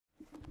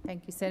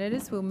Thank you,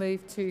 Senators. We'll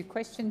move to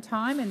question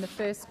time, and the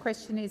first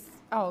question is...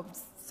 Oh,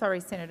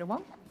 sorry, Senator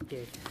Wong. Yeah.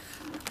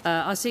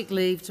 I seek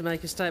leave to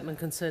make a statement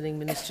concerning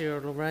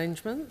ministerial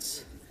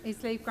arrangements.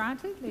 Is leave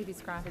granted? Leave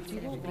is granted.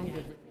 Senator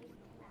Wong.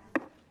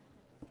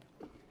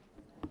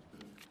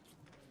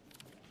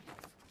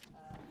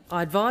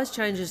 I advise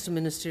changes to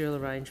ministerial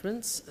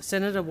arrangements.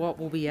 Senator Watt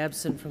will be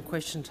absent from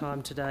question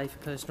time today for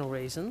personal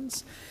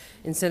reasons.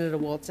 In Senator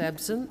Watt's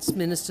absence,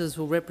 ministers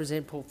will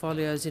represent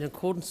portfolios in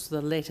accordance with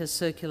the letter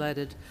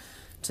circulated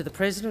to the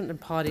President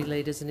and party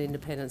leaders and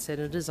independent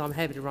senators. I'm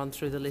happy to run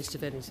through the list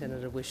if any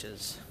senator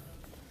wishes.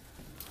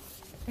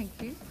 Thank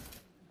you.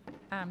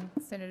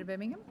 Senator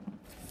Birmingham?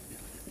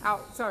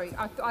 Oh, sorry,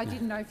 I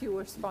didn't know if you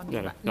were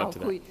responding. No, not to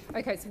that.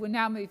 Okay, so we'll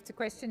now move to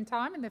question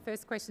time, and the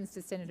first question is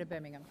to Senator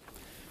Birmingham.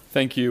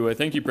 Thank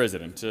you,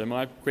 President.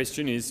 My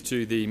question is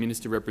to the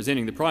Minister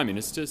representing the Prime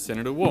Minister,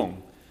 Senator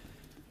Wong.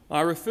 I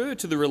refer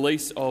to the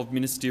release of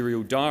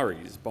ministerial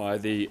diaries by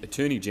the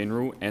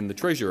Attorney-General and the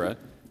Treasurer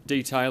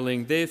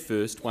detailing their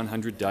first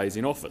 100 days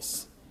in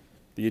office.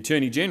 The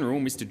Attorney-General,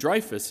 Mr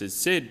Dreyfus, has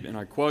said, and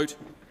I quote,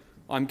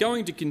 "I'm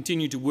going to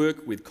continue to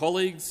work with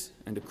colleagues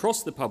and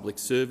across the public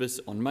service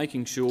on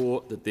making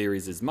sure that there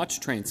is as much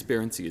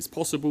transparency as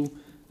possible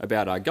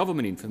about our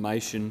government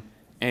information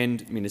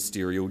and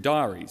ministerial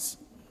diaries."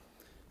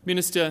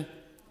 Minister,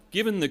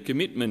 given the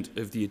commitment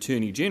of the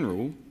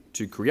Attorney-General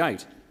to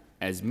create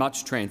as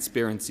much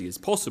transparency as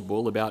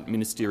possible about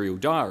ministerial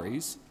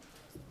diaries,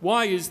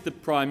 why is the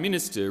Prime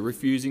Minister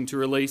refusing to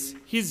release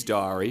his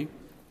diary,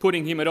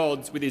 putting him at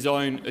odds with his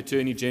own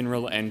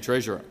Attorney-General and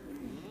Treasurer?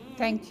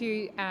 Thank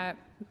you,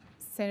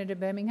 Senator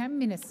Birmingham.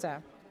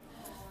 Minister.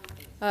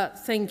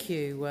 Thank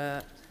you.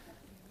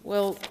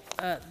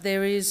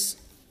 There is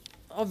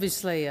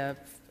obviously a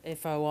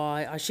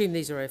FOI. I assume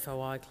these are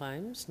FOI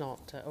claims,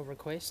 not or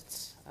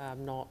requests,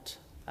 not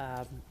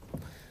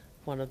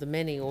one of the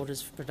many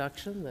orders for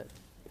production that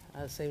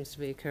seems to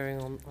be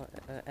occurring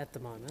at the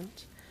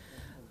moment.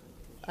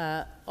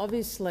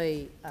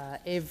 Obviously,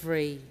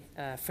 every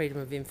freedom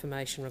of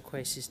information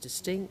request is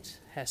distinct,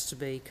 has to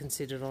be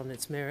considered on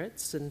its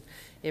merits, and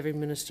every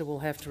minister will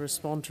have to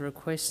respond to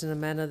requests in a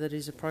manner that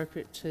is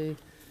appropriate to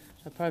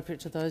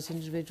those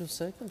individual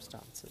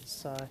circumstances.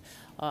 So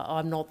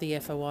I'm not the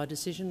FOI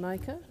decision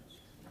maker,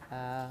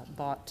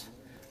 but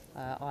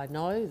I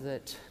know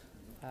that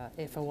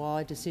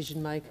FOI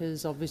decision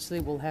makers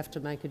obviously will have to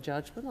make a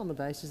judgment on the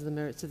basis of the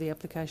merits of the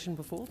application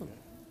before them.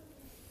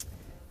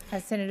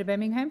 Senator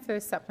Birmingham,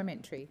 first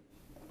supplementary.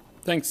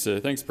 Thanks,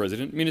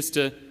 President.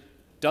 Minister,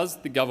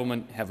 does the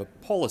government have a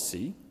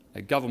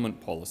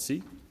government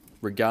policy,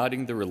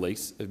 regarding the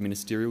release of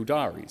ministerial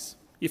diaries?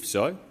 If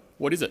so,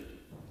 what is it?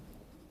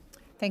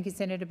 Thank you,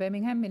 Senator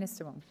Birmingham.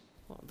 Minister Wong.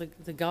 Well,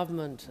 the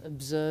government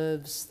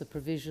observes the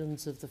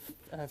provisions of the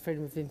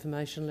freedom of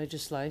information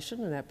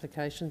legislation, and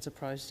applications are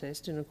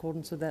processed in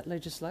accordance with that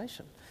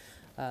legislation.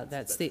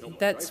 That is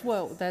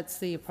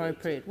the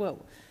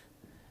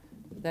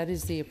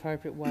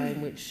appropriate way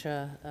in which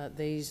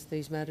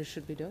these matters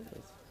should be dealt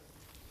with.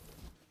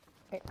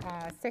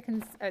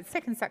 Second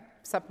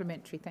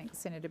supplementary. Thanks,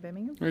 Senator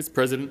Birmingham. Mr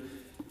President,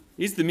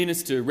 is the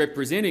Minister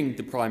representing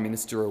the Prime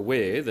Minister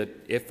aware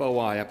that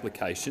FOI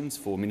applications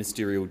for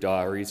ministerial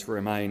diaries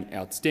remain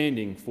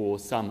outstanding for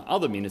some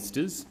other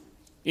ministers,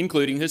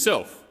 including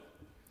herself?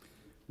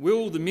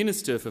 Will the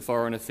Minister for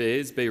Foreign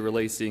Affairs be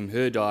releasing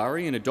her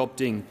diary and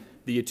adopting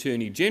the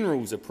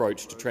Attorney-General's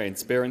approach to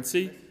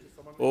transparency,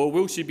 or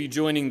will she be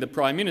joining the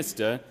Prime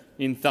Minister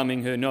in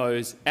thumbing her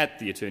nose at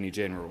the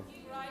Attorney-General?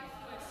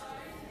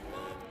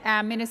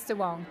 Minister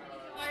Wong.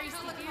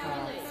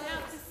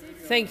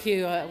 Thank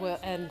you,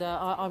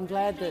 I'm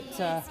glad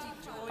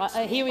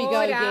that here we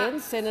go again.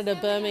 Senator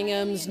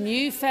Birmingham's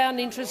newfound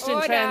interest in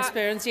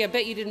transparency. I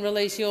bet you didn't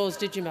release yours,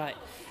 did you, mate?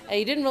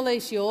 You didn't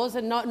release yours,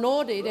 and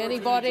nor did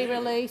anyone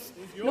release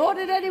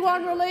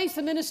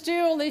the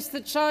ministerial list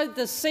that showed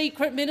the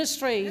secret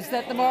ministries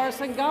that the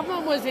Morrison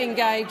government was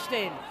engaged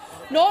in.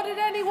 Nor did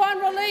anyone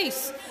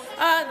release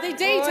the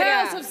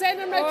details of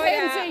Senator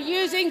McKenzie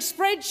using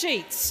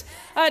spreadsheets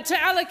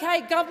to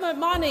allocate government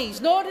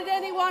monies. Nor did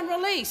anyone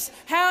release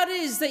how it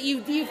is that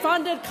you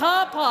funded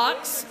car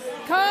parks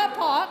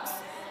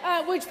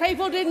which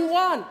people didn't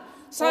want.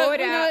 So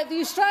the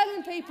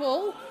Australian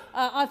people,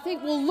 I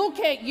think, will look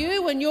at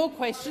you and your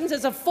questions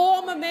as a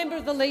former member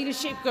of the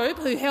leadership group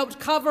who helped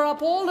cover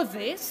up all of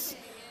this,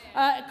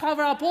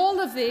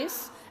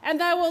 and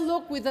they will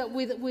look with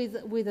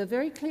a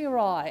very clear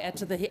eye at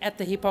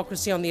the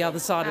hypocrisy on the other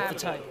side of the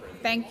table.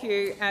 Thank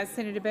you,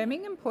 Senator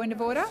Birmingham. Point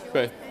of order.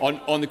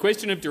 On the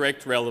question of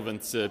direct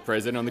relevance,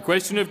 President, on the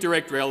question of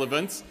direct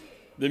relevance,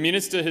 the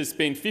Minister has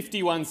spent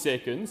 51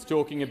 seconds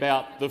talking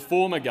about the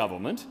former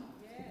government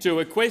to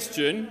a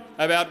question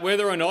about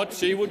whether or not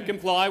she would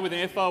comply with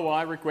an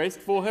FOI request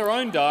for her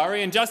own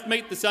diary and just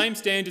meet the same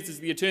standards as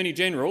the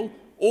Attorney-General,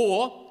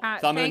 or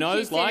thumb her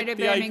nose like the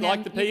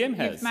PM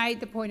has. You've made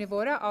the point of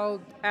order.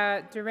 I'll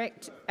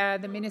direct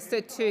the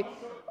Minister to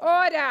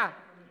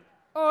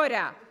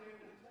order.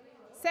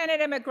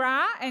 Senator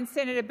McGrath and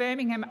Senator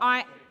Birmingham,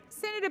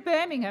 Senator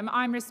Birmingham,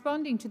 I'm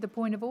responding to the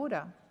point of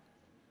order.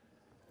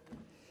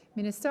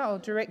 Minister, I'll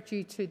direct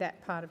you to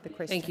that part of the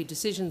question. Thank you.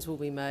 Decisions will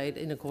be made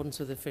in accordance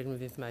with the Freedom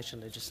of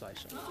Information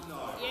legislation.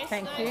 Yes,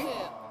 thank you.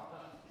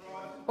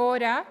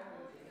 Order.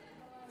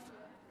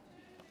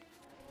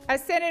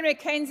 Senator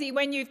McKenzie,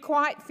 when you've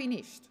quite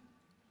finished,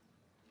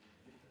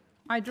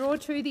 I draw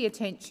to the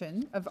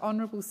attention of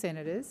honourable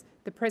senators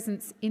the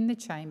presence in the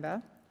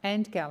chamber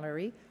and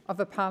gallery of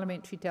a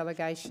parliamentary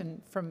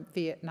delegation from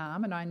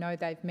Vietnam, and I know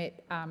they've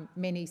met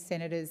many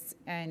senators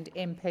and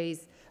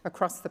MPs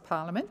across the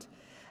parliament.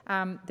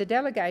 The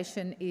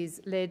delegation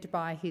is led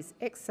by His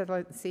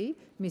Excellency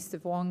Mr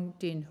Vuong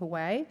Dinh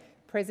Hue,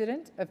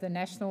 President of the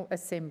National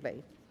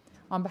Assembly.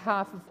 On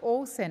behalf of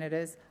all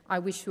senators, I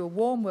wish you a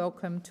warm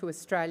welcome to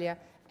Australia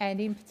and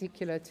in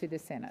particular to the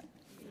Senate.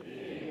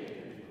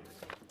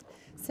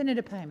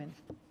 Senator Payman.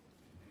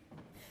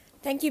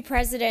 Thank you,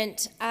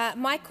 President.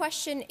 My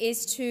question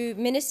is to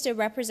Minister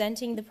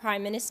representing the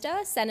Prime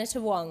Minister,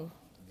 Senator Wong.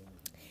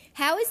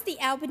 How is the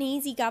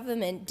Albanese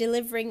government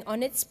delivering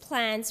on its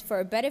plans for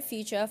a better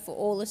future for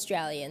all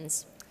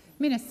Australians?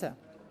 Minister.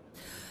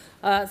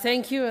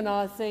 Thank you, and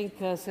I thank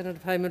Senator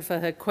Payman for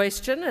her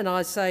question. And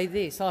I say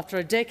this: after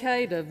a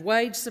decade of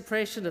wage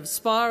suppression, of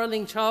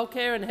spiralling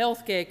childcare and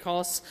healthcare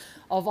costs,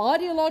 of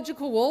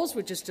ideological wars,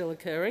 which are still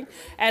occurring,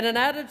 and an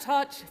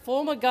out-of-touch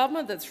former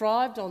government that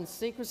thrived on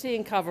secrecy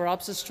and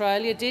cover-ups,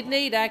 Australia did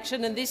need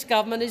action, and this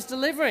government is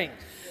delivering.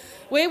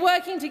 We're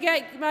working to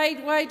get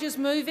wages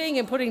moving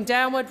and putting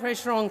downward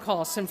pressure on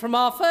costs. And from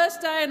our first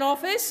day in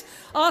office,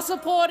 our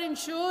support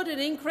ensured an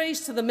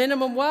increase to the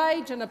minimum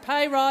wage and a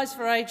pay rise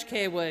for aged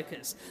care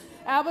workers.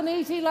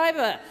 Albanese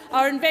Labor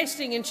are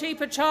investing in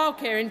cheaper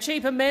childcare, in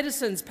cheaper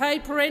medicines,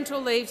 paid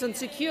parental leaves and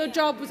secure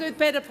jobs with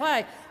better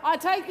pay. I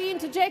take the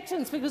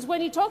interjections because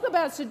when you talk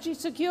about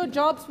secure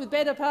jobs with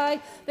better pay,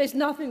 there's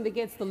nothing that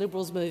gets the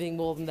Liberals moving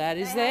more than that,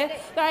 is there?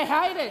 They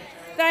hate it.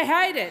 They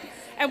hate it.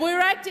 And we're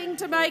acting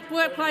to make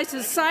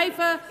workplaces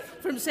safer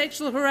from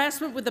sexual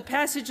harassment with the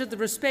passage of the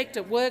Respect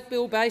at Work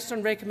Bill based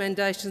on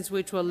recommendations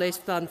which were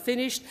left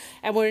unfinished,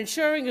 and we're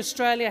ensuring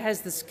Australia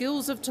has the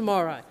skills of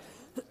tomorrow.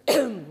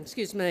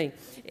 Excuse me,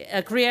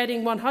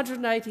 creating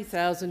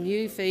 180,000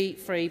 new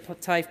fee-free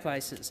TAFE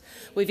places.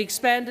 We've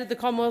expanded the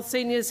Commonwealth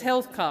Seniors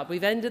Health Card.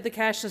 We've ended the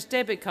cashless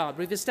debit card.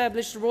 We've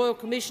established a Royal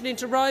Commission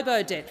into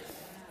robo-debt.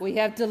 We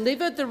have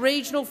delivered the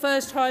regional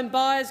first home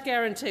buyers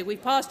guarantee. We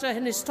passed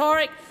an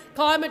historic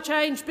climate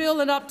change bill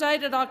and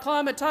updated our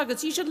climate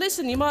targets. You should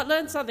listen. You might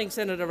learn something,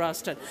 Senator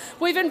Ruston.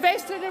 We've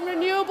invested in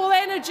renewable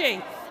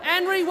energy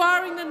and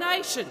rewiring the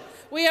nation.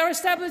 We are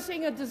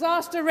establishing a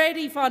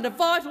disaster-ready fund, a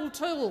vital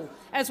tool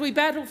as we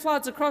battle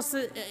floods across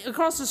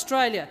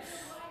Australia.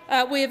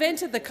 We have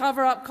entered the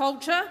cover-up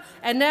culture,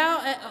 and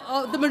now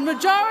the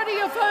majority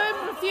of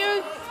whom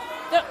refused,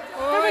 the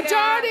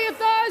majority of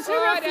those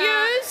who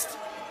refused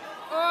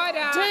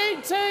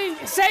to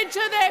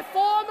censure their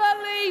former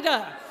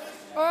leader.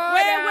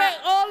 Where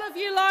all of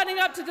you lining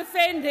up to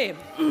defend him.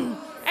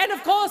 And,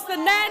 of course, the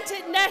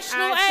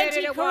National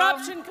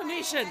Anti-Corruption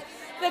Commission.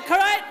 The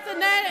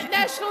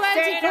National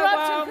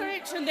Anti-Corruption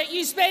Commission that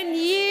you spend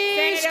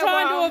years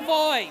trying to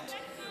avoid.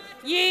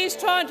 Years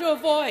trying to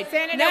avoid.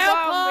 Senator now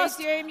Wong, passed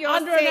resume your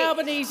under seat. an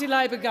Albanese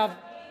Labor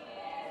government.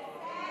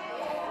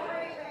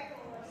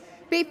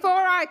 Before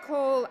I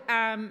call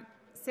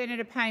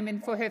Senator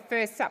Payman for her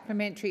first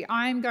supplementary,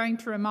 I am going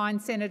to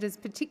remind senators,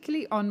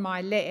 particularly on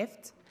my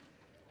left,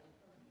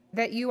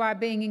 that you are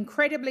being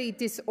incredibly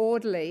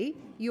disorderly.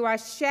 You are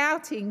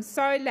shouting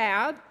so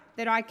loud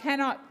that I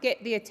cannot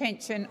get the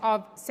attention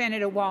of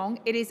Senator Wong.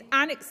 It is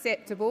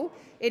unacceptable,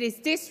 it is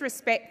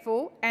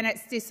disrespectful and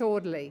it's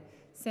disorderly.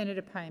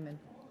 Senator Payman.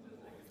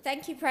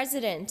 Thank you,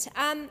 President.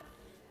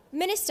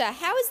 Minister,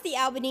 how is the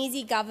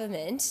Albanese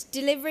government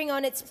delivering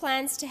on its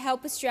plans to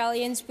help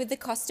Australians with the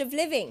cost of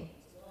living?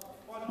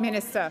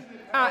 Minister.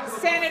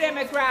 Senator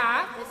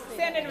McGrath,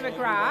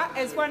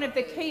 as one of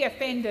the key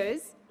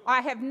offenders,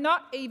 I have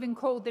not even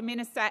called the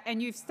minister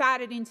and you've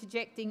started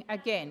interjecting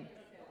again.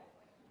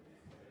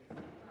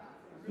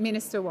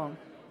 Minister Wong.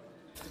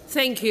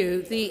 Thank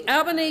you. The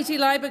Albanese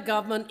Labor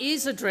government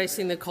is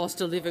addressing the cost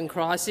of living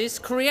crisis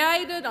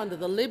created under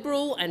the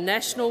Liberal and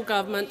National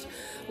government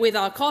with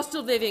our cost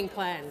of living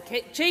plan,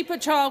 cheaper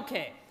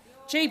childcare,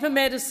 cheaper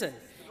medicine,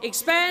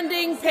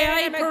 expanding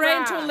paid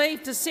parental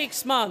leave to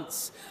 6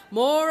 months,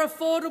 more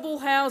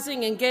affordable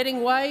housing and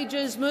getting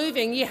wages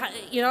moving.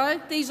 You know,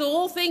 these are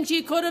all things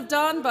you could have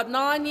done, but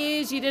 9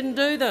 years you didn't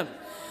do them.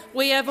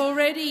 We have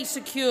already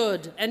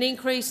secured an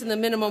increase in the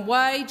minimum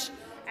wage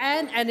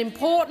and an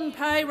important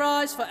pay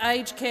rise for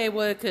aged care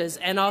workers,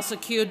 and our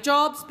secure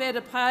jobs,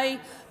 better pay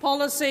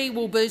policy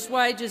will boost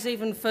wages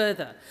even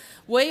further.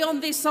 We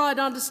on this side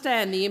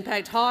understand the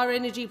impact higher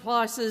energy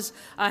prices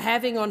are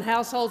having on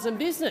households and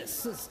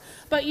businesses.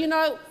 But, you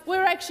know,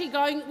 we're actually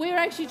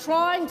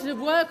trying to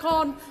work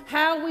on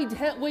how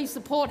we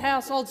support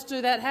households do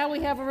that, how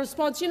we have a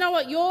response. You know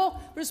what your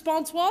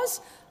response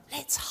was?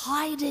 Let's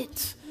hide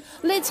it.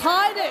 Let's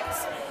hide it.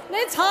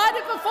 Let's hide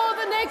it before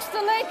the next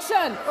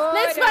election.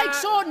 Let's make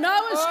sure no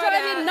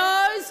Australian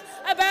knows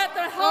about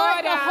the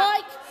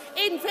hike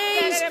in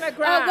fees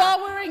while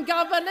we're in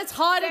government. Let's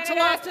hide it till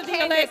after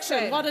the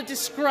election. What a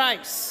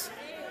disgrace.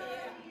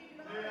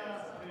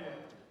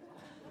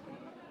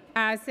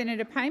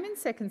 Senator Payman,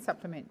 second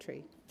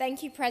supplementary.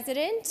 Thank you,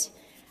 President.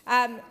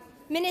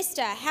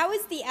 Minister, how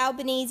is the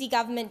Albanese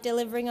government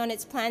delivering on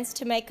its plans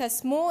to make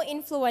us more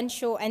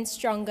influential and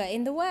stronger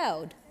in the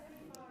world?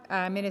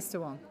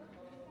 Minister Wong.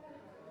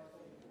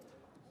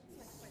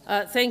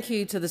 Thank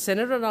you to the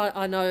Senator, and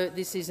I know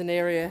this is an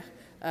area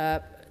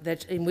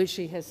in which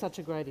she has such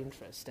a great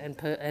interest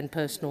and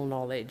personal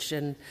knowledge.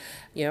 And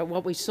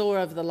what we saw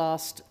over the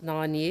last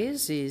 9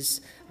 years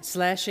is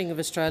slashing of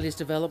Australia's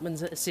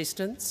development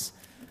assistance.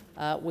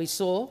 We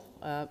saw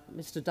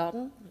Mr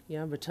Dutton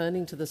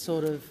returning to the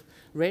sort of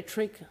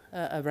rhetoric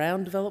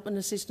around development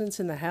assistance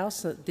in the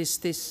House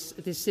this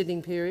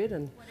sitting period,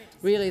 and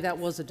really that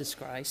was a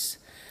disgrace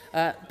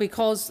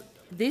because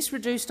this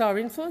reduced our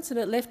influence and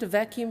it left a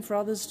vacuum for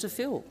others to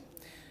fill,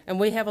 and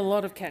we have a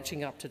lot of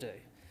catching up to do.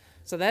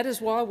 So that is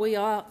why we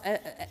are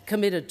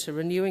committed to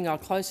renewing our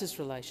closest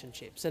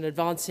relationships and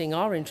advancing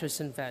our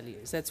interests and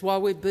values. That's why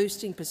we're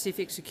boosting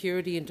Pacific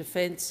security and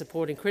defence,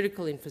 supporting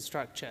critical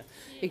infrastructure,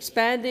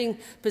 expanding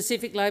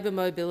Pacific labour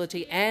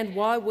mobility, and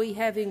why we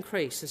have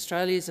increased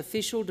Australia's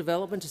official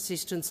development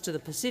assistance to the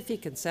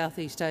Pacific and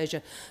Southeast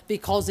Asia,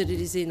 because it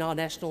is in our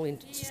national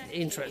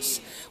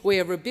interests. We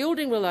are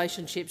rebuilding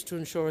relationships to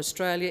ensure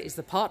Australia is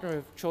the partner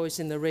of choice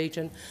in the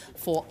region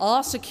for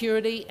our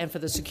security and for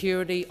the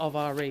security of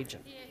our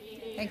region.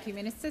 Thank you,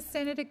 Minister.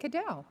 Senator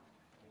Cadell.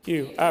 Thank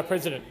you,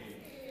 President.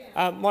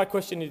 My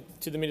question is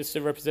to the Minister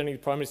representing the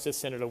Prime Minister,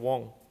 Senator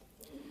Wong.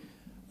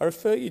 I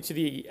refer you to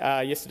the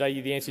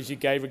answers you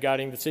gave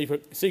regarding the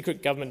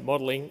secret government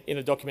modelling in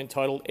a document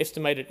titled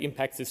Estimated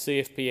Impacts of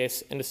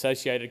CFPS and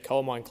Associated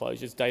Coal Mine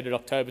Closures, dated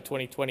October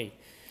 2020,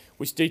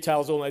 which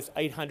details almost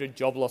 800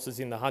 job losses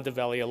in the Hunter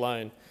Valley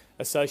alone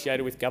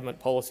associated with government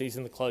policies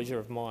and the closure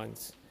of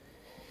mines.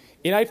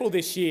 In April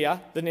this year,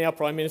 the now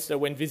Prime Minister,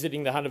 when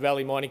visiting the Hunter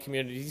Valley mining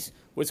communities,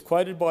 was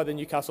quoted by the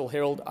Newcastle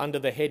Herald under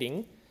the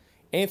heading,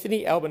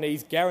 "Anthony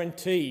Albanese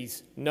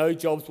guarantees no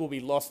jobs will be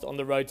lost on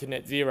the road to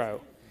net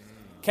zero."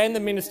 Can the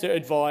Minister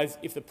advise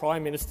if the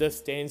Prime Minister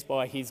stands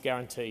by his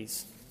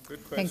guarantees? Good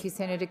question. Thank you,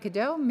 Senator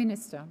Cadell.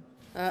 Minister.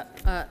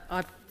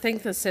 I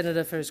thank the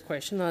Senator for his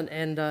question,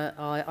 and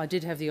I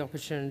did have the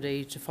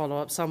opportunity to follow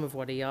up some of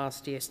what he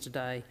asked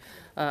yesterday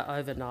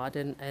overnight,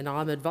 and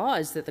I'm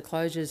advised that the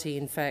closures he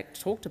in fact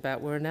talked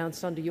about were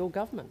announced under your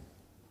government.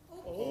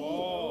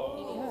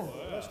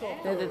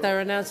 They were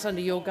announced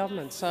under your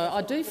government. So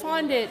I do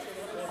find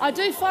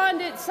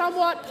it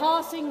somewhat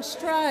passing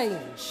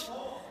strange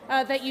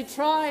that you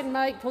try and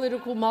make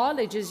political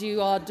mileage, as you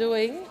are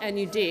doing, and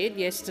you did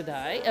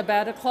yesterday,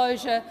 about a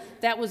closure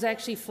that was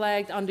actually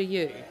flagged under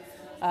you.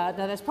 Now,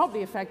 that's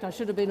probably a fact I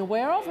should have been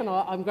aware of, and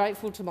I'm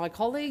grateful to my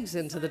colleagues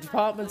and to the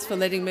departments for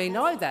letting me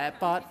know that,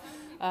 but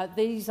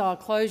these are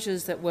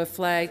closures that were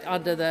flagged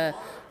under the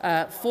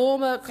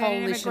former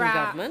coalition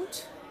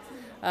government.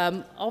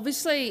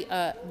 Obviously,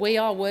 we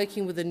are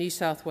working with the New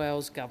South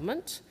Wales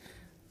government,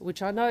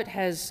 which I note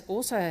has a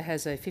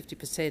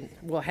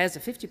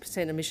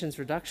 50% emissions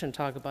reduction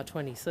target by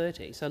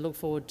 2030. So I look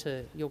forward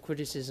to your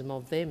criticism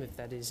of them, if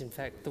that is in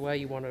fact the way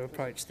you want to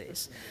approach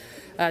this,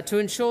 to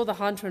ensure the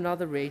Hunter and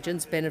other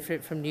regions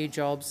benefit from new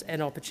jobs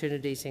and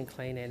opportunities in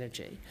clean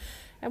energy.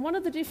 And one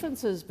of the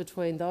differences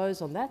between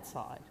those on that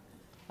side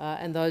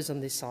and those on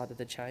this side of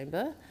the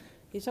chamber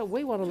is that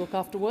we want to look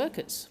after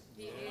workers.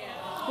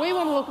 We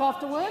want to look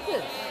after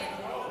workers.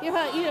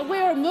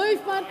 We're a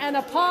movement and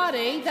a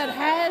party that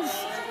has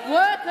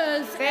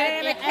workers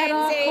at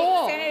our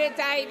core. Senator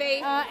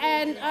Davey.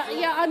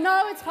 I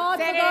know it's hard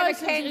Senator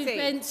for those who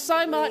spend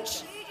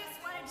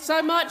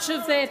so much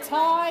of their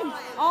time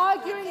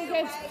arguing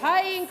against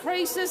pay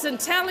increases and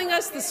telling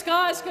us the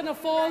sky's going to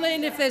fall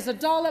in if there's a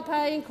 $1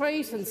 pay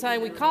increase, and saying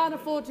we can't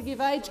afford to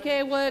give aged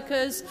care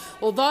workers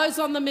or those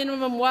on the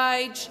minimum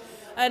wage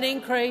an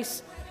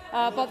increase.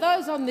 But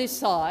those on this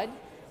side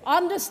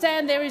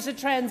understand there is a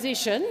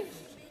transition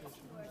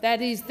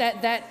that is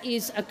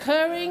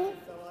occurring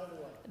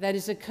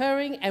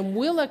and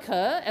will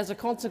occur as a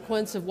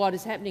consequence of what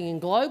is happening in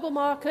global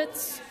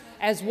markets,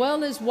 as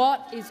well as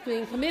what is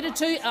being committed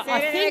to, I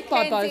think,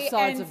 by both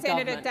sides of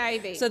government.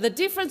 Davey. So the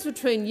difference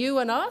between you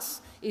and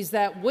us is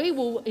that we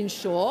will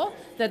ensure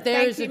that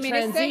there is a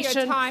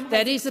transition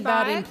that is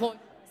about employment.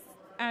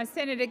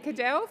 Senator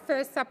Cadell,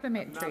 first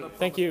supplementary.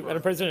 Thank you,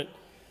 Madam President.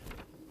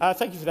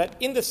 Thank you for that.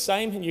 In the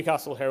same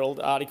Newcastle Herald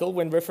article,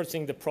 when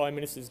referencing the Prime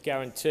Minister's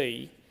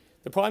guarantee,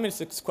 the Prime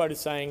Minister is quoted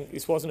saying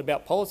this wasn't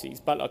about policies,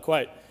 but I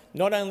quote,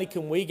 "Not only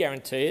can we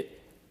guarantee it,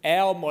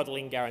 our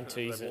modelling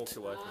guarantees it."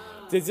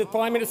 Does the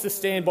Prime Minister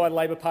stand by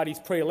Labor Party's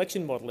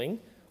pre-election modelling,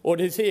 or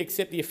does he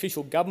accept the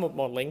official government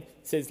modelling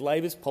that says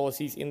Labor's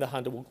policies in the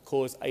Hunter will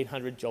cause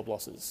 800 job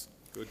losses?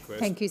 Good question.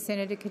 Thank you,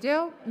 Senator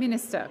Cadell.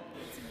 Minister.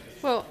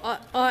 Well,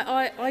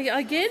 I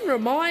again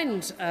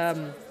remind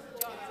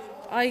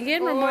I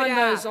again remind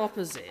those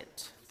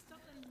opposite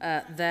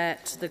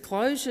that the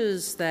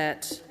closures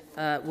that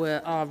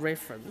are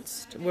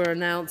referenced were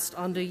announced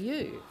under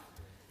you.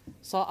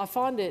 So I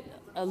find it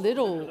a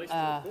little,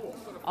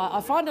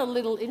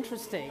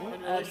 interesting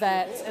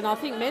that, and I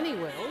think many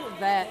will,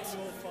 that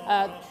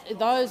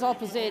those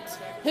opposite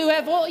who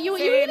have all you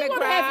really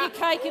want to have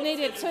your cake and eat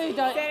it too,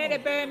 don't you? Senator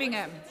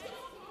Birmingham,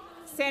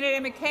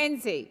 Senator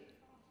McKenzie.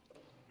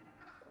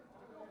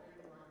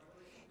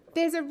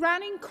 There's a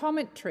running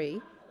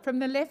commentary from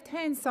the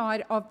left-hand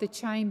side of the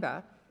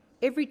chamber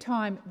every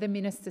time the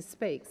minister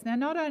speaks. Now,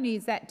 not only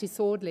is that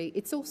disorderly,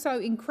 it's also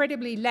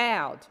incredibly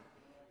loud.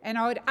 And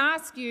I would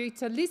ask you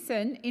to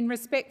listen in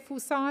respectful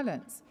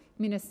silence.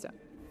 Minister.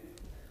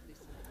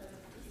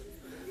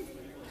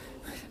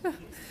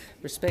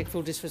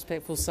 Respectful,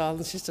 disrespectful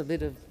silence, just a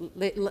bit of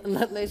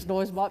less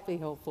noise might be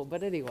helpful.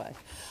 But anyway,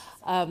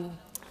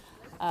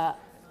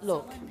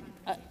 look,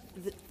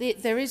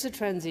 there is a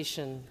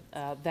transition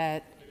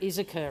that is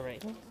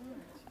occurring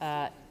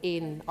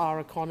in our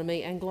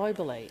economy and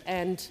globally.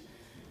 And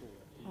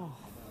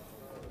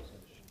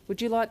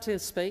would you like to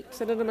speak,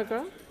 Senator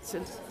McGrath?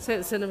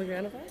 Senator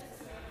McGrath?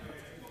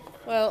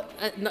 Well,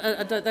 you've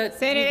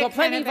got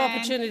plenty of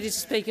opportunities to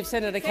speak. If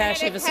Senator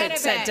Cash ever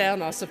sat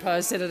down, I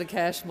suppose Senator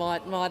Cash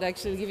might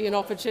actually give you an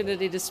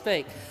opportunity to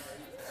speak.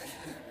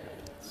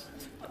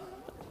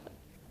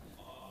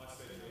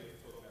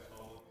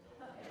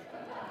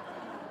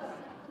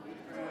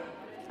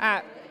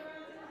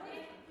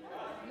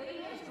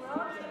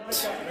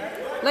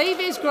 Leave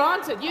is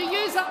granted. You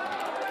use up.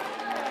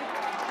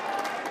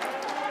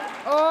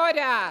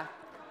 Order.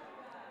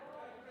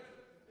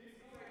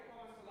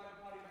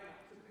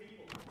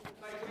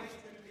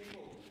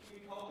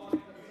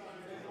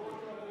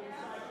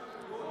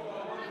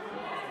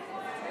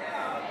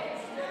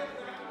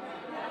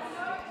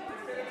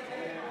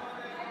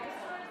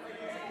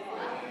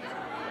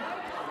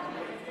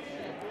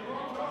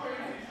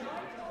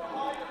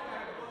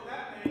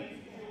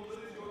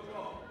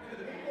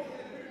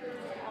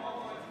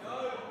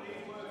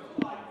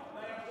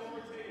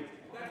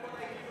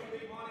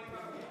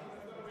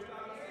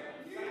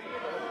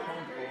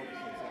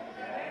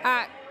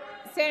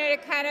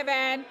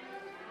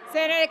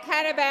 Senator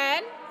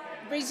Canavan,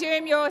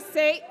 resume your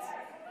seat.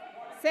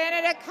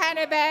 Senator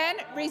Canavan,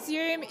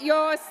 resume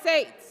your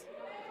seat.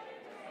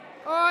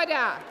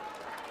 Order.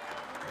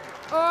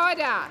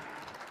 Order.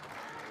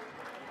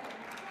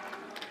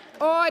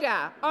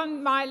 Order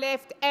on my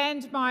left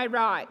and my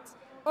right.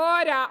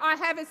 Order. I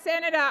have a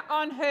senator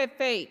on her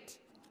feet.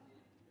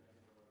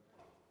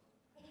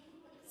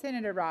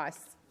 Senator Rice.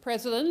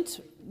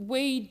 President,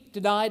 we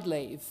denied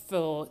leave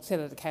for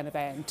Senator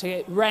Canavan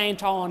to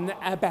rant on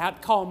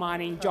about coal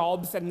mining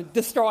jobs and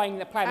destroying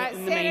the planet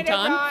in the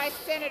meantime.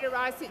 Senator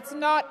Rice, it's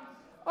not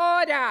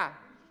order.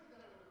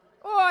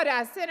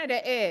 Order, Senator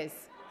Ayres.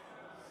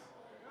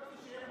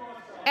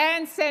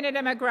 And Senator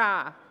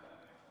McGrath.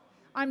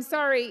 I'm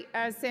sorry,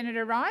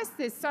 Senator Rice,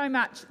 there's so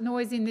much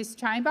noise in this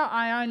chamber.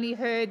 I only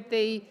heard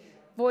the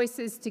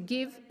voices to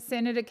give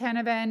Senator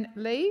Canavan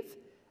leave.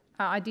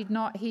 I did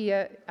not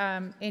hear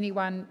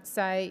anyone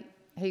say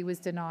he was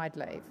denied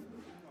leave.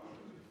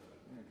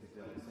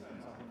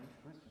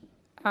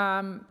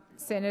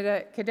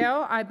 Senator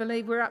Cadell, I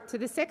believe we're up to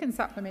the second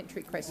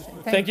supplementary question.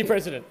 Thank you,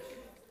 President.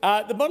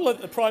 The model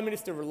that the Prime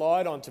Minister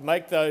relied on to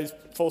make those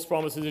false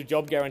promises of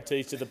job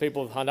guarantees to the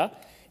people of Hunter,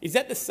 is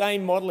that the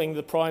same modelling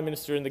the Prime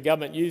Minister and the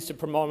government used to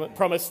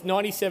promise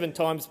 97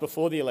 times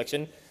before the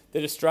election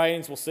that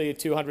Australians will see a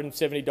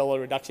 $270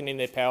 reduction in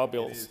their power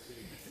bills?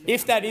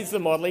 If that is the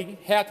modelling,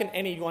 how can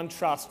anyone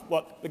trust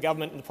what the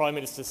government and the Prime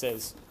Minister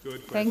says?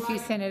 Thank you,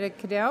 Senator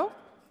Cadell.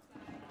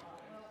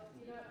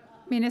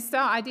 Minister,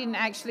 I didn't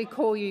actually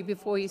call you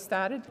before you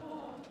started.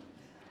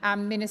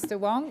 Minister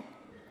Wong,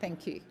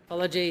 thank you.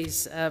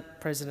 Apologies,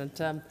 President.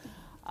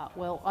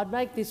 Well, I'd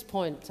make this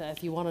point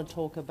if you want to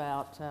talk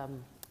about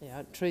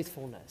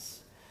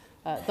truthfulness.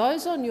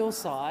 Those on your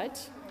side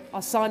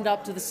are signed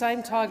up to the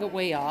same target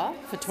we are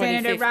for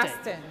 2050. Senator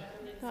Ruston.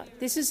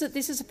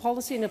 This is a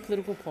policy and a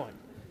political point.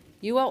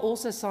 You are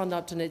also signed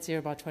up to net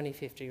zero by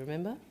 2050,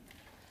 remember?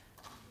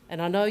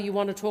 And I know you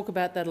want to talk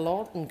about that a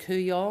lot, and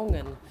Kooyong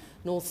and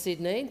North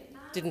Sydney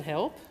didn't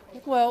help.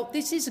 Well,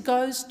 this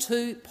goes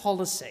to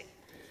policy.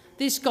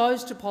 This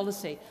goes to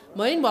policy.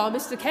 Meanwhile,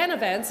 Mr.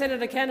 Canavan,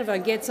 Senator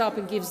Canavan, gets up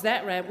and gives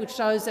that rant, which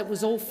shows that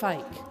was all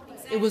fake.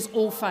 It was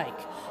all fake.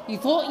 You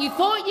thought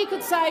you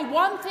could say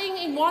one thing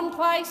in one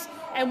place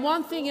and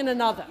one thing in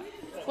another.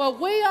 Well,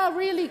 we are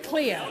really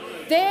clear.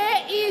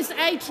 There is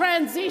a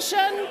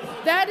transition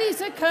that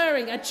is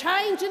occurring, a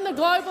change in the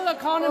global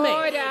economy.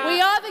 Order. We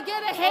either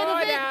get ahead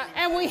of it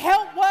and we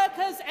help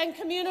workers and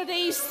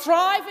communities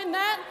thrive in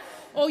that,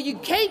 or you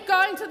keep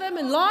going to them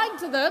and lying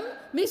to them,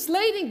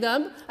 misleading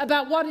them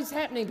about what is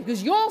happening,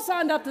 because you're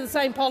signed up to the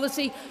same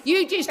policy.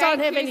 You just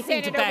don't have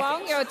anything to back it. Senator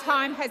Wong, your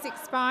time has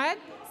expired.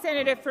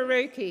 Senator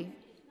Faruqi.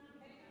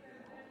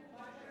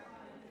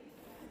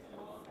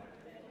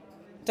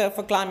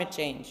 For climate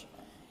change.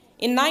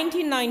 In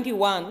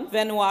 1991,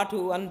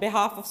 Vanuatu, on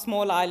behalf of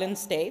small island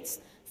states,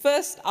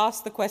 first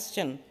ask the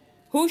question,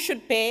 who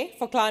should pay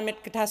for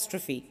climate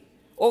catastrophe?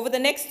 Over the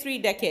next 3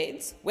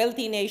 decades,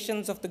 wealthy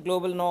nations of the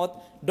global north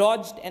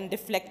dodged and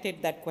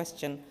deflected that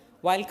question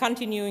while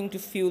continuing to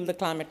fuel the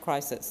climate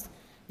crisis.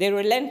 They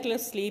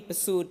relentlessly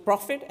pursued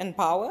profit and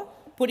power,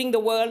 putting the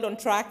world on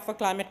track for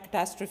climate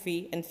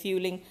catastrophe and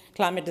fueling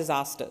climate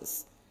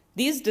disasters.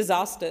 These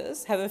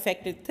disasters have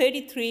affected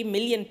 33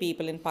 million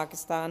people in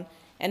Pakistan,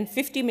 and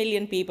 50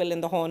 million people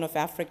in the Horn of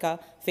Africa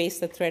face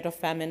the threat of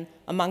famine,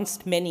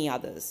 amongst many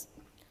others.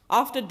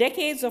 After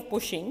decades of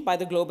pushing by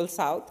the Global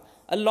South,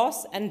 a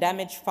loss and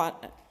damage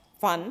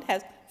fund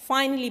has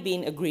finally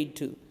been agreed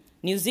to.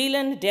 New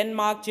Zealand,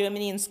 Denmark,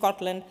 Germany, and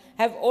Scotland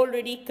have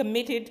already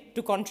committed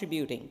to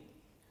contributing.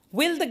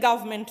 Will the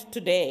government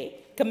today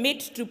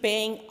commit to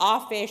paying our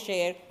fair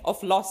share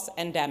of loss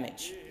and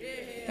damage?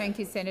 Thank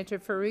you, Senator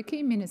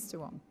Faruqi. Minister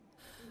Wong.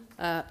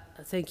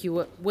 Thank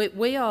you.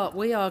 We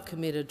are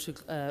committed to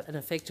an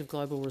effective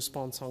global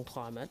response on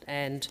climate,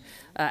 and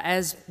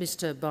as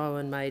Mr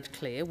Bowen made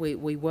clear,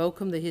 we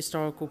welcome the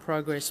historical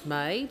progress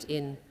made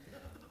in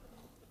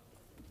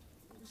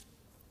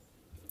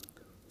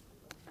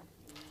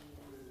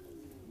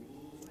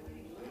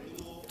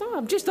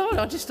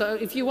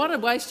if you want to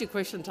waste your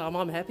question time,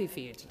 I'm happy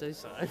for you to do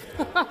so.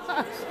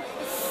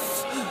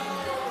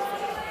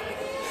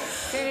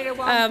 Senator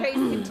Wong, please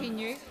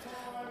continue.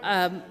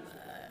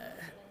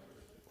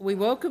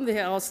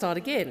 I'll start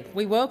again.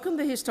 We welcome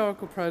the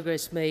historical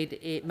progress made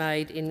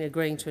in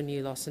agreeing to a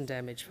new loss and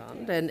damage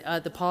fund, and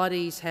the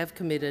parties have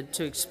committed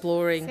to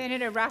exploring...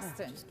 Senator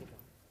Ruston.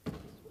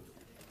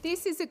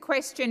 This is a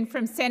question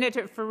from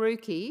Senator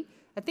Faruqi.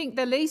 I think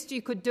the least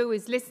you could do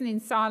is listen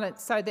in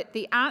silence so that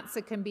the answer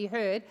can be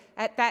heard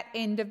at that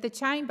end of the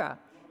chamber.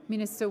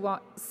 Minister Wong.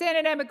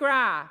 Senator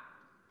McGrath.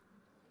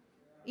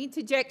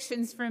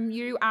 Interjections from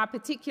you are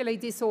particularly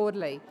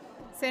disorderly.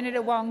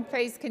 Senator Wong,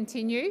 please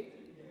continue.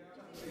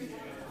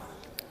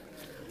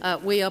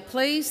 We are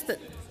pleased that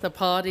the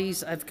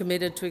parties have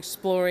committed to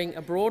exploring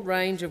a broad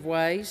range of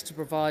ways to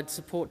provide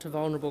support to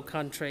vulnerable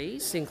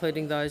countries,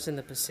 including those in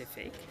the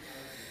Pacific.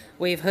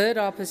 We've heard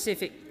our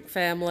Pacific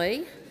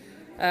family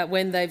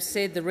when they've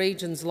said the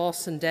region's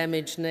loss and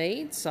damage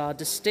needs are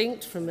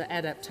distinct from the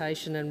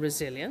adaptation and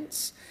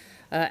resilience.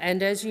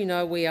 And as you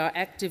know, we are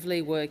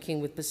actively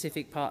working with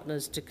Pacific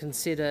partners to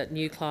consider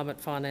new climate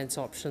finance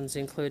options,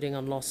 including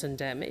on loss and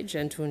damage,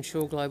 and to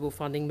ensure global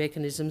funding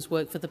mechanisms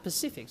work for the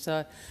Pacific.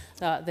 So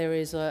there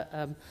is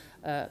an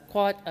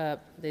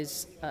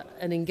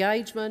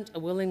engagement, a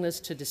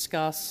willingness to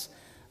discuss,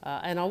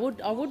 and I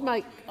would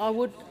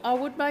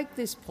make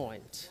this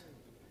point.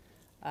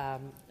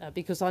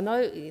 Because I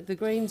know the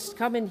Greens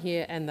come in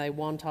here and they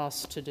want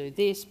us to do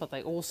this, but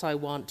they also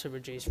want to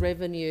reduce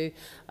revenue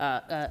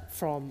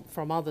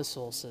from other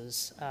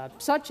sources,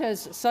 such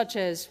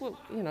as well,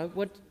 you know,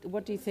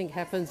 what do you think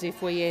happens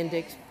if we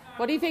end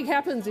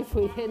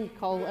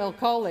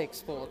coal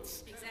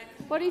exports?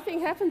 Exactly. What do you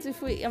think happens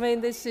if we? I mean,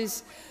 this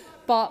is,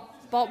 but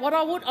what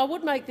I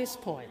would make this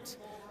point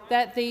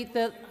that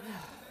the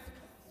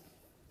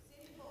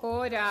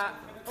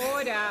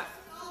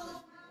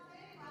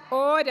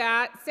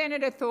Order.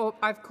 Senator Thorpe,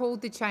 I've called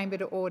the chamber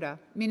to order.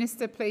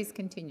 Minister, please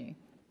continue.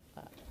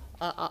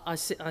 I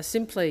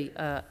simply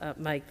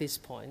make this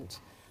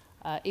point.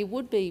 It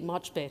would be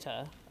much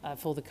better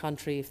for the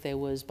country if there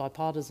was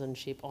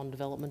bipartisanship on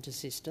development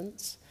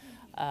assistance.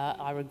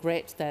 I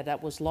regret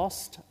that was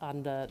lost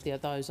under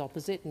those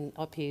opposite and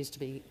appears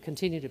to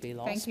continue to be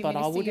lost. Thank you, but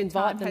Minister. I would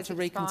invite them to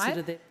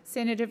reconsider that.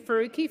 Senator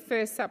Faruqi,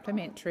 first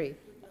supplementary.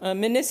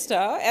 Minister,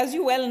 as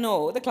you well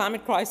know, the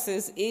climate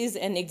crisis is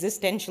an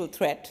existential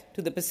threat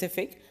to the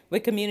Pacific, where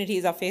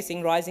communities are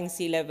facing rising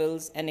sea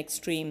levels and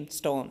extreme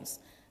storms.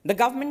 The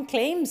government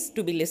claims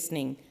to be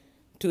listening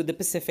to the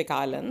Pacific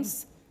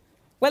Islands.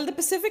 Well, the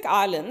Pacific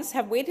Islands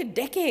have waited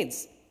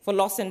decades for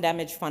loss and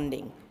damage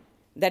funding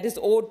that is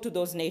owed to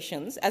those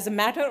nations as a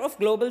matter of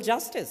global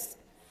justice.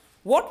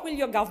 What will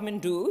your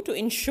government do to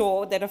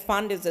ensure that a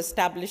fund is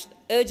established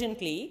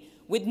urgently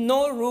with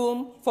no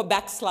room for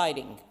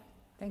backsliding?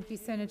 Thank you,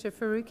 Senator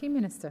Faruqi.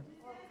 Minister.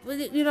 Well,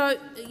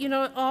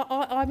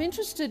 I'm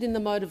interested in the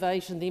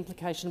motivation, the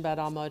implication about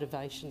our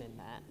motivation in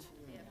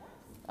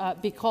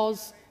that,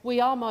 because we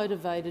are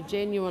motivated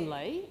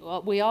genuinely.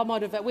 We are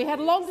motivated. We had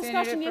a long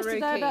discussion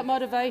yesterday about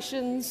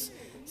motivations.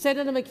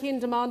 Senator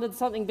McKinn demanded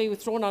something be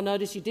withdrawn. I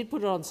noticed you did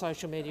put it on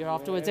social media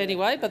afterwards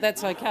anyway, but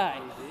that's okay.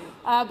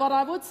 But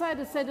I would say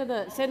to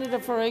Senator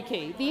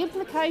Faruqi, the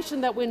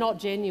implication that we're not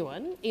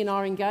genuine in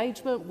our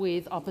engagement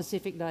with our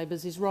Pacific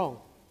neighbours is wrong.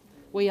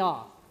 We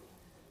are.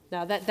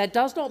 Now, that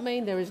does not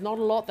mean there is not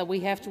a lot that we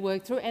have to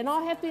work through, and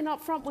I have been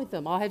upfront with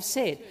them. I have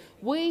said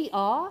we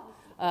are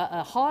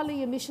a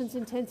highly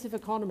emissions-intensive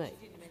economy.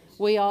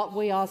 We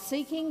are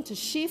seeking to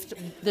shift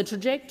the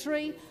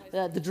trajectory,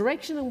 the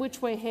direction in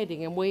which we're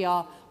heading, and we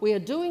are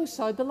doing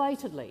so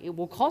belatedly. It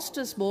will cost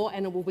us more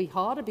and it will be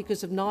harder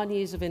because of 9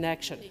 years of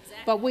inaction. Exactly.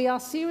 But we are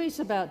serious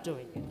about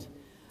doing it.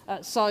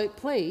 So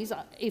please,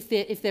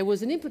 if there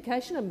was an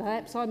implication, and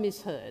perhaps I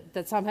misheard,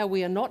 that somehow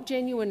we are not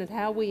genuine in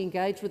how we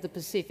engage with the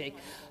Pacific,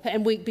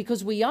 and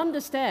because we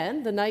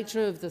understand the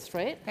nature of the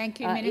threat. Thank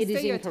you, Minister.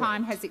 Your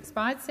time has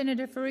expired.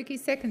 Senator Faruqi,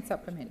 second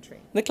supplementary.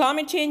 The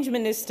Climate Change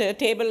Minister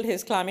tabled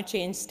his climate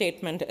change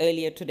statement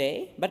earlier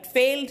today, but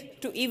failed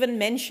to even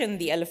mention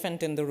the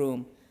elephant in the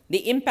room,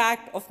 the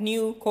impact of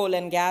new coal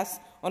and gas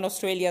on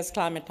Australia's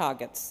climate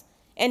targets.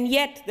 And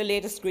yet, the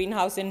latest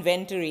greenhouse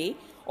inventory,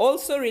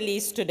 also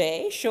released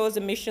today, shows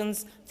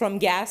emissions from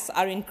gas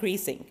are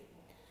increasing.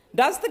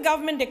 Does the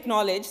government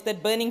acknowledge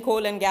that burning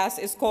coal and gas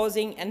is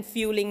causing and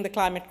fueling the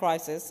climate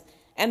crisis?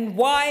 And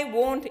why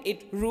won't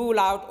it rule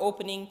out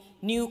opening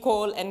new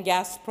coal and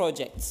gas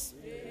projects?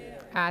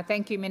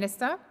 Thank you,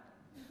 Minister.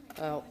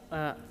 Well,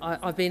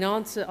 I've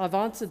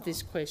answered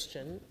this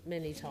question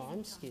many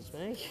times. Excuse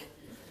me.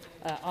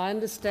 I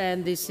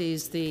understand this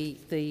is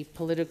the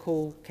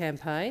political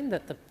campaign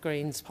that the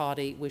Greens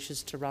party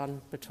wishes to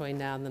run between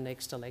now and the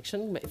next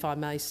election. If I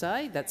may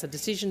say, that's a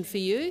decision for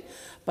you.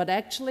 But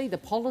actually, the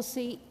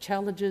policy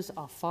challenges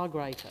are far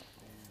greater.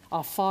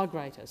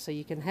 So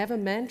you can have a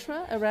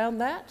mantra around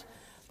that,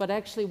 but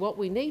actually what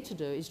we need to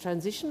do is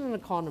transition an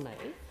economy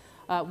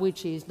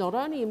which is not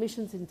only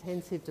emissions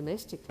intensive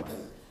domestically,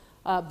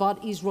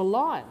 but is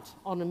reliant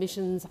on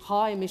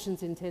high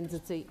emissions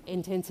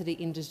intensity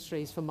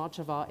industries for much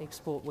of our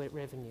export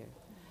revenue.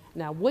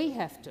 Now, we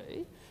have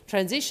to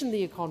transition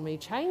the economy,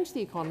 change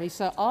the economy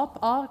so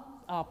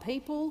our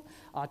people,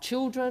 our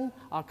children,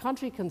 our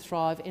country can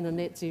thrive in a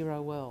net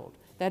zero world.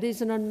 That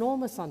is an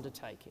enormous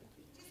undertaking.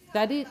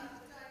 That is.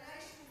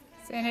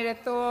 Senator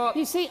Thorpe.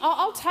 You see,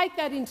 I'll take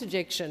that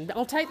interjection.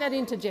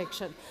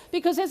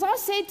 Because as I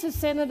said to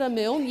Senator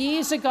Milne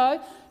years ago,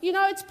 you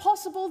know, it's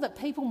possible that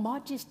people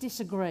might just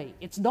disagree.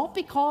 It's not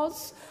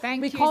because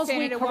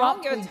Senator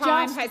Wong. Your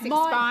time has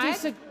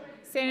expired.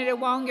 Senator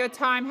Wong, your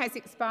time has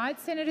expired.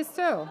 Senator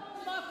Sterle.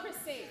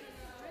 Democracy.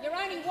 You're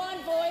only one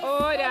voice.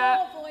 Order.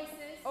 Four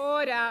voices.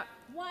 Order.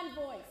 One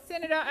voice.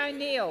 Senator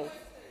O'Neill.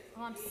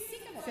 Oh, I'm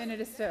sick of it.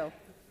 Senator Sterle.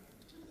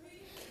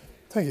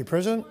 Thank you,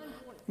 President.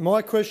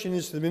 My question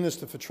is to the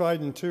Minister for Trade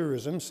and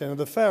Tourism,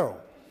 Senator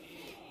Farrell.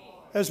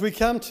 As we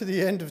come to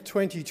the end of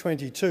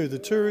 2022, the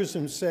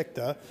tourism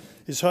sector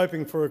is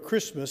hoping for a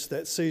Christmas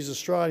that sees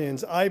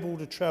Australians able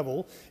to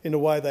travel in a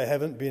way they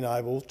haven't been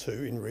able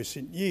to in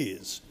recent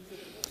years.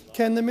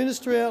 Can the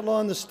Minister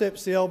outline the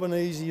steps the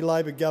Albanese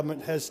Labor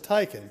government has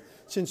taken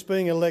since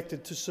being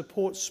elected to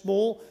support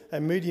small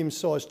and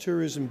medium-sized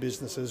tourism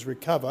businesses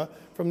recover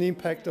from the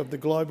impact of the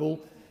global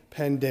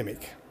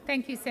pandemic?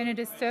 Thank you,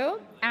 Senator Sterle.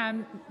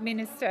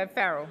 Minister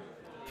Farrell.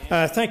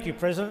 Thank you,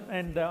 President,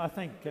 and I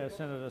thank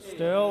Senator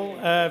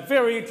Sterle.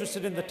 Very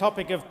interested in the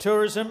topic of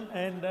tourism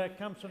and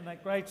comes from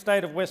that great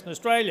state of Western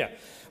Australia.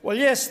 Well,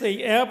 yes,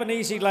 the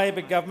Albanese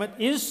Labor government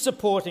is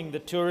supporting the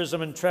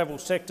tourism and travel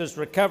sector's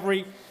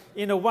recovery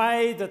in a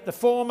way that the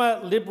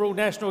former Liberal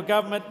National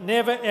government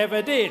never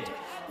ever did.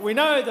 We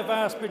know the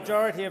vast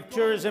majority of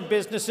tourism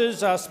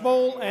businesses are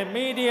small and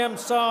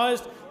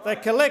medium-sized. They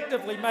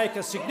collectively make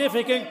a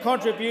significant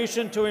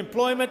contribution to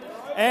employment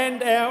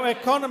and our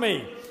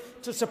economy.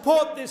 To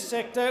support this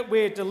sector,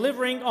 we're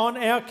delivering on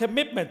our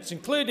commitments,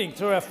 including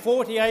through a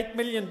 $48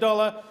 million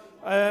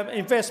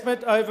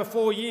investment over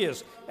 4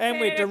 years. And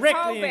we're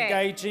directly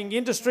engaging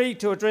industry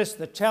to address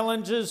the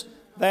challenges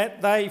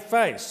that they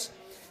face.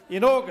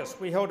 In August,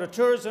 we held a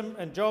Tourism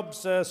and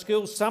Jobs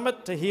Skills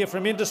Summit to hear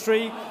from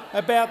industry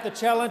about the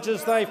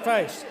challenges they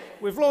face.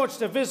 We've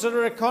launched a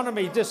visitor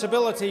economy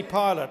disability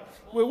pilot.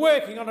 We're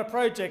working on a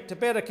project to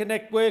better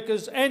connect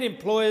workers and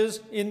employers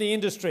in the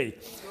industry.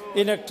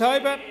 In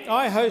October,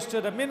 I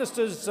hosted a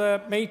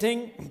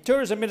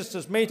tourism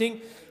ministers'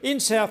 meeting in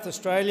South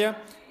Australia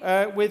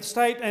with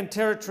state and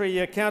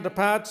territory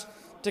counterparts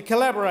to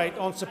collaborate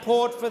on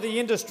support for the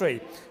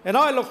industry. And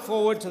I look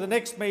forward to the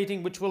next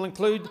meeting, which will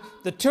include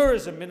the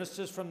tourism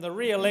ministers from the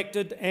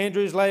re-elected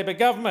Andrews Labor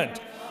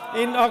government.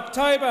 In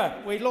October,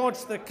 we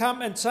launched the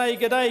Come and Say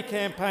G'day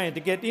campaign to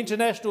get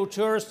international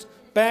tourists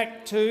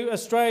back to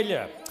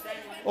Australia.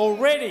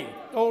 Already,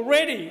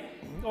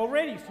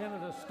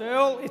 Senator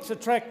Sterle, it's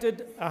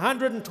attracted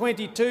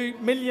 122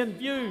 million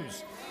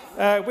views,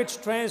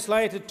 which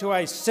translated to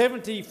a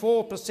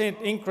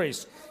 74%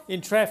 increase in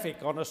traffic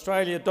on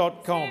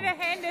Australia.com.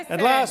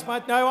 And last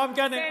month, I'm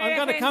going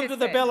to come to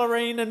the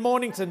Bellarine and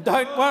Mornington.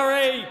 Don't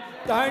worry,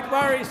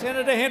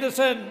 Senator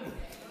Henderson.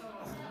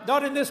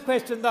 Not in this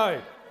question,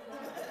 though.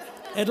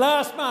 And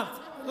last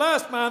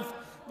month,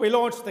 we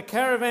launched the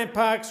Caravan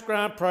Parks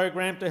Grant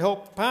Program to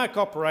help park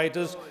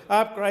operators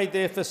upgrade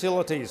their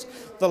facilities.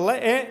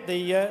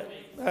 The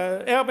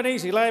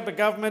Albanese Labor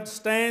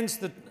government understands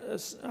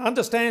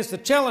the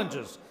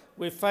challenges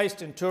we've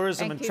faced in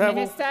tourism and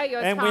travel,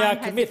 and we are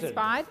committed.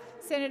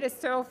 Senator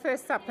Sterle,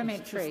 first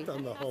supplementary.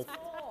 Done the whole.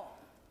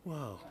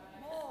 Wow.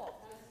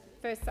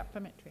 First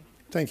supplementary.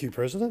 Thank you,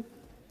 President.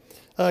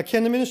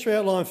 Can the Minister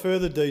outline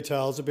further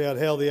details about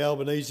how the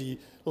Albanese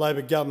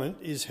Labor government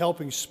is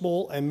helping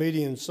small and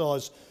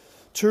medium-sized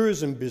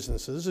tourism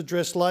businesses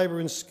address labour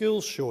and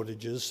skills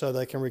shortages so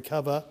they can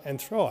recover and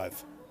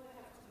thrive?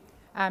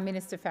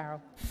 Minister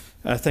Farrell.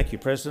 Thank you,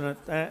 President.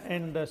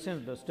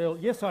 Senator Steele,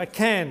 yes, I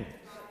can.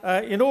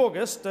 In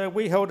August,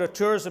 we held a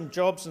Tourism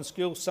Jobs and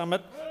Skills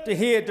Summit to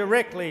hear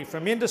directly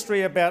from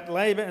industry about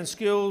labour and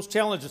skills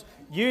challenges.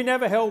 You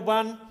never held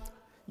one.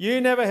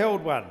 You never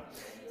held one.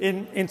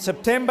 In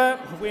September,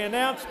 we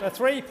announced a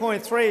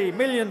 $3.3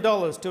 million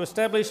to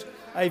establish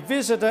a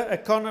visitor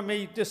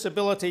economy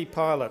disability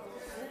pilot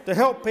to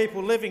help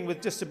people living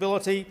with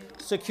disability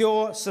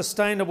secure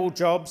sustainable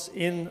jobs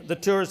in the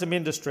tourism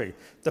industry.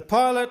 The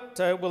pilot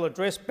will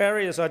address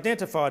barriers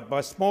identified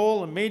by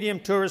small and medium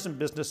tourism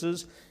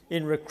businesses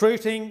in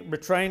recruiting,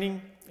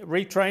 retraining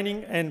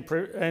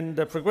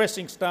and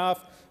progressing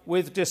staff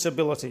with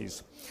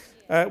disabilities.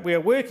 We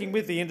are working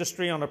with the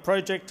industry on a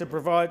project to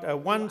provide a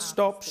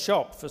one-stop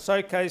shop for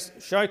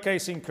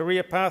showcasing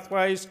career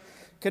pathways,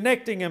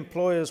 connecting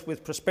employers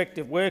with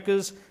prospective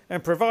workers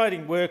and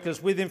providing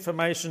workers with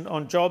information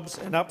on jobs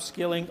and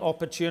upskilling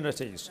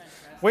opportunities.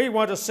 We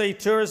want to see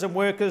tourism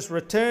workers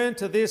return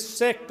to this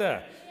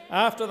sector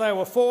after they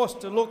were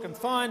forced to look and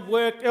find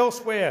work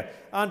elsewhere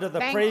under the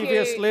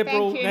previous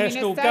Liberal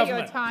National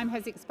Government. Your time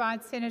has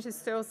expired. Senator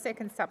Steele,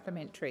 second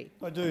supplementary.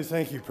 I do,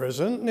 thank you,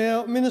 President.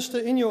 Now, Minister,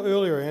 in your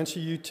earlier answer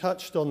you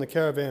touched on the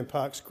Caravan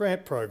Parks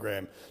grant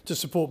program to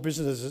support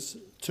businesses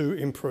to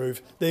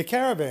improve their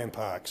caravan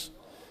parks.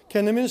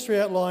 Can the Ministry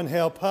outline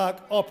how park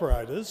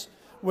operators,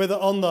 whether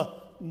on the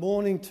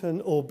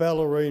Mornington or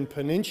Bellarine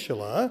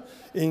Peninsula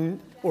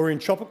or in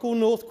tropical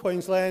North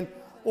Queensland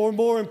or,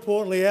 more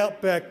importantly,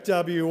 outback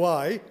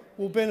WA,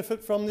 will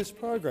benefit from this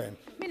program?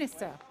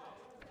 Minister.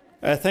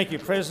 Thank you,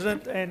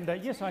 President. And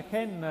yes, I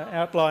can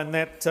outline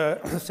that,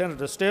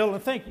 Senator Steele,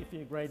 and thank you for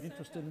your great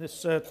interest in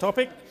this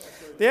topic.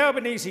 The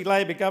Albanese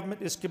Labor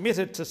Government is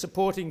committed to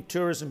supporting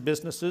tourism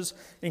businesses,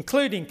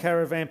 including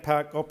caravan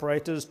park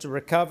operators, to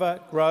recover,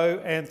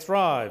 grow and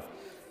thrive.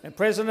 And,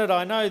 President,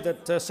 I know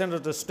that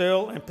Senator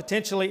Steele and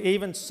potentially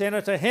even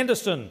Senator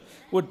Henderson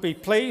would be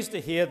pleased to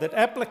hear that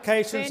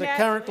applications are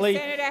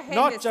currently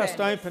not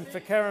just open for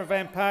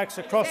caravan parks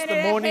across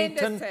the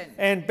Mornington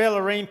and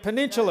Bellarine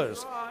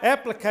Peninsulas.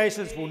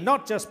 Applications will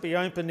not just be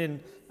open in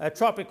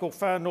tropical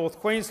far north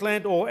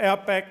Queensland or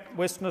outback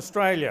Western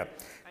Australia.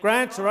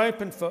 Grants are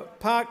open for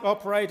park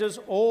operators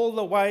all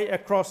the way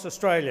across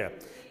Australia.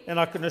 And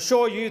I can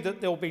assure you that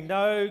there will be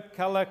no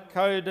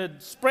colour-coded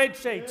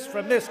spreadsheets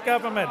from this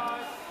government.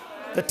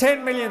 The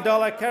 $10 million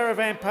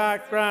Caravan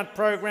Park Grant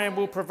Program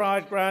will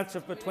provide grants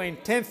of between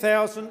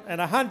 $10,000 and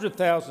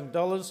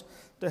 $100,000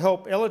 to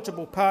help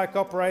eligible park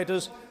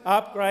operators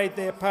upgrade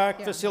their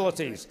park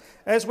facilities.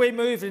 As we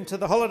move into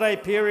the holiday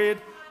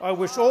period, I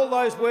wish all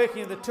those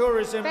working in the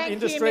tourism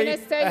industry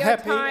a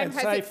happy and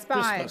safe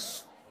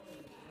Christmas.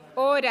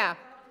 Order.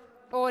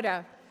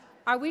 Order.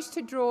 I wish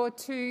to draw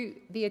to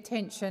the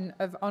attention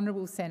of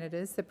honourable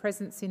senators the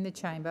presence in the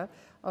chamber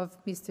of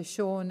Mr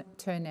Sean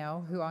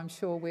Turnell, who I'm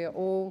sure we're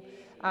all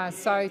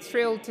so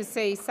thrilled to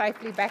see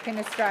safely back in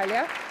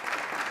Australia.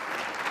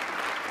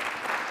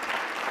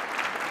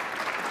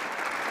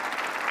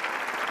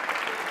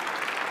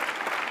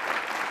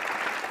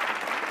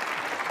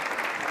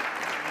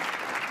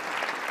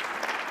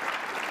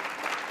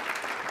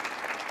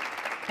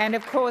 And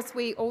of course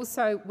we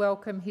also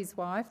welcome his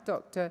wife,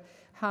 Dr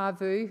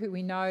Harvu, who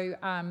we know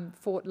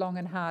fought long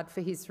and hard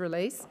for his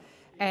release.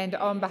 And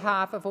on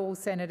behalf of all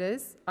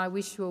senators, I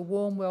wish you a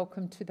warm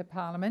welcome to the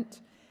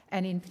Parliament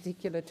and in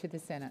particular to the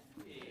Senate.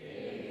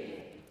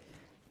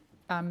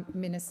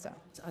 Minister.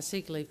 I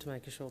seek leave to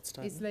make a short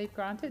statement. Is leave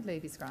granted?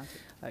 Leave is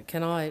granted.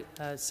 Can I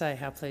say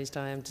how pleased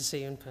I am to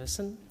see you in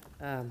person,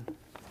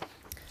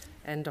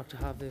 and Dr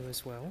Harvu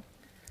as well.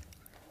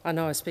 I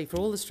know I speak for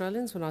all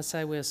Australians when I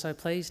say we are so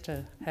pleased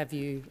to have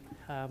you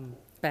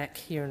back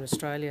here in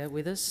Australia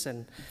with us,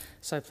 and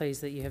so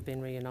pleased that you have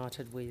been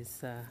reunited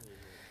with her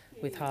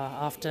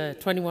after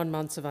 21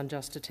 months of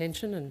unjust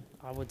detention. And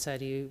I would say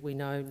to you, we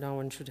know no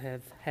one should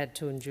have had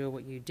to endure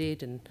what you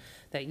did, and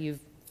that you've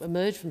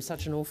emerged from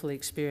such an awful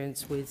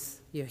experience with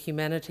your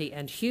humanity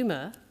and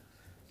humour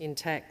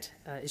intact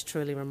is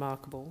truly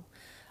remarkable.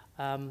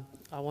 I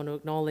want to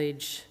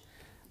acknowledge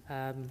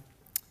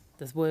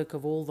the work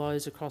of all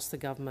those across the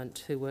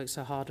government who worked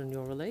so hard on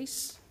your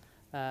release,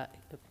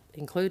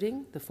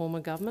 including the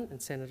former government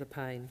and Senator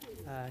Payne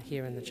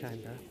here in the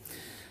chamber.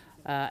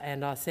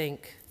 And I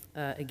thank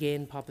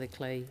again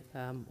publicly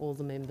all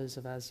the members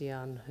of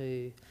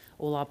ASEAN,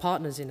 all our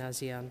partners in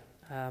ASEAN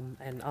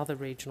and other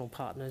regional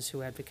partners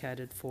who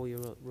advocated for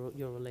your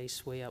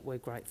release. We're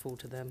grateful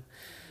to them.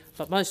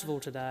 But most of all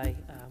today,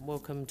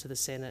 welcome to the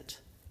Senate,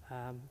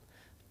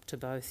 to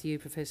both you,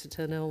 Professor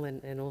Turnell,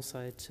 and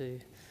also to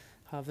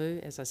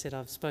Harvu. As I said,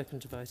 I've spoken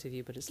to both of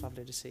you, but it's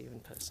lovely to see you in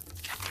person.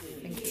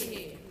 Thank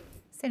you.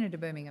 Senator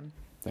Birmingham.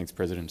 Thanks,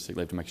 President. Seek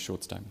leave to make a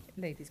short statement.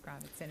 Leave is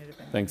granted. Senator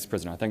Birmingham. Thanks,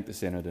 President. I thank the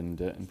Senate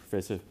and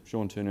Professor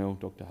Sean Turnell,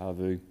 Dr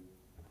Harvu.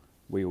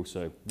 We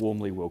also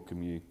warmly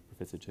welcome you,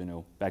 Professor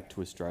Turnell, back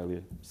to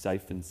Australia,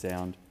 safe and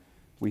sound.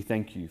 We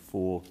thank you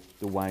for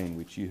the way in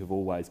which you have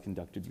always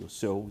conducted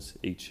yourselves,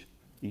 each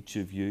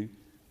of you,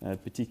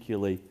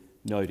 particularly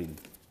noting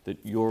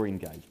that your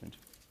engagement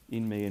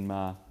in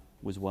Myanmar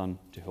was one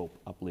to help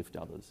uplift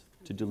others,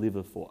 to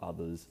deliver for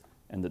others,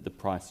 and that the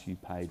price you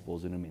paid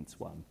was an immense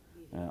one.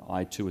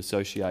 I too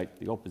associate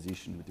the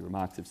opposition with the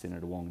remarks of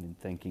Senator Wong in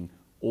thanking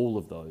all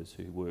of those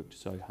who worked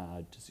so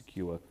hard to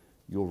secure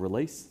your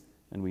release,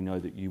 and we know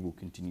that you will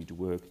continue to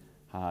work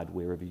hard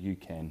wherever you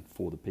can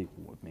for the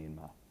people of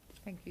Myanmar.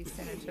 Thank you,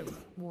 Senator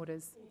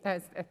Waters.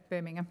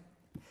 Birmingham.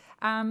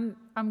 I'm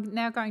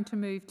now going to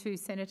move to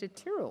Senator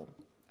Tyrrell.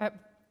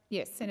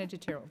 Yes, Senator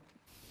Tyrrell.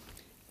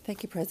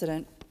 Thank you,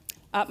 President.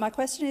 My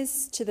question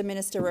is to the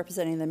Minister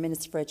representing the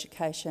Minister for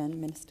Education,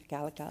 Minister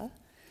Gallagher.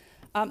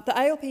 The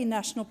ALP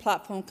National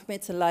Platform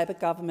commits a Labor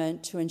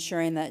government to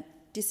ensuring that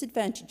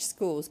disadvantaged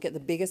schools get the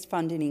biggest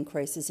funding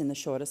increases in the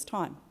shortest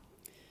time.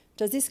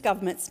 Does this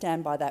government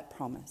stand by that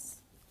promise?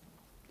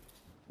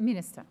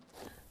 Minister.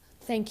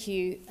 Thank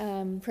you,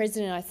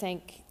 President. I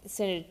thank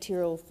Senator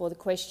Tyrrell for the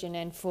question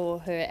and for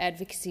her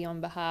advocacy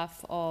on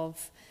behalf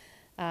of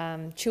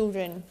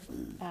children,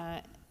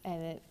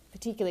 and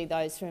particularly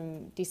those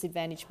from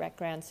disadvantaged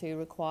backgrounds who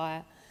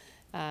require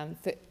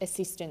for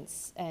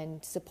assistance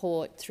and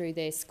support through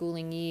their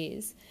schooling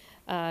years.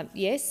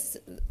 Yes,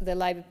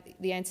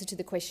 the answer to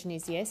the question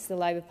is yes. The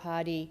Labor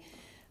Party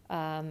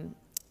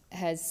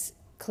has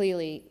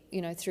clearly,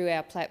 through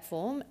our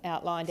platform,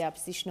 outlined our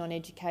position on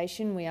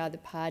education. We are the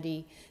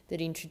party that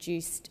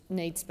introduced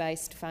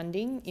needs-based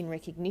funding in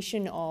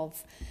recognition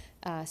of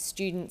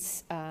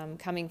students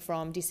coming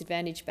from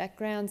disadvantaged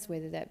backgrounds,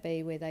 whether that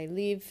be where they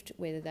lived,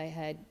 whether they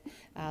had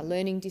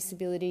learning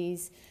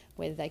disabilities,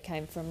 whether they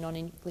came from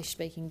non-English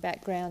speaking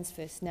backgrounds,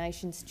 First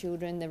Nations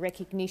children, the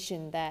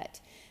recognition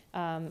that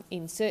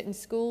in certain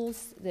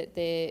schools that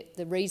the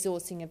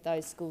resourcing of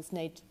those schools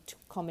need to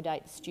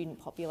accommodate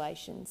student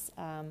populations.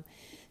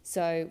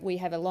 So we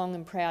have a long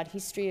and proud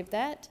history of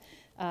that,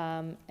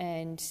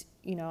 and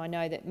I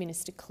know that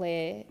Minister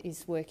Clare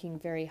is working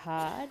very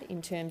hard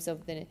in terms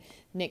of the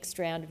next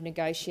round of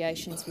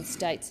negotiations with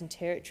states and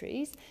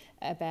territories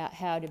about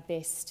how to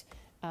best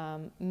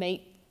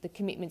meet the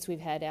commitments we've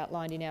had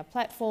outlined in our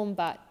platform,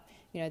 but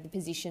the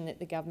position that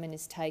the government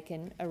has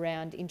taken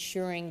around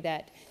ensuring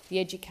that the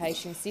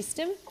education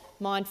system,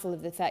 mindful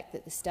of the fact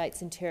that the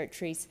states and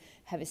territories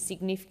have a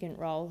significant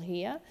role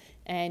here,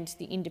 and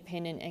the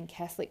independent and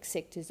Catholic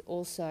sectors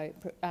also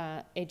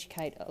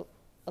educate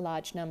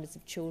large numbers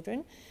of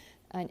children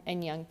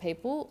and young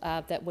people,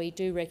 that we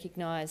do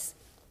recognise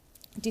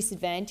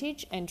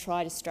disadvantage and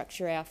try to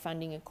structure our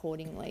funding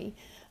accordingly.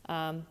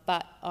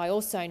 But I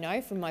also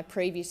know from my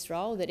previous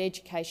role that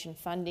education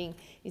funding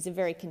is a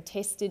very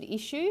contested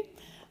issue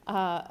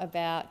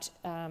about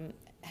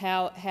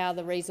how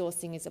the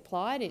resourcing is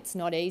applied. It's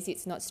not easy,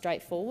 it's not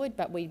straightforward,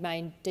 but we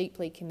remain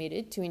deeply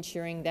committed to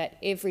ensuring that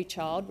every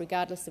child,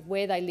 regardless of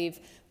where they live,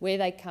 where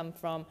they come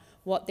from,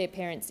 what their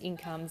parents'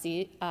 incomes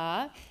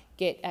are,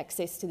 get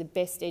access to the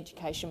best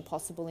education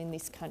possible in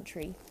this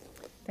country.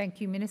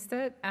 Thank you,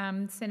 Minister.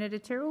 Senator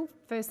Tyrrell,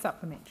 first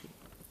supplementary.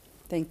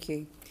 Thank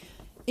you.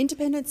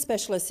 Independent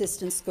special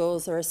assistance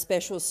schools are a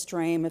special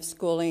stream of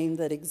schooling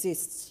that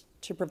exists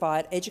to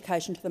provide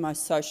education to the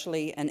most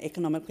socially and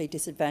economically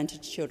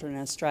disadvantaged children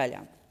in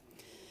Australia.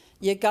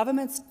 Your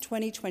government's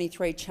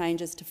 2023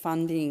 changes to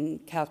funding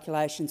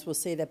calculations will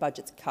see their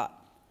budgets cut.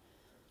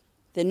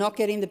 They're not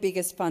getting the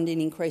biggest funding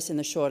increase in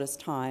the shortest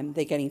time,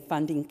 they're getting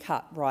funding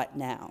cut right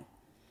now.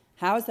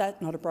 How is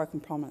that not a broken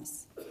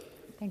promise?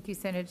 Thank you,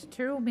 Senator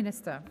Tyrrell.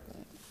 Minister.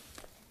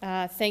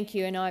 Thank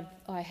you, and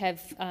I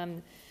have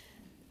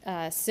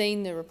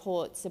seen the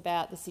reports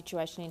about the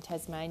situation in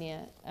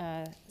Tasmania,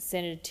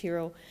 Senator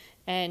Tyrrell,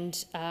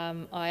 and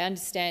I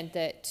understand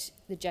that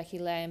the Jackie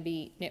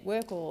Lambie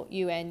Network, or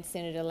you and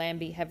Senator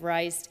Lambie, have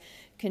raised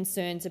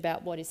concerns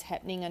about what is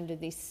happening under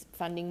this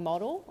funding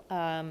model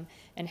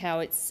and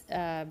how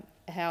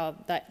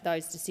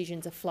those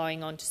decisions are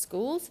flowing onto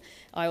schools.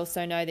 I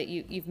also know that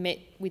you've met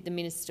with the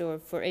Minister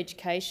for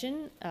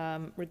Education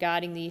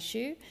regarding the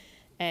issue,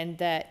 and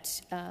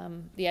that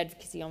the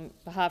advocacy on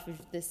behalf of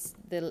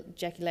the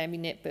Jackie Lambie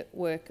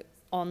Network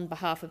on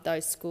behalf of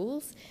those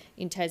schools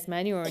in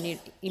Tasmania, or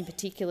in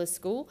particular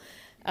school.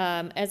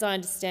 As I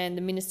understand,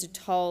 the Minister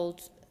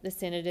told the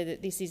Senator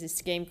that this is a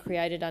scheme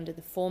created under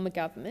the former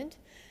government.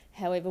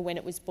 However, when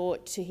it was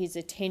brought to his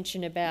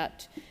attention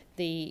about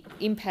the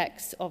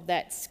impacts of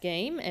that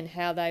scheme and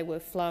how they were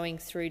flowing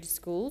through to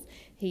schools,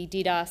 he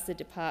did ask the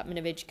Department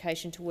of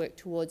Education to work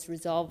towards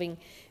resolving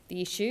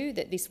the issue,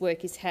 that this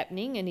work is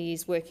happening and he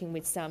is working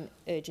with some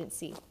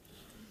urgency.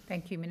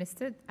 Thank you,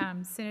 Minister.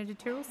 Senator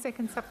Tyrrell,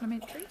 second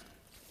supplementary.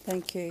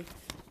 Thank you.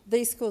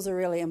 These schools are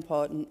really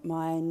important.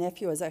 My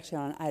nephew was actually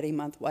on an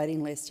 18-month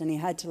waiting list and he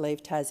had to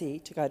leave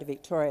Tassie to go to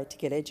Victoria to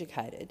get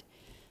educated.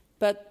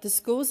 But the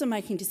schools are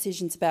making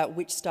decisions about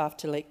which staff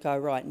to let go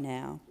right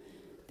now.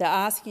 They're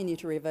asking you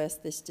to reverse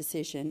this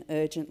decision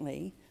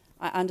urgently.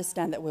 I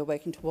understand that we're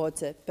working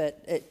towards it,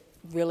 but it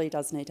really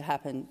does need to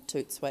happen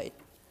toot sweet.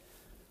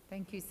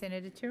 Thank you,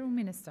 Senator Tyrrell.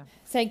 Minister.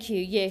 Thank you.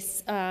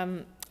 Yes,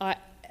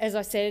 as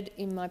I said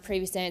in my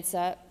previous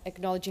answer,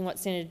 acknowledging what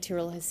Senator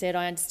Tyrrell has said,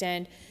 I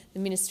understand the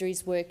Minister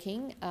is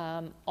working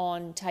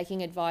on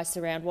taking advice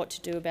around what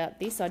to do about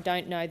this. I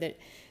don't know that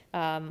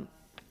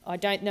I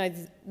don't know.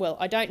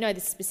 I don't know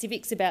the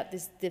specifics about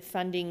the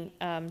funding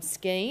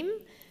scheme,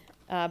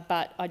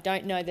 but I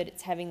don't know that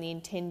it's having the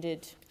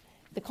intended.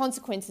 The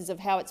consequences of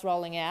how it's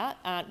rolling out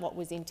aren't what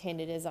was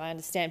intended, as I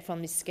understand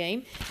from this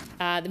scheme.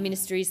 The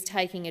Minister is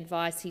taking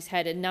advice. He's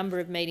had a number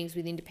of meetings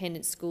with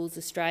Independent Schools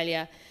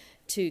Australia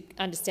to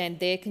understand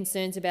their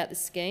concerns about the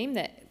scheme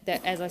that,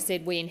 as I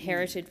said, we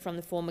inherited from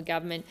the former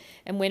government.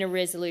 And when a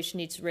resolution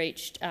is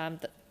reached,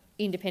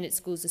 Independent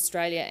Schools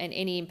Australia and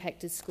any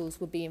impacted schools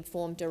will be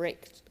informed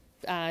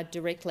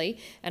directly.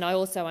 And I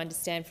also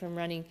understand from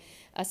running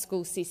a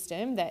school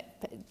system that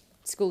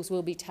schools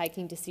will be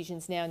taking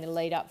decisions now in the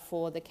lead up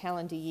for the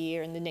calendar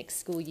year and the next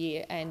school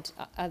year, and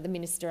the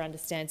Minister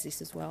understands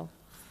this as well.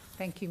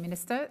 Thank you,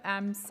 Minister.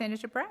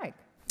 Senator Bragg.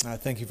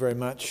 Thank you very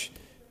much,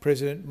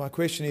 President. My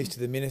question is to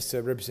the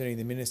Minister representing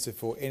the Minister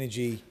for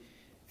Energy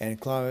and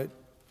Climate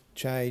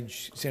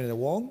Change, Senator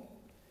Wong.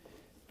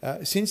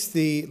 Since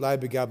the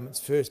Labor government's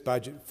first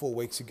budget 4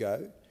 weeks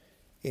ago,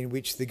 in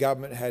which the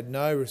government had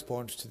no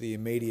response to the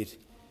immediate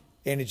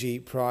energy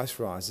price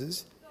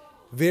rises,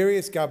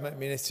 various government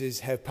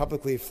ministers have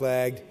publicly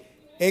flagged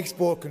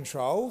export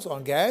controls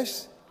on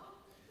gas,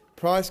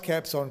 price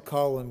caps on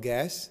coal and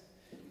gas,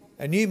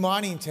 a new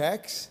mining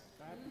tax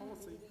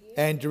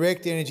and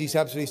direct energy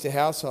subsidies to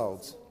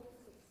households.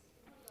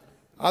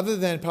 Other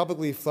than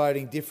publicly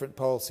floating different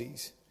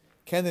policies,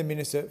 can the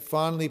Minister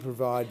finally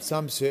provide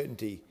some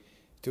certainty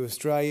to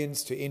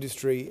Australians, to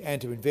industry and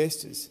to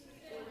investors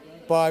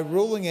by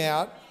ruling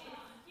out—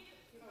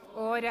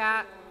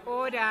 Order.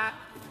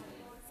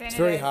 It's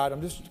very hard.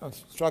 I'm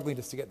struggling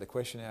just to get the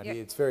question out here.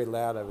 It's very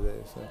loud over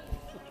there. So.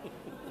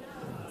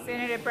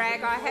 Senator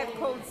Bragg, I have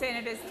called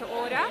senators to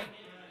order.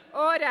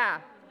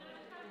 Order.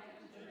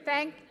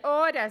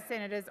 Order,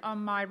 senators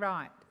on my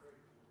right.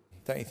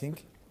 Don't you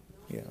think?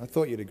 Yeah, I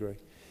thought you'd agree.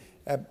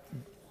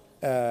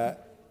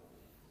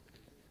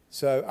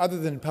 So, other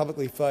than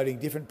publicly floating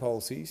different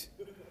policies,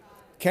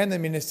 can the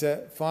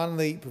Minister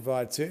finally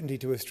provide certainty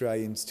to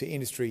Australians, to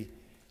industry,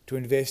 to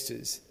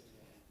investors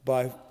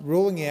by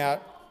ruling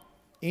out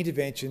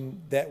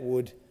intervention that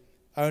would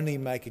only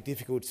make a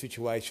difficult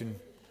situation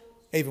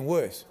even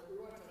worse?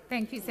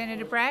 Thank you,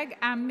 Senator Bragg.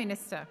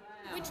 Minister.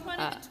 Which one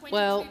of the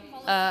 22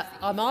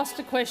 I'm asked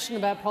a question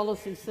about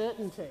policy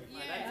certainty.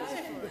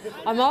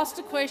 I'm asked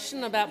a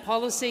question about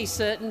policy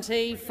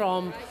certainty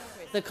from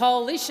the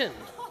Coalition.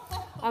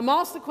 I'm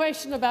asked a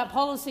question about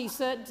policy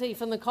certainty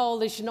from the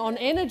Coalition on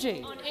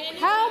energy.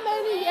 How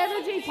many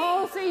energy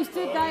policies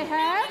did they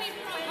have?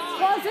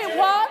 Was it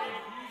 1?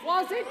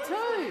 Was it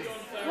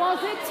 2? Was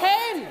it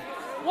 10?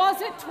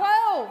 Was it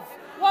 12?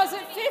 Was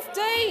it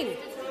 15?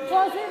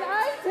 Was it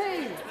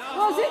 18?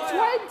 Was it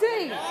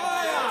 20?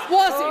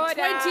 Was it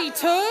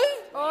 22?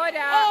 Order.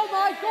 Oh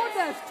my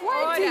goodness,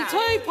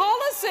 22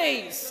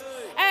 policies!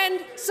 And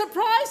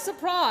surprise,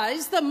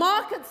 surprise, the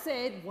market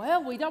said,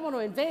 well, we don't want to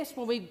invest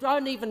when we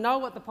don't even know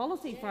what the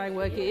policy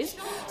framework is.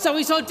 So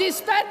we saw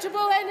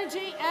dispatchable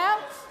energy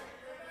out,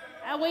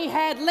 and we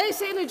had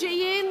less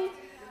energy in.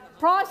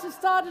 Prices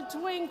started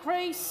to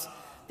increase.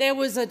 There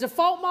was a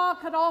default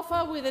market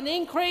offer with an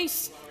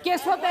increase.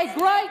 Guess what their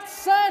great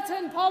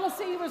certain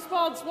policy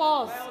response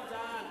was?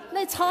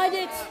 Let's hide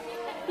it.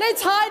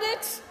 Let's hide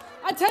it.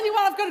 I tell you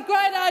what, I've got a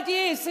great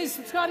idea, says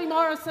Scotty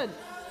Morrison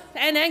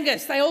and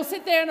Angus. They all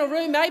sit there in a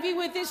room, maybe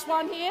with this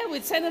one here,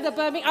 with Senator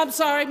Birmingham. I'm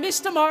sorry,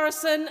 Mr.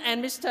 Morrison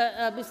and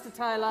Mr.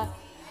 Taylor,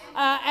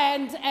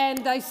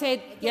 and they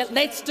said, "Yeah,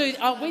 let's do.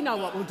 Oh, we know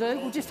what we'll do.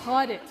 We'll just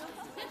hide it.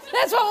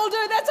 That's what we'll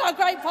do. That's our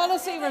great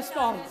policy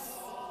response."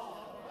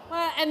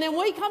 And then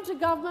we come to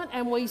government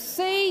and we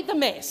see the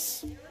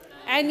mess.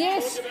 And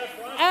yes,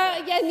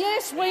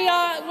 we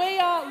are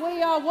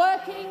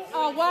working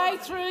our way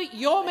through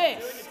your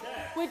mess,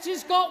 which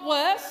has got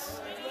worse.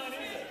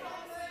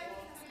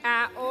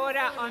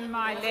 Order on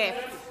my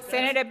left.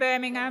 Senator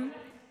Birmingham.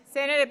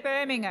 Senator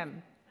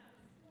Birmingham.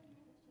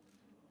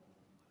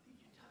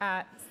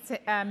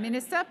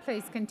 Minister,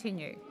 please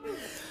continue.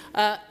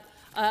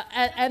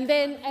 And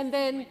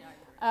then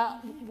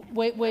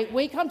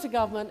we come to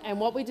government, and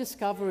what we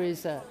discover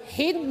is a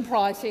hidden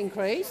price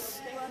increase.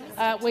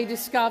 We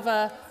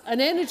discover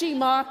an energy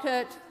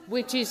market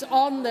which is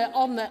on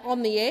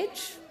the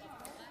edge.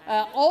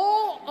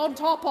 All on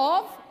top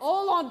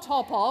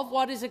of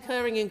what is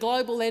occurring in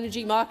global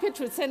energy markets,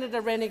 which Senator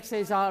Rennick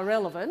says are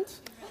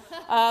irrelevant,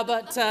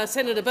 but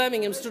Senator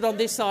Birmingham stood on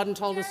this side and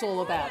told us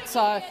all about.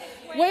 So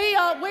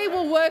we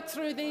will work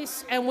through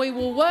this, and we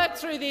will work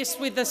through this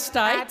with the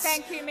states.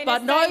 Thank you, Minister.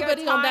 But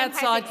nobody on that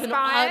side can.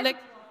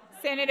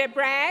 Senator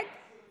Bragg,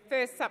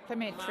 first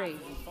supplementary.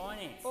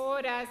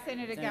 Order,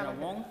 Senator Gallagher.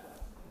 Wong,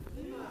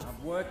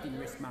 I've worked in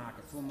risk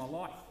markets all my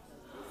life.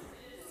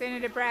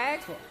 Senator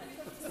Bragg.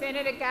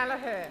 Senator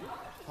Gallagher.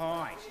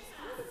 Hi.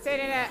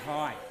 Senator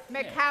Hi.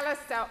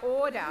 McAllister,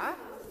 order.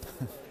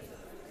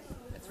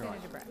 That's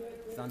right. Senator Bragg.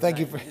 Thank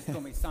you. Just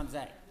call me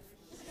Sunzak.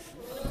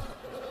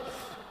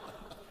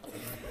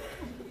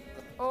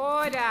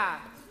 Order.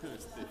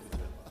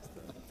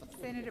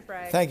 Senator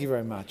Bragg. Thank you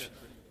very much.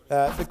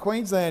 The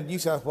Queensland, New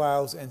South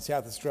Wales and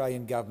South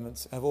Australian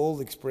governments have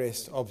all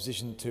expressed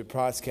opposition to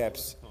price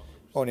caps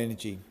on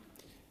energy.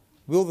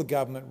 Will the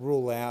government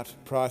rule out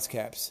price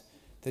caps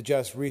that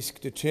just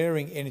risk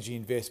deterring energy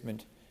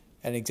investment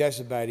and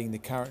exacerbating the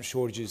current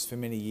shortages for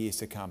many years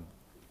to come?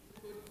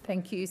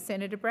 Thank you.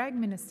 Senator Bragg,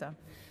 Minister.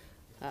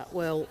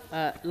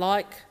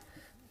 Unlike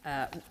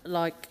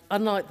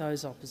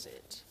those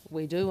opposite,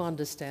 we do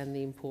understand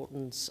the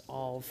importance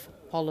of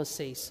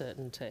policy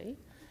certainty,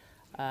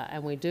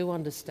 and we do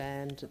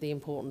understand the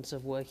importance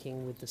of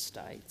working with the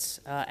states.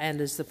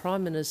 And as the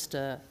Prime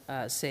Minister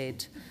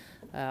said,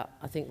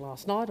 I think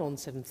last night on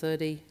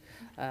 7:30,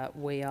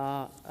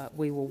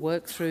 we will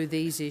work through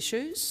these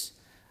issues,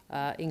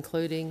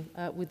 including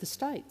with the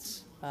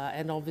states,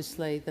 and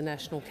obviously the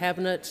National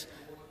Cabinet.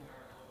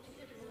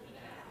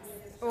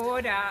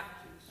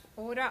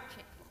 Order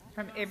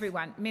from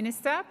everyone.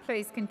 Minister,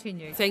 please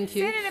continue. Thank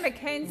you. Senator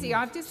Mackenzie,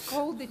 I've just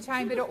called the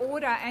chamber to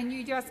order and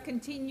you just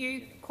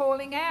continue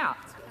calling out.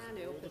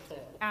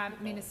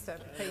 Minister,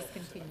 please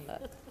continue.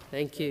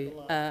 Thank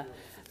you.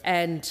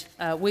 And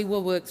we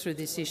will work through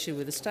this issue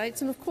with the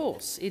states, and of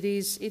course, it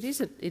is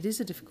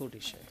a difficult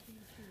issue.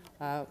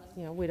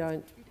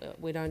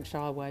 We don't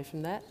shy away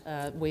from that.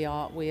 We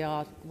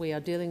are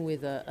dealing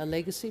with a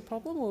legacy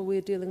problem, or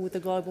we're dealing with a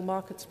global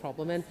markets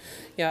problem. And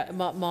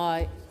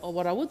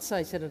what I would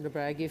say, Senator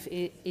Bragg,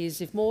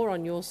 if more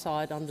on your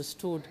side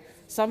understood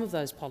some of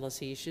those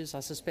policy issues, I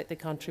suspect the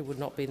country would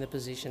not be in the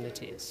position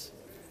it is.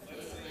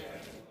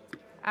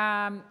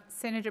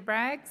 Senator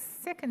Bragg,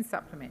 second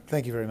supplement.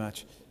 Thank you very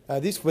much.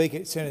 This week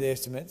at Senate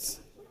estimates,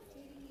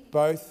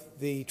 both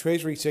the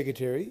Treasury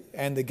Secretary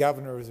and the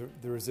Governor of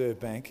the Reserve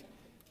Bank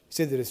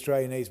said that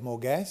Australia needs more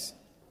gas.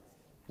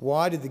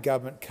 Why did the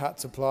government cut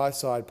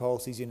supply-side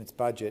policies in its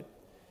budget?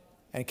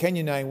 And can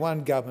you name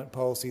one government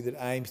policy that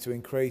aims to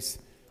increase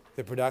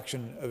the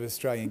production of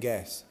Australian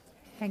gas?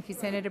 Thank you,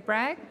 Senator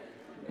Bragg.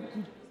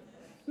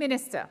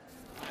 Minister.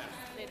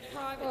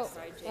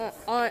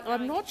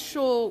 I'm not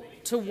sure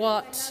to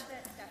what.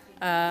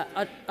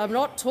 I'm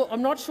not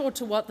sure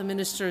to what the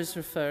minister is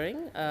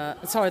referring.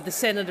 The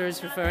senator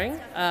is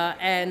referring,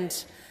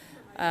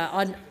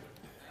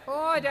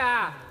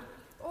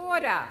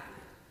 Order.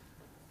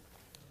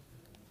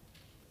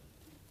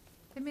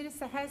 The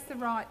minister has the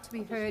right to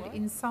be heard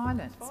in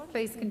silence.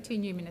 Please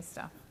continue,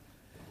 Minister.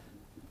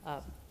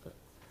 I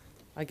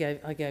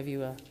gave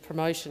you a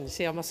promotion.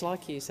 See, I must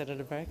like you,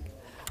 Senator Bragg.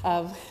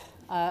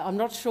 I'm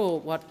not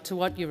sure to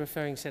what you're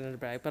referring, Senator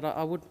Bragg, but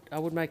I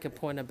would make a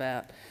point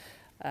about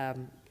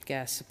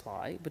gas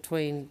supply.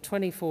 Between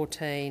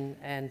 2014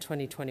 and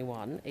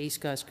 2021,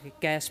 East Coast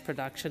gas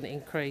production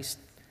increased.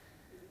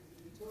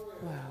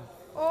 Wow.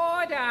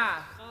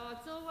 Order. Oh,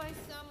 it's always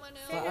someone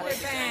else.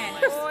 Senator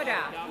Van,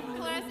 order.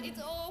 Class, it's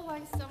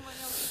always someone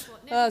else's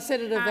fault.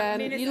 Senator Van,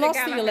 Minister you lost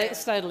Gallagher. the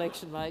state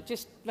election, mate.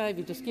 Just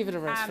give it a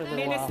rest for a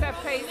little while. Minister,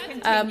 please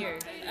continue.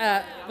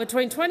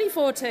 Between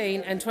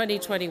 2014 and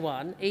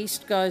 2021,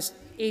 East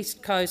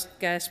Coast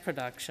gas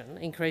production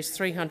increased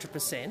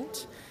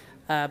 300%.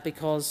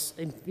 Because,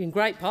 in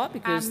great part,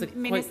 because the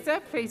Minister,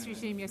 please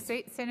resume your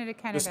seat. Senator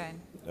Canavan.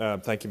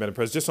 Thank you, Madam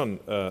President. Just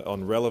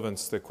on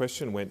relevance, the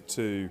question went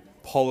to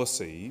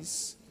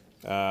policies,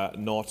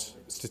 not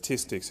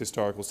statistics,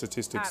 historical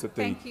statistics that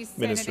the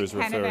Minister is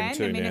referring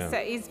to now. The Minister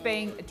is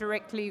being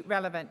directly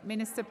relevant.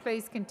 Minister,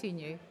 please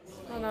continue.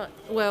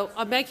 Well,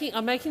 I'm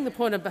making the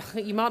point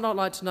about, you might not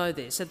like to know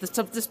this, that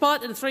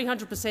despite a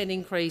 300%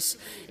 increase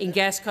in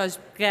gas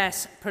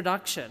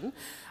production,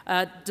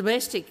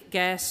 domestic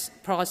gas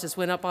prices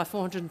went up by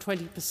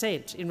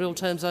 420% in real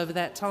terms over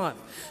that time.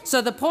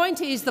 So the point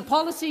is the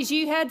policies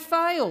you had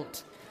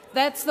failed.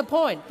 That's the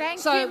point.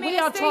 Thank you, Minister. We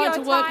are trying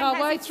to work our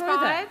way through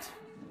that.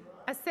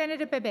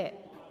 Senator Babet.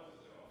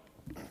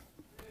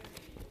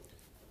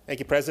 Thank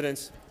you,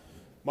 President.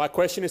 My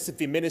question is to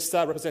the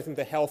Minister representing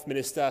the Health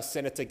Minister,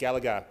 Senator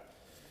Gallagher.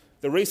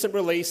 The recent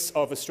release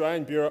of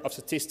Australian Bureau of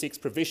Statistics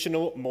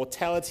provisional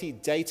mortality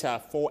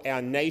data for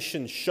our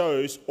nation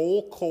shows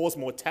all-cause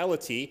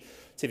mortality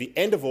to the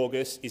end of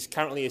August is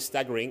currently a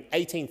staggering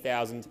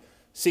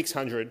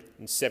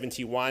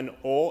 18,671,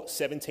 or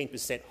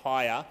 17%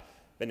 higher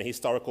than the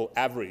historical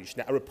average.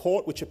 Now, a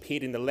report which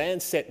appeared in the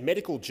Lancet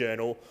Medical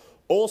Journal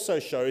also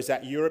shows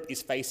that Europe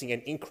is facing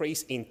an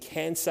increase in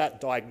cancer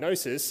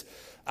diagnosis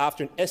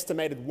after an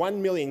estimated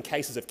 1 million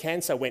cases of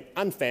cancer went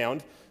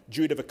unfound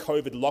due to the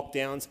COVID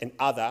lockdowns and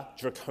other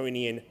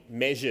draconian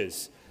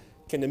measures.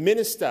 Can the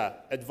Minister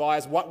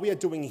advise what we are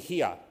doing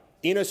here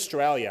in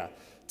Australia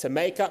to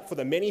make up for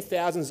the many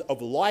thousands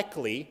of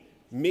likely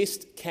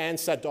missed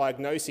cancer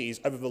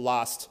diagnoses over the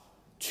last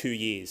 2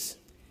 years?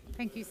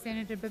 Thank you,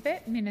 Senator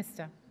Babet.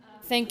 Minister.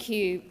 Thank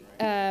you,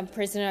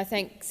 President. I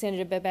thank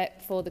Senator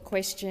Babet for the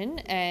question,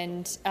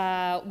 and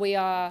we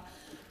are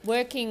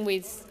working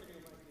with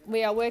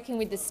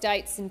the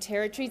states and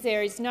territories.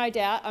 There is no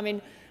doubt. I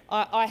mean,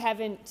 I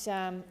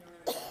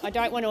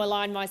don't want to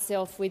align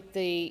myself with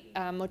the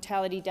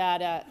mortality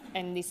data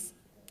and this,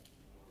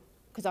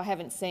 because I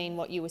haven't seen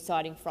what you were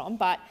citing from.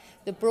 But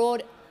the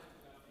broad,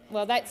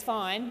 well, that's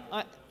fine.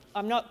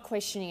 I'm not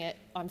questioning it.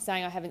 I'm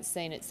saying I haven't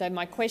seen it. So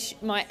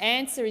my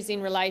answer is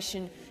in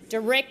relation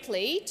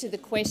directly to the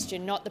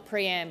question, not the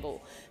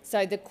preamble.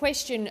 So the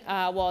question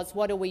was,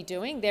 what are we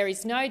doing? There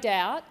is no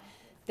doubt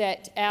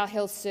that our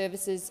health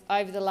services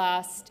over the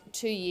last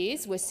 2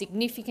 years were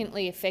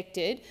significantly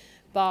affected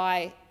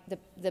by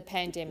the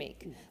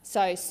pandemic.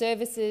 So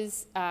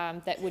services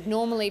that would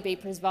normally be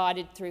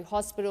provided through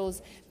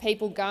hospitals,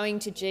 people going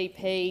to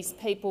GPs,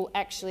 people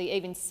actually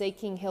even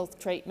seeking health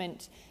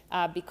treatment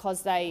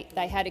because they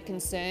had a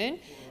concern,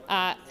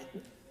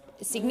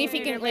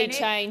 significantly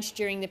changed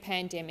during the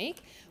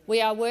pandemic.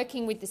 We are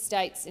working with the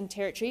states and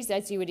territories,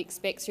 as you would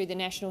expect, through the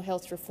National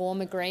Health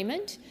Reform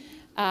Agreement,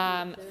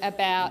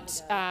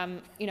 about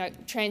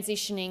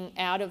transitioning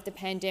out of the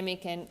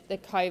pandemic and the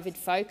COVID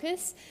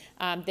focus.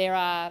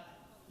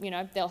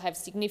 They'll have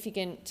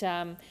significant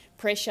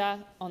pressure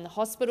on the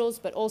hospitals,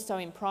 but also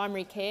in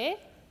primary care.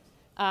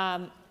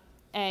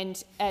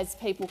 And as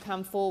people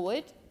come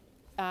forward,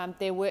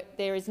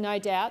 there is no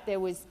doubt there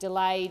was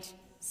delayed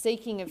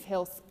seeking of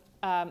health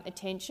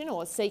attention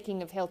or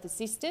seeking of health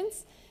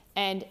assistance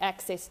and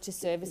access to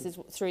services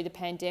through the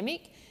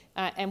pandemic.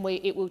 And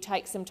it will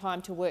take some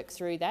time to work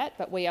through that,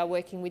 but we are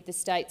working with the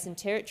states and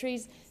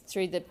territories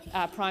through the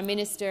Prime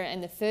Minister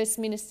and the First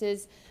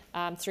Ministers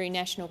through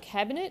National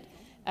Cabinet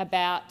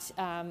about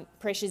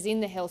pressures in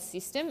the health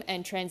system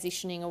and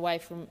transitioning away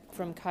from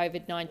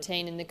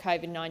COVID-19 and the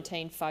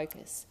COVID-19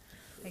 focus.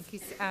 Thank you.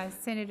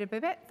 Senator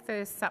Babet,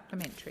 first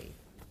supplementary.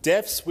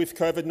 Deaths with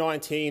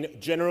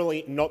COVID-19,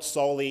 generally not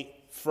solely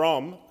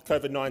from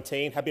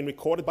COVID-19, have been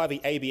recorded by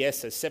the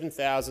ABS as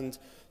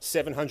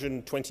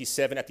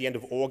 7,727 at the end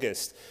of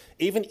August.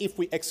 Even if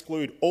we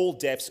exclude all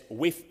deaths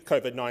with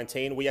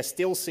COVID-19, we are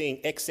still seeing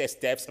excess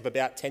deaths of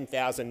about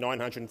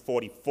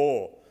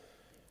 10,944.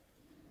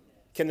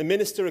 Can the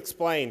minister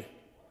explain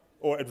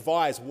or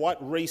advise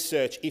what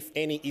research, if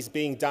any, is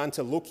being done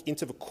to look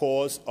into the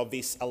cause of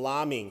this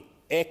alarming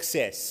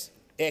excess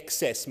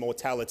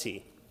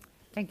mortality?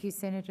 Thank you,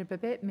 Senator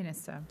Babet.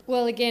 Minister.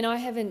 Well, again, I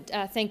haven't.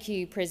 Thank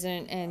you,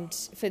 President, and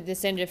for the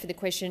senator for the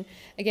question.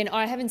 Again,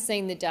 I haven't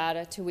seen the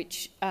data to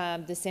which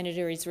the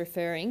senator is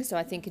referring, so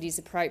I think it is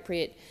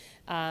appropriate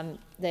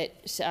that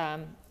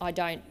I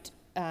don't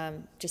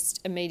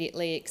just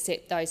immediately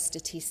accept those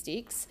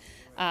statistics.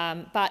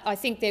 But I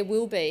think there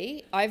will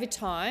be, over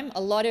time,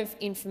 a lot of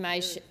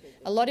information,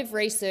 a lot of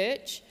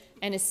research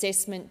and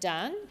assessment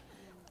done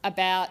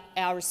about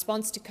our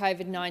response to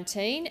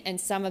COVID-19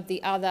 and some of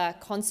the other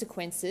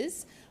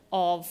consequences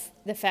of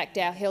the fact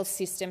our health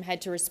system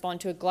had to respond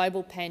to a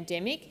global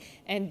pandemic,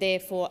 and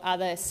therefore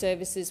other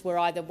services were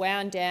either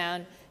wound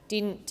down,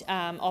 didn't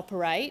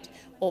operate,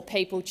 or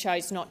people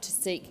chose not to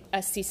seek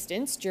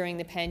assistance during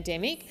the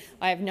pandemic.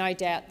 I have no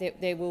doubt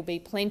that there will be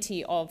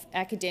plenty of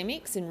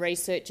academics and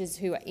researchers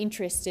who are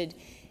interested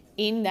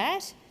in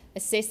that,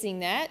 assessing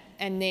that,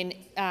 and then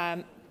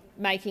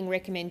making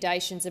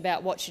recommendations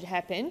about what should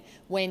happen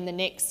when the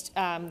next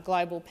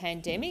global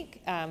pandemic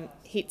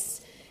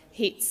hits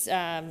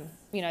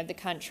the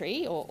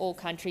country or all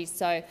countries.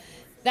 So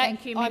that,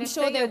 thank you, I'm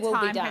Minister. sure there Your will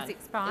be time done. has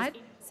expired.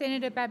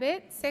 Senator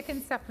Babet,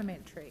 second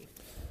supplementary.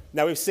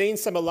 Now, we've seen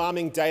some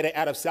alarming data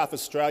out of South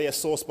Australia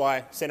sourced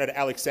by Senator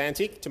Alex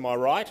Antic, to my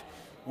right,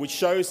 which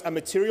shows a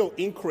material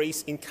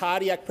increase in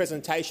cardiac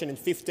presentation in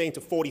 15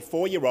 to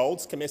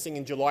 44-year-olds commencing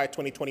in July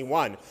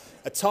 2021,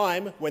 a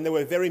time when there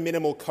were very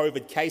minimal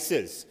COVID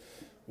cases.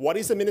 What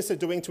is the minister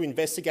doing to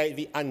investigate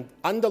the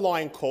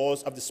underlying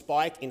cause of the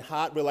spike in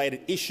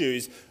heart-related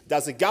issues?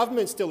 Does the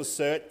government still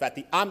assert that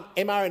the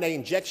mRNA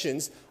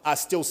injections are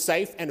still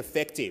safe and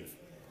effective?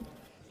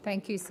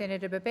 Thank you,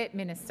 Senator Babet.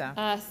 Minister.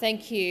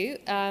 Thank you.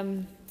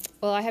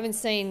 Well, I haven't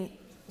seen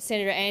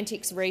Senator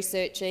Antic's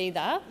research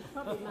either,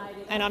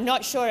 and I'm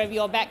not sure of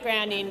your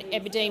background in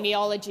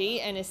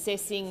epidemiology and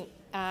assessing,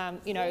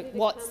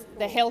 what's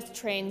the health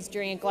trends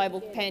during a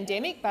global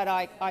pandemic, but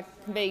I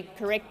can be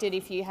corrected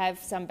if you have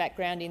some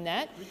background in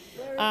that.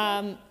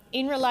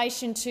 In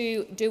relation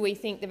to do we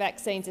think the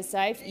vaccines are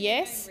safe?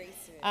 Yes.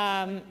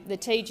 The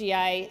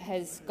TGA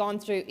has gone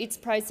through its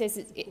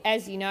processes.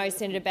 As you know,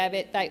 Senator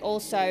Babet, they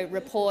also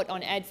report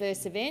on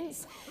adverse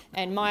events,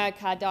 and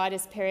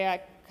myocarditis,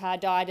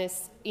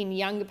 pericarditis in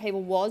younger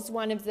people was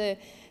one of the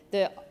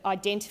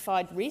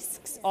identified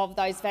risks of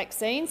those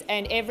vaccines,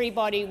 and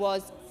everybody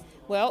was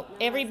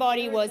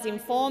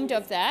informed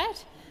of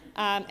that,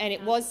 and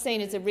it was seen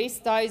as a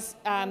risk. Those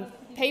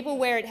people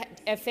where it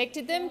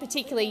affected them,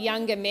 particularly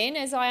younger men,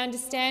 as I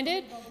understand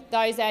it,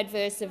 those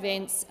adverse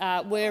events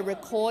were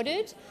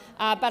recorded.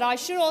 But I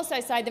should also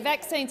say the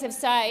vaccines have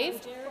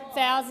saved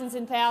thousands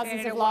and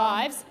thousands of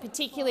lives,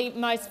 particularly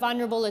most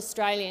vulnerable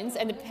Australians,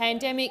 and the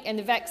pandemic and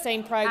the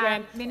vaccine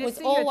program was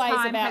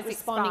always about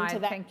responding to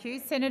that. Thank you.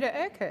 Senator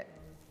Urquhart.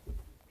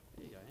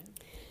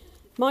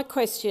 My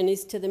question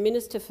is to the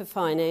Minister for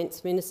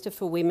Finance, Minister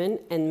for Women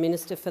and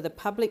Minister for the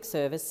Public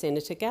Service,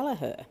 Senator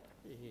Gallagher.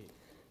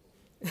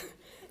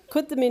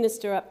 Could the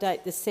Minister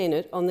update the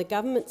Senate on the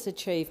government's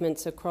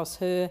achievements across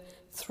her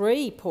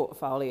 3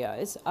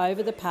 portfolios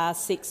over the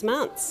past 6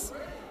 months?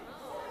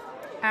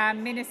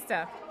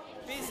 Minister.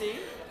 Busy.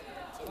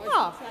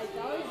 Oh,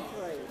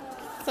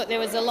 thought there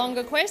was a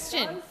longer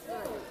question.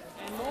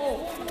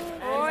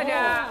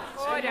 Order.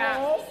 Order.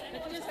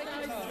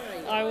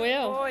 I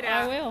will. Order.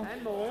 I will.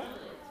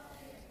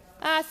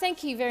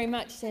 Thank you very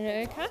much,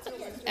 Senator Urquhart.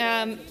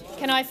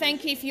 Can I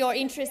thank you for your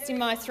interest in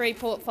my 3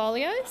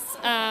 portfolios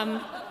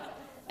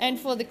and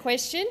for the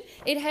question?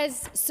 It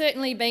has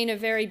certainly been a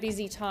very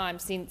busy time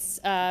since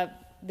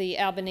the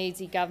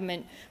Albanese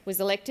government was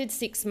elected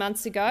 6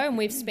 months ago, and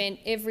we've spent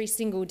every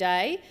single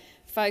day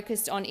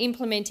focused on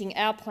implementing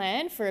our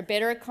plan for a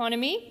better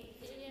economy,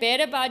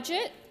 better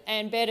budget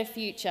and better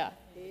future.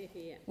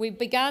 We've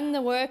begun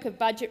the work of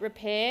budget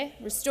repair,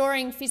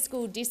 restoring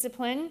fiscal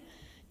discipline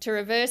to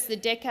reverse the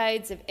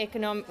decade of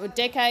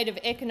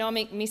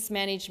economic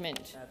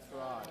mismanagement. That's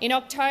right. In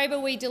October,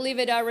 we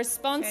delivered a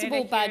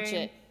responsible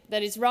budget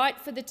that is right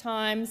for the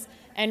times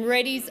and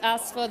readies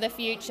us for the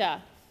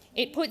future.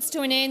 It puts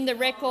to an end the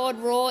record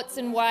rorts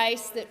and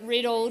waste that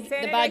riddled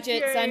the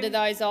budgets under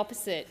those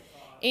opposite.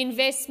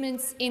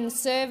 Investments in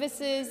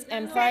services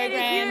and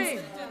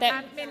programs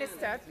that—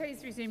 Minister,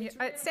 please resume.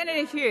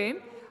 Senator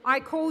Hume, I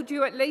called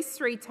you at least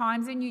 3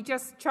 times and you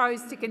just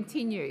chose to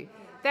continue.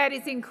 That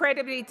is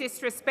incredibly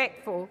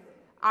disrespectful.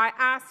 I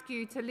ask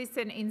you to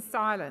listen in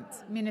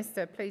silence.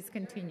 Minister, please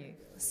continue.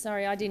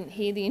 Sorry, I didn't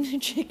hear the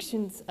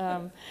interjections.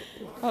 I've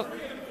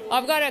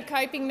got a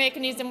coping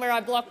mechanism where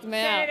I block them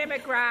out. Senator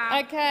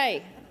McGrath.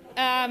 Okay.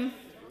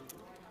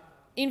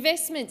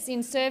 Investments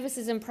in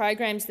services and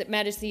programs that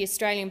matter to the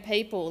Australian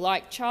people,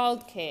 like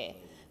childcare,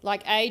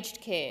 like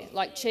aged care,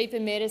 like cheaper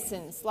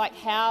medicines, like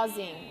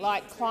housing,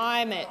 like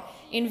climate.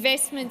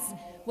 Investments—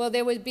 well,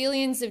 there were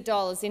billions of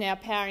dollars in our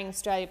Powering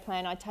Australia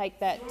plan. I take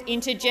that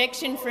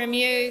interjection from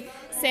you,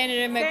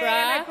 Senator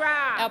McGrath.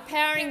 Our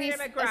Powering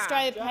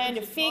Australia plan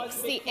to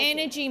fix the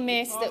energy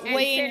mess that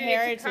we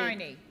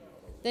inherited.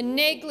 The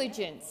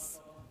negligence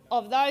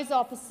of those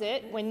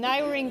opposite when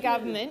they were in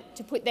government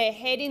to put their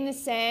head in the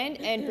sand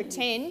and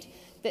pretend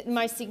that the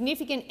most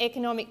significant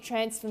economic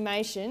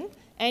transformation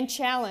and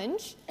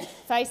challenge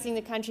facing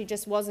the country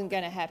just wasn't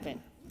going to happen,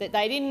 that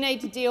they didn't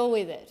need to deal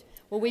with it.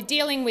 Well, we're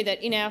dealing with it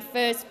in our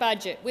first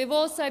budget. We've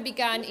also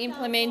begun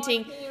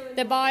implementing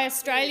the Buy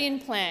Australian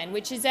plan,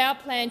 which is our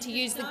plan to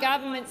use the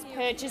government's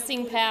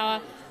purchasing power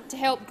to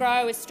help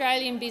grow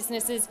Australian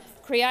businesses,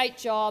 create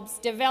jobs,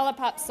 develop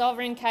up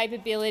sovereign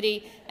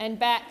capability and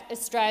back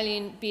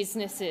Australian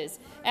businesses.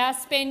 Our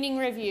spending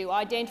review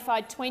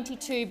identified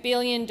 $22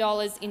 billion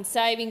in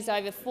savings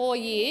over 4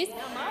 years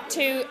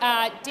to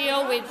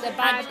deal with the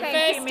budget.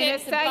 Thank you,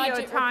 Minister.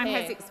 Your time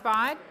has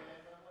expired.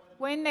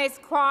 When there's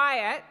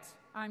quiet,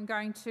 I'm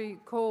going to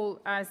call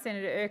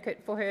Senator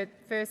Urquhart for her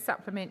first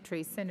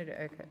supplementary. Senator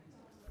Urquhart.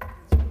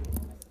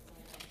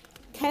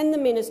 Can the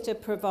minister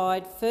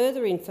provide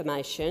further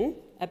information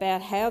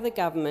about how the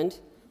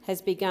government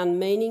has begun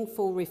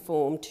meaningful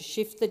reform to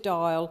shift the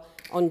dial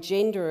on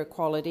gender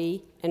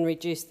equality and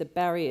reduce the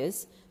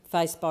barriers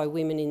faced by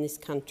women in this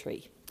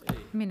country?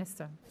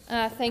 Minister.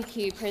 Thank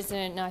you,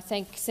 President, and I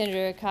thank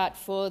Senator Urquhart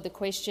for the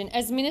question.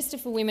 As Minister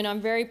for Women,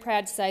 I'm very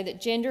proud to say that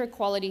gender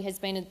equality has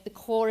been at the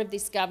core of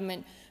this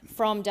government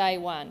from day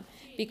one,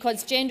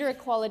 because gender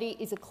equality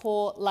is a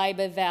core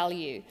Labor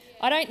value.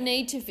 I don't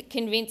need to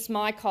convince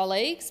my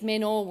colleagues,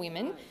 men or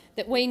women,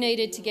 that we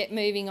needed to get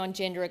moving on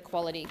gender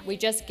equality. We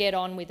just get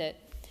on with it.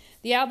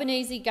 The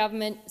Albanese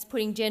government is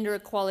putting gender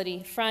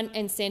equality front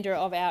and centre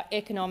of our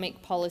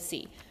economic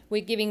policy.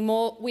 We're giving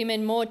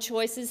women more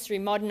choices through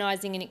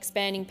modernising and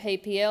expanding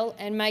PPL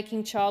and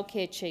making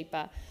childcare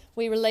cheaper.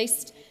 We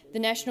released the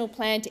National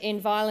Plan to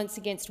End Violence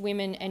Against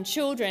Women and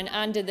Children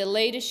under the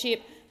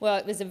leadership— well,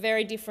 it was a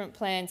very different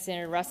plan,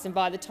 Senator Ruston,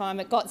 by the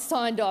time it got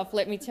signed off,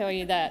 let me tell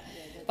you that.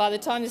 By the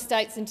time the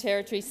states and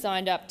territories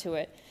signed up to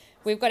it.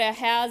 We've got our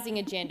housing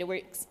agenda.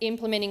 We're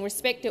implementing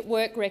respect at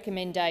work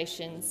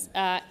recommendations,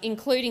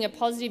 including a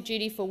positive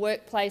duty for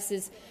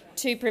workplaces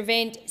to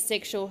prevent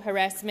sexual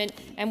harassment,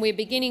 and we're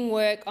beginning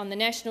work on the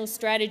National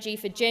Strategy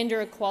for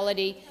Gender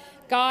Equality,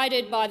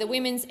 guided by the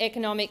Women's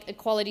Economic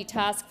Equality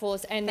Task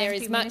Force, and there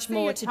is much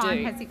more to do. Your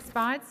time has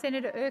expired.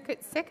 Senator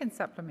Urquhart, second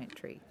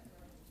supplementary.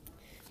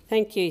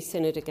 Thank you,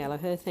 Senator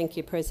Gallagher. Thank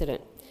you,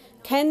 President.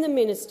 Can the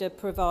minister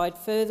provide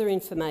further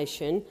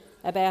information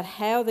about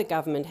how the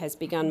government has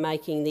begun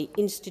making the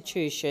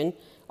institution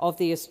of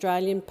the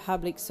Australian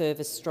Public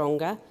Service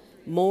stronger,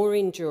 more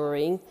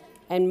enduring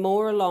and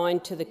more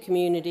aligned to the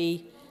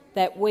community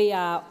that we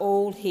are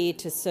all here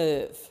to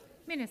serve?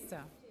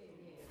 Minister.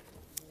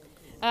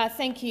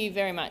 Thank you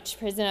very much,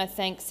 President. I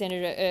thank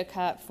Senator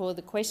Urquhart for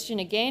the question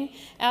again.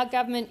 Our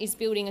government is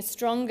building a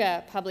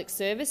stronger public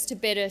service to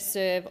better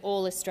serve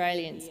all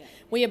Australians.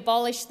 We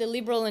abolished the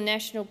Liberal and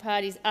National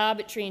Party's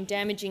arbitrary and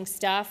damaging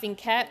staffing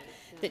cap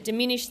that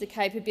diminished the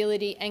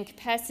capability and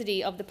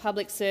capacity of the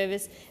public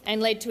service and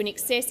led to an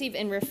excessive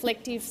and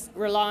reflective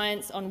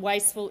reliance on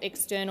wasteful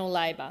external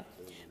labour.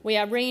 We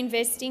are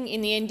reinvesting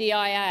in the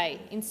NDIA,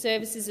 in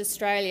Services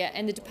Australia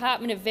and the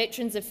Department of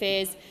Veterans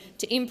Affairs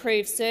to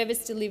improve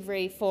service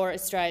delivery for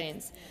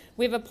Australians.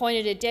 We've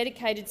appointed a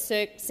dedicated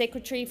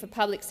Secretary for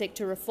Public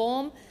Sector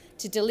Reform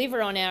to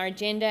deliver on our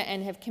agenda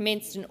and have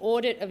commenced an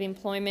audit of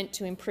employment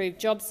to improve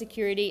job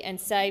security and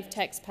save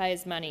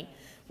taxpayers' money.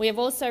 We have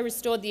also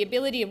restored the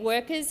ability of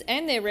workers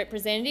and their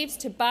representatives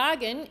to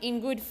bargain in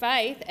good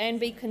faith and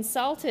be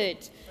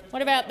consulted.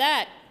 What about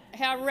that?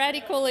 How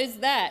radical is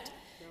that?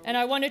 And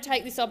I want to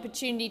take this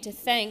opportunity to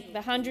thank the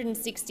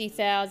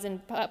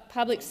 160,000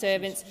 public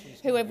servants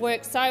who have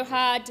worked so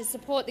hard to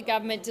support the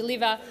government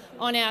deliver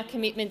on our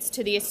commitments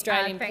to the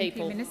Australian people. Thank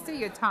you, Minister.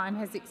 Your time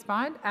has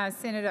expired.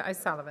 Senator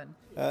O'Sullivan.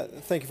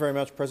 Thank you very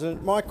much,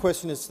 President. My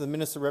question is to the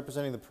Minister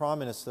representing the Prime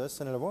Minister,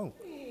 Senator Wong.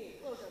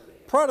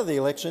 Prior to the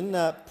election,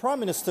 Prime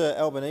Minister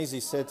Albanese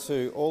said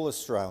to all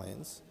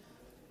Australians,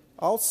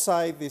 "I'll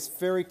say this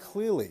very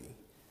clearly,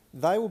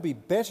 they will be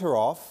better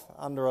off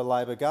under a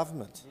Labor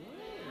government."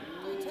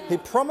 He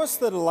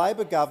promised that a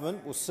Labor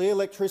government will see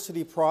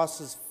electricity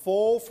prices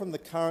fall from the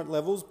current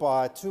levels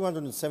by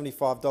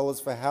 $275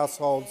 for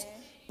households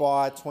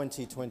by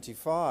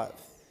 2025.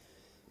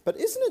 But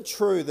isn't it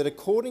true that,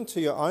 according to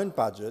your own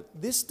budget,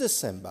 this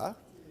December,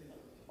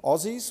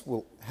 Aussies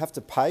will have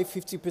to pay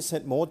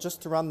 50% more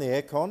just to run the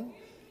aircon,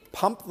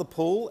 pump the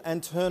pool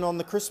and turn on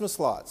the Christmas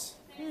lights?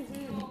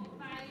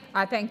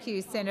 Thank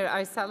you, Senator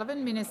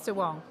O'Sullivan. Minister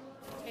Wong.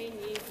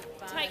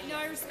 Take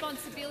no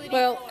responsibility.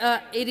 Well,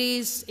 it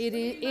is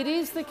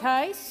the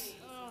case.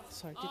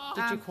 Sorry,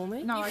 did you call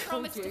me? No, I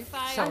called you.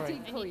 Sorry. I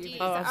did call you.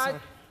 Oh, sorry.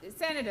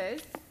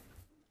 Senators,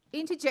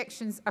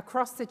 interjections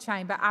across the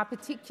chamber are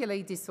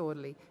particularly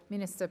disorderly.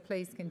 Minister,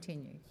 please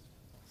continue.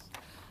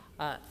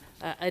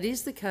 It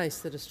is the case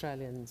that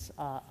Australians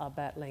are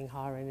battling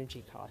higher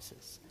energy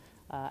prices,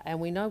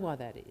 and we know why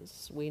that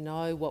is. We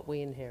know what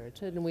we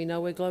inherited, and we know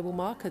where global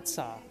markets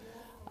are.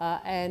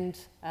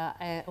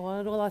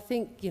 Well, I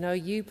think,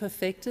 you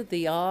perfected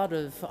the art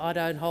of "I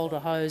don't hold a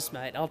hose,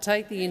 mate." I'll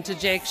take the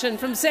interjection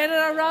from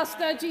Senator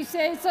Ruston. She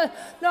says,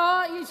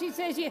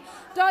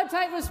 don't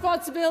take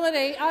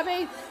responsibility. I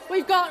mean,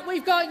 we've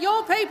got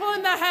your people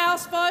in the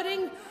House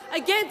voting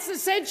against the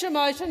censure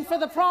motion for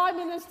the Prime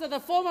Minister,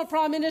 the former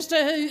Prime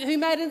Minister, who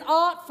made an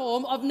art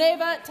form of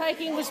never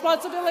taking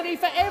responsibility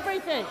for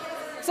everything.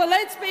 So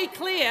let's be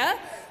clear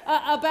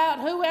about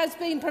who has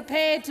been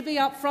prepared to be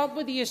upfront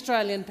with the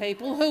Australian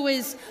people, who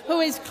is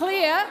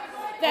clear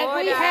that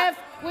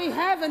we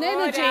have an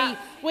energy,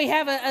 we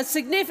have a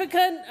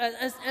significant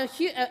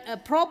a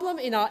problem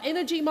in our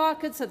energy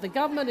markets that the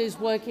government is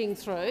working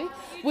through,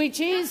 which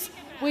is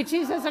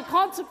as a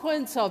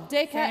consequence of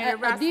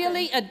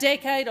nearly a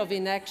decade of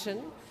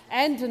inaction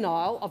and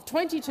denial of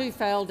 22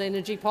 failed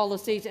energy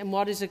policies and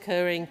what is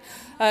occurring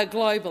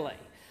globally.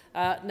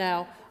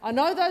 Now, I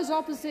know those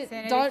opposite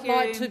don't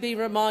like to be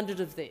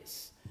reminded of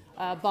this,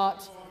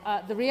 but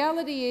the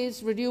reality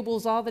is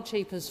renewables are the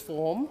cheapest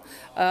form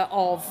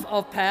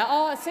of power.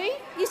 Oh, see,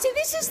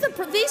 this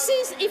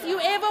is if you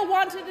ever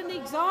wanted an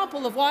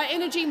example of why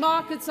energy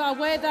markets are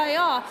where they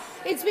are,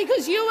 it's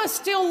because you are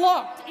still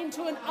locked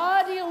into an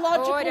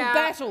ideological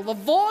battle, the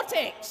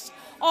vortex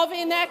of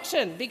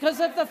inaction, because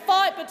of the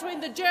fight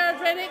between the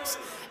Jared Rennicks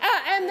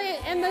and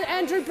the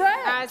Andrew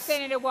Braggs.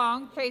 Senator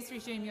Wong, please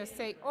resume your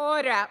seat.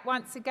 Order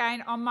once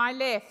again on my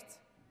left.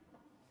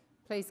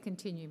 Please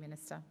continue,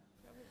 Minister.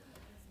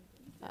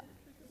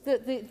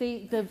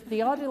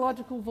 The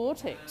ideological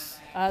vortex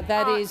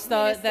Please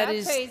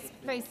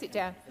sit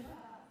down.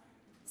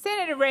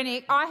 Senator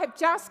Rennick, I have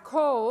just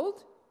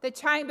called the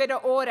chamber to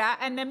order,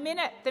 and the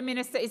minute the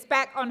minister is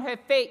back on her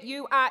feet,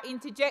 you are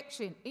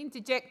interjecting.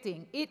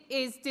 It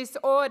is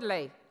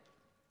disorderly.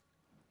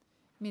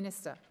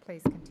 Minister,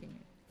 please continue.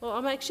 Well,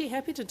 I'm actually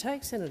happy to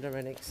take Senator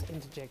Rennick's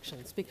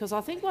interjections, because I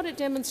think what it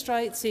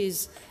demonstrates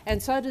is,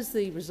 and so does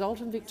the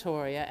result in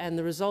Victoria and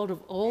the result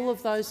of all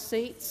of those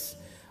seats,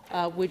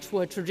 which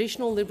were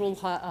traditional Liberal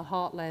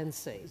heartland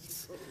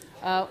seats,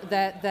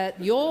 that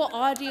your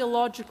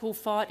ideological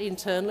fight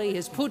internally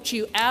has put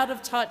you out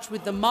of touch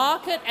with the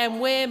market and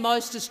where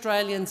most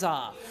Australians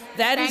are.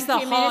 That is the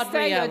hard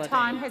reality. Your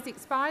time has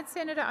expired.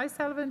 Senator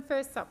O'Sullivan,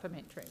 first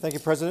supplementary. Thank you,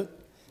 President.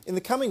 In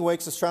the coming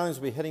weeks, Australians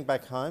will be heading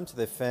back home to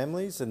their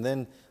families and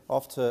then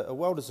off to a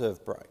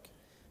well-deserved break.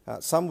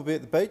 Some will be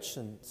at the beach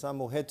and some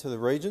will head to the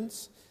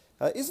regions.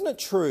 Isn't it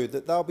true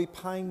that they'll be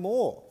paying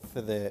more for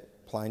their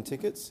plane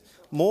tickets,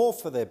 more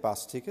for their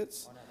bus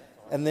tickets,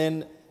 and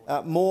then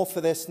more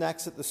for their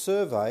snacks at the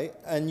survey,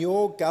 and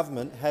your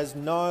government has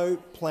no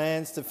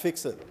plans to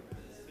fix it?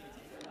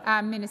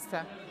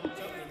 Minister.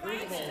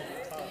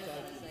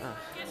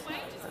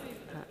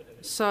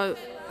 So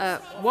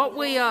what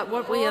we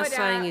are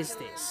saying is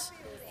this.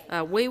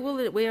 We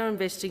are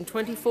investing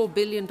 $24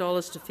 billion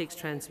to fix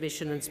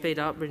transmission and speed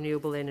up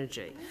renewable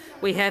energy.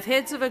 We have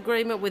heads of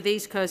agreement with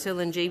East Coast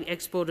LNG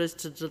exporters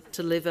to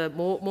deliver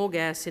more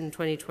gas in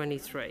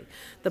 2023.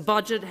 The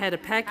budget had a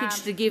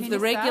package to give the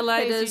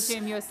regulators...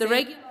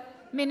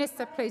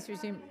 Minister, please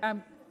resume.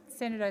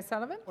 Senator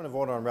O'Sullivan. Point of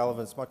order on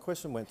relevance. My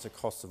question went to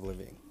cost of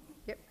living.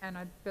 Yep, and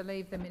I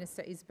believe the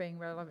Minister is being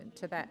relevant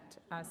to that.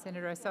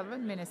 Senator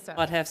O'Sullivan, Minister.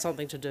 I'd have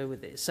something to do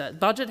with this.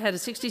 Budget had a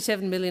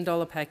 $67 million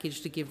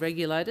package to give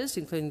regulators,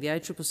 including the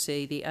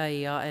ACCC, the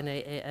AER and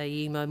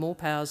AEMO, more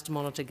powers to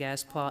monitor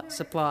gas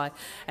supply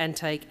and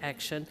take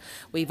action.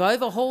 We've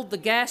overhauled the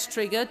gas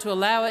trigger to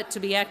allow it to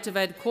be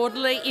activated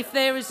quarterly if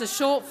there is a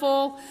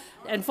shortfall,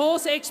 and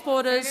force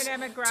exporters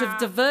to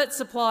divert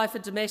supply for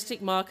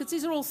domestic markets.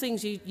 These are all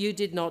things you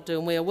did not do,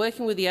 and we are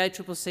working with the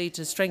ACCC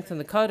to strengthen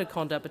the code of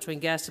conduct between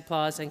gas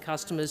suppliers and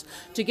customers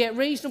to get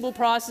reasonable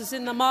prices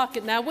in the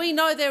market. Now, we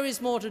know there is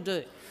more to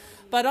do,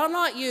 but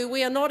unlike you,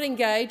 we are not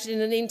engaged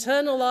in an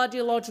internal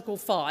ideological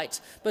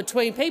fight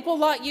between people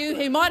like you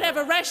who might have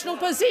a rational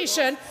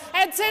position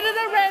and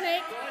Senator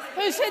Rennick,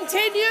 who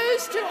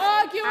continues to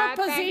argue a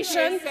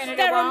position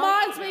that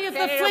reminds me of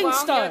the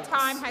Flintstones. Wong, your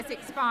time has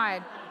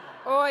expired.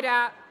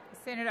 Order.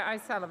 Senator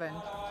O'Sullivan.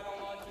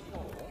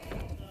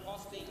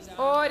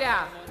 Order.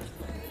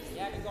 You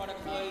haven't got a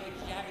clue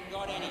because you haven't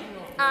got any.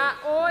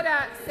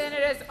 Order,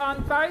 senators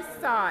on both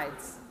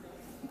sides.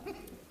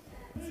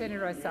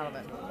 Senator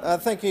O'Sullivan.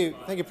 Thank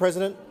you,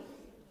 President.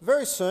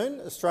 Very soon,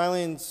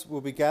 Australians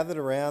will be gathered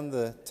around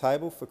the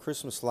table for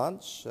Christmas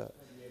lunch.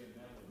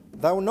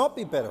 They will not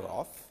be better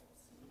off.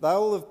 They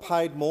will have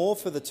paid more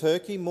for the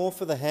turkey, more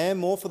for the ham,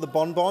 more for the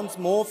bonbons,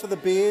 more for the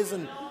beers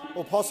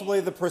or possibly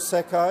the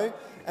Prosecco,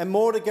 and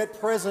more to get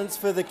presents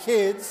for the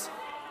kids.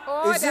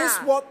 Order. Is this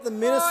what the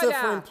Minister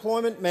for Order.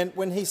 Employment meant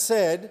when he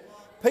said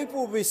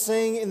people will be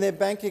seeing in their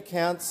bank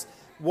accounts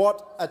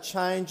what a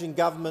change in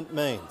government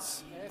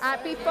means?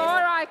 Before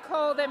I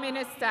call the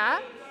Minister,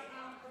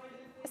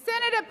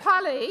 Senator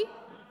Pulley,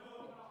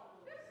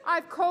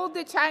 I've called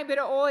the chamber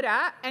to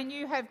order and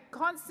you have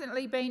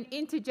constantly been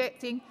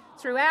interjecting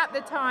throughout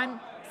the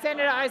time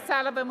Senator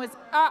O'Sullivan was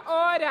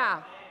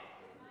order.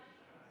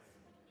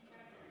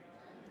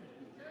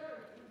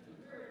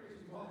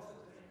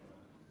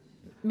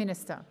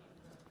 Minister.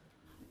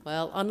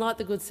 Well, unlike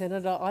the good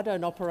senator, I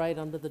don't operate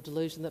under the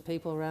delusion that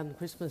people around the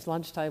Christmas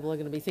lunch table are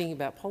going to be thinking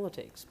about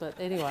politics. But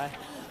anyway,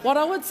 what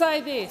I would say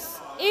this,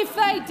 if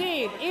they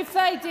did,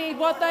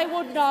 what they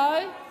would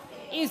know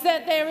is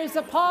that there is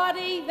a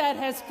party that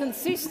has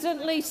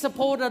consistently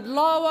supported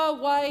lower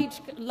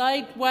wage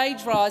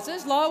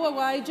rises, lower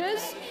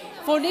wages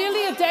for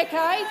nearly a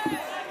decade.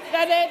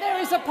 That there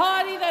is a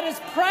party that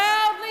has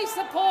proudly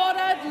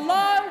supported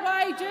low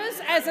wages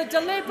as a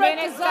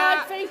deliberate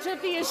design feature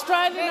of the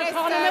Australian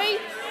economy.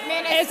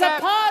 There's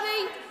a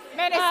party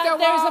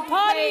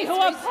who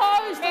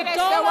opposed a $1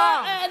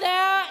 an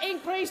hour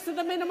increase to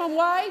the minimum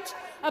wage,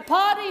 a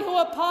party who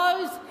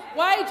opposed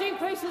wage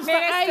increases for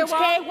aged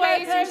care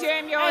workers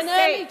and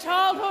early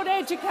childhood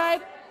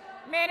educators.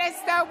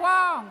 Minister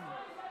Wong.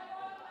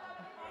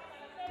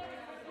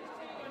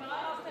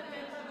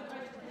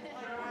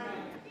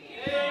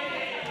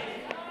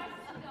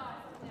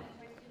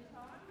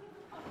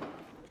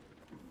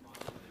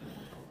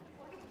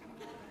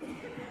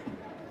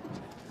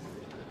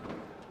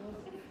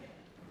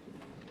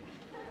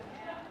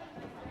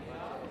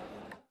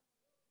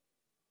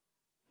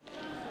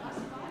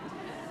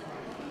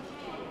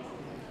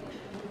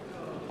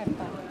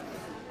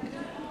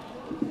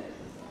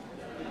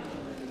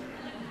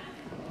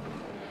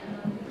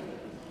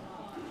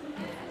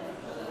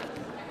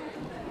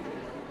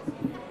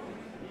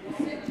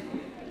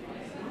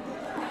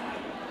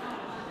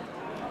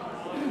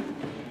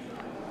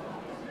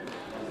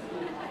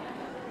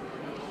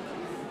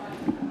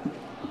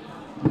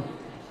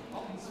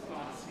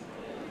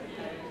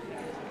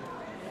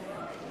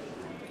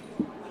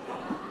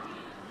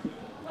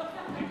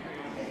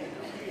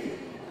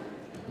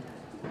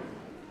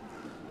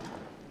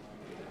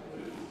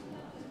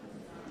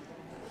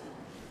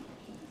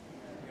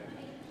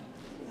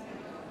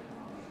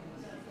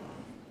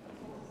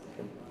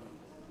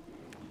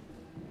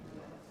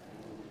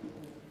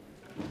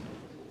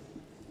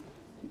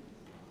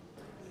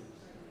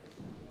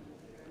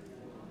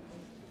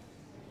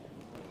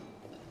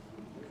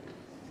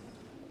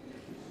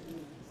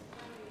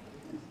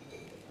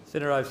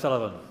 Senator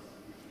O'Sullivan.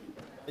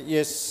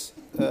 Yes,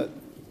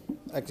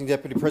 Acting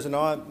Deputy President,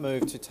 I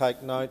move to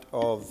take note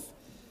of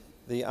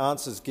the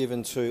answers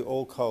given to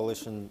all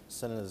coalition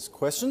senators'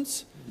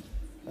 questions.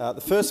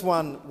 The first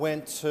one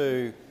went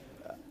to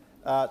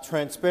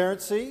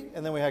transparency,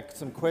 and then we had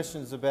some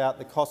questions about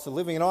the cost of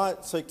living, and I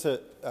seek to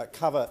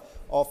cover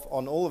off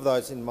on all of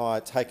those in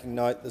my taking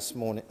note this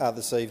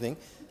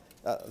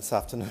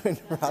afternoon,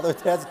 rather.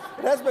 It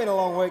has been a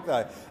long week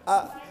though.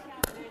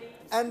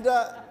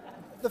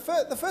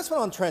 The first one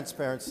on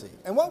transparency,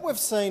 and what we've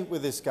seen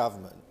with this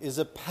government is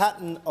a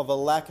pattern of a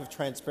lack of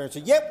transparency.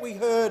 Yet we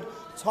heard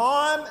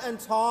time and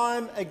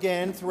time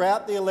again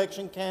throughout the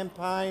election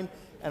campaign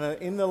and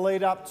in the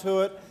lead up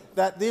to it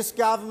that this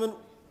government,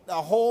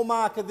 a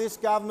hallmark of this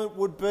government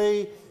would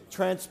be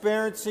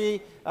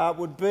transparency,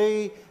 would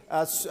be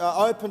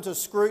open to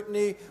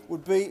scrutiny,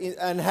 would be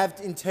and have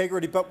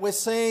integrity. But we're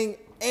seeing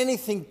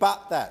anything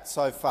but that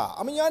so far.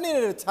 I mean, you only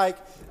need to take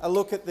a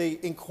look at the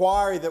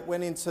inquiry that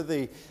went into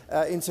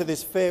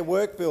this Fair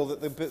Work bill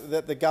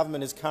that the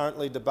government is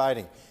currently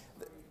debating.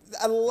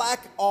 a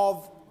lack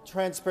of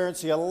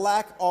transparency, a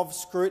lack of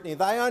scrutiny.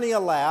 They only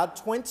allowed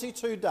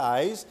 22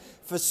 days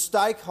for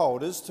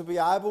stakeholders to be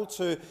able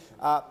to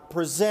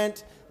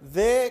present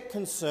their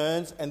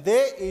concerns and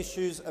their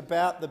issues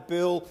about the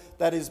bill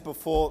that is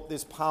before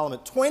this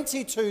parliament.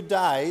 22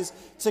 days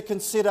to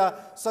consider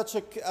such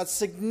a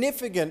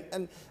significant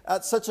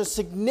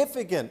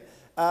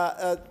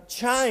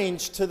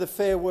change to the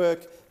Fair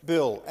Work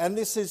bill. And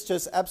this is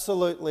just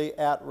absolutely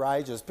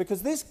outrageous,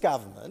 because this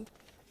government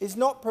is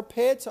not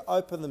prepared to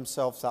open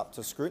themselves up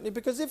to scrutiny,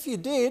 because if you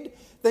did,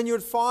 then you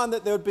would find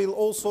that there would be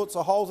all sorts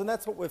of holes, and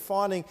that's what we're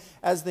finding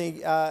as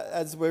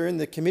we're in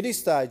the committee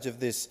stage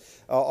of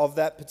of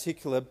that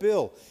particular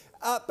bill.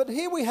 But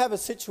here we have a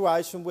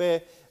situation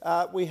where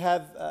we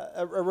have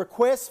a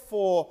request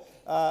for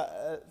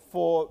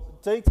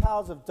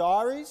details of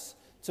diaries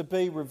to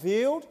be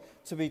revealed,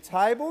 to be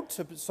tabled,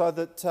 so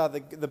that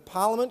the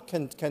parliament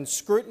can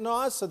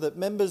scrutinise, so that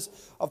members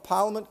of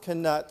parliament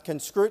can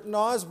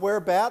scrutinise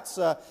whereabouts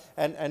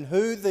and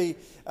who the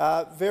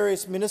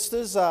various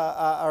ministers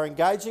are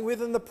engaging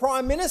with. And the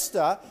Prime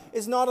Minister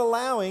is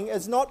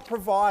not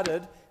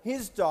provided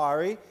his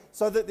diary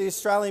so that the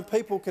Australian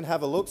people can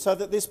have a look, so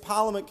that this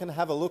parliament can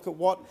have a look at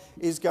what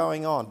is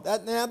going on.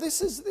 Now,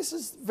 this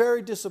is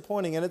very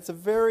disappointing, and it's a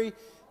very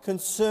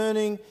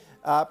concerning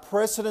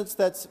precedence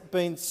that's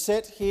been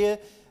set here.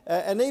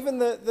 And even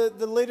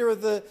the leader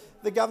of the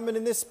government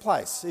in this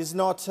place is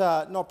not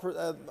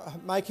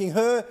making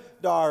her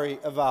diary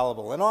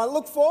available. And I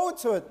look forward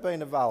to it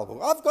being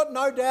available. I've got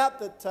no doubt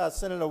that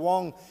Senator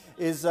Wong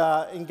is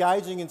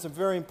engaging in some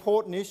very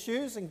important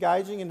issues,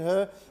 engaging in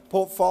her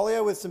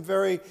portfolio with some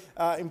very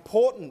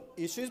important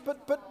issues.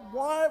 But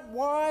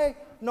why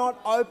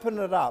not open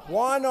it up?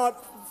 Why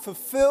not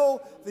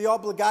fulfil the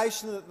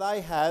obligation that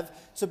they have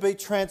to be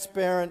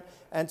transparent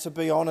and to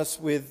be honest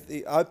with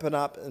open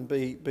up and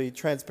be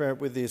transparent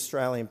with the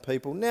Australian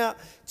people? Now,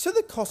 to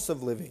the cost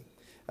of living,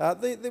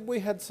 we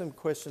had some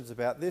questions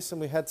about this, and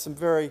we had some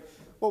very,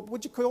 well,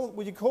 would you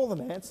call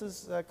them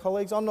answers,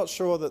 colleagues? I'm not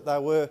sure that they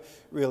were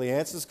really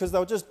answers, because they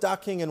were just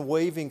ducking and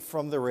weaving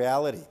from the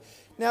reality.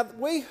 Now,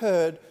 we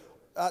heard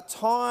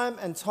time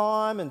and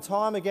time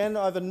again,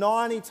 over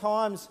 90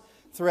 times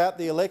throughout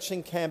the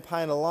election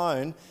campaign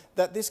alone,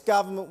 that this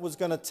government was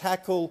going to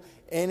tackle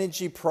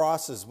energy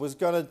prices, was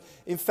going to,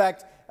 in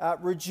fact,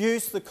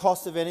 reduce the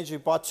cost of energy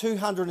by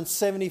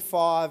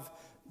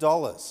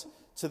 $275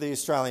 to the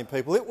Australian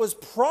people. It was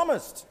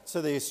promised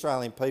to the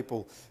Australian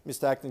people,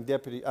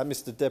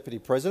 Mr. Deputy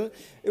President.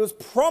 It was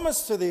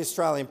promised to the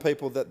Australian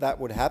people that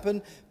would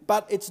happen,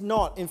 but it's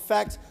not. In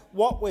fact,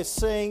 what we're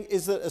seeing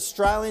is that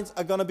Australians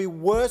are going to be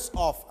worse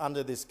off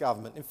under this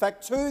government. In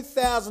fact,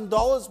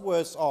 $2,000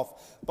 worse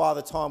off by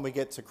the time we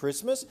get to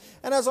Christmas.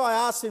 And as I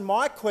asked in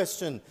my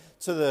question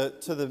to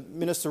the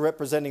Minister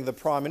representing the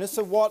Prime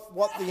Minister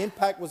what the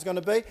impact was going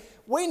to be,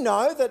 we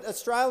know that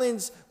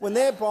Australians, when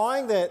they're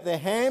buying their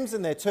hams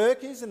and their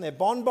turkeys and their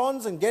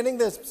bonbons and getting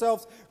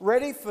themselves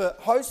ready for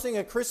hosting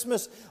a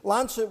Christmas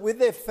lunch with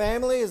their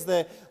family, as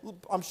they're,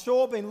 I'm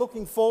sure, been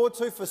looking forward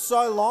to for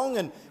so long,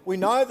 and we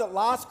know that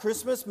last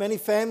Christmas many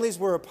families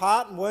were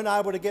apart and weren't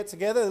able to get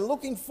together. They're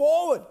looking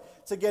forward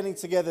to getting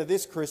together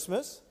this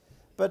Christmas.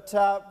 But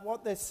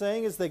what they're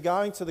seeing as they're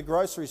going to the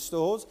grocery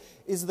stores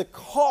is the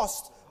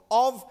cost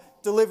of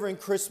delivering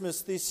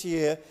Christmas this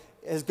year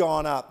has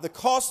gone up. The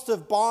cost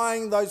of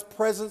buying those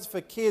presents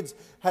for kids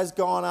has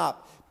gone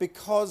up,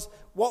 because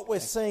what we're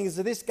seeing is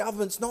that this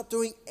government's not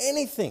doing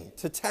anything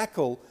to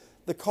tackle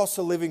the cost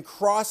of living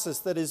crisis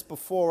that is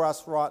before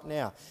us right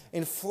now.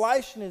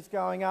 Inflation is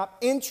going up,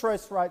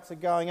 interest rates are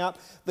going up,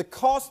 the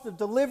cost of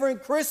delivering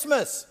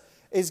Christmas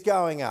is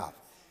going up.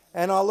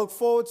 And I look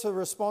forward to the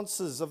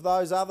responses of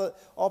those other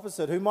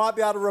opposite who might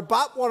be able to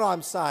rebut what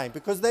I'm saying,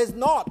 because there's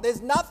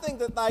nothing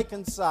that they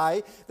can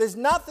say, there's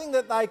nothing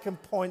that they can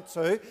point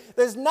to,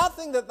 there's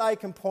nothing that they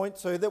can point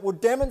to that will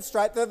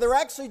demonstrate that they're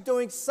actually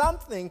doing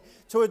something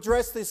to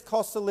address this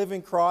cost of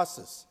living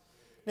crisis.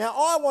 Now,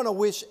 I want to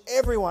wish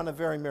everyone a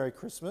very Merry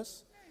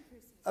Christmas.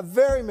 A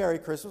very Merry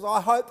Christmas. I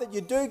hope that you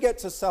do get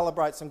to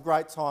celebrate some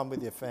great time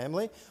with your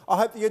family. I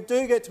hope that you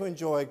do get to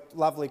enjoy a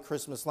lovely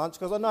Christmas lunch,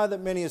 because I know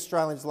that many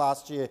Australians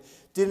last year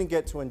didn't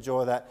get to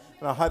enjoy that,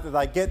 and I hope that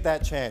they get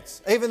that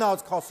chance, even though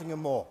it's costing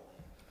them more.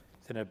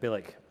 Senator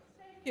Billick.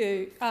 Thank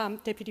you,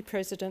 Deputy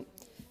President.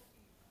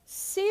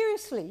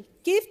 Seriously,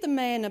 give the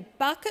man a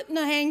bucket and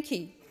a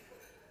hanky.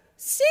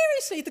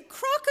 Seriously, the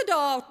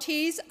crocodile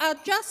tears are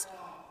just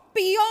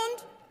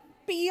beyond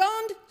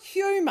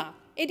humour.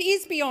 It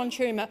is beyond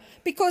humour,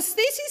 because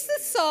this is the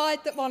side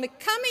that want to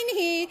come in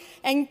here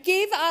and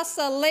give us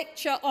a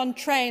lecture on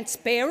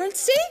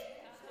transparency.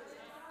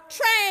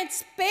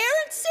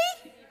 Transparency?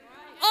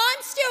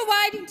 I'm still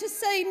waiting to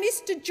see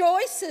Mr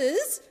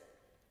Joyce's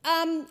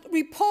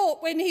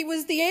report when he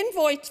was the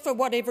envoy for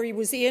whatever he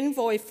was the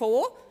envoy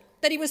for,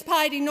 that he was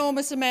paid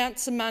enormous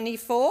amounts of money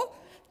for,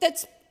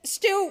 that's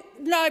still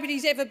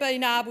nobody's ever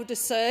been able to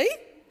see.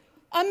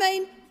 I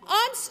mean,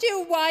 I'm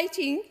still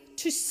waiting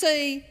to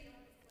see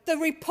the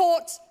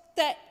reports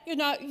that,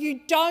 you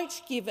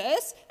don't give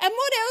us. And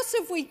what else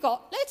have we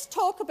got? Let's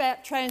talk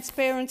about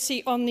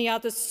transparency on the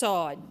other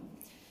side.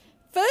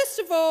 First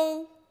of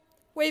all,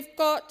 we've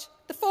got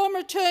the former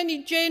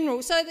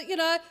Attorney-General, so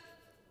that,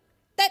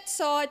 that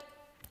side,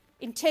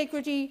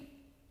 integrity,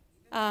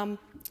 I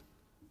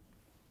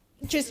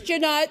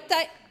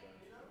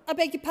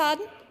beg your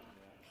pardon?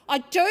 I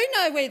do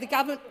know where the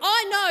government...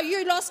 I know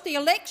you lost the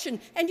election.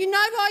 And you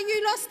know why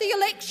you lost the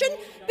election?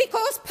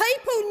 Because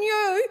people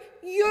knew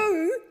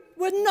you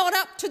were not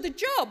up to the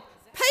job.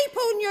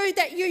 People knew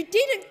that you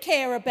didn't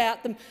care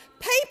about them.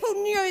 People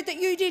knew that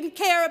you didn't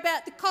care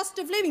about the cost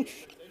of living.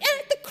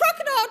 The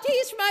crocodile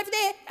tears from over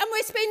there, and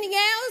we're spending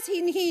hours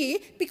in here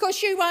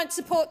because you won't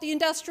support the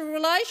Industrial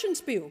Relations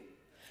Bill.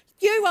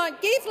 You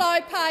won't give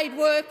low-paid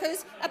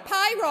workers a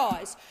pay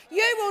rise.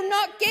 You will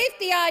not give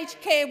the aged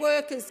care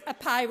workers a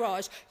pay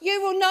rise. You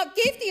will not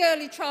give the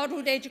early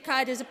childhood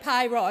educators a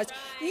pay rise.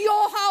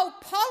 Your whole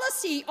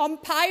policy on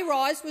pay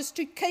rise was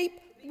to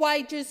keep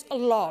wages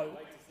low.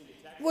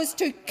 Was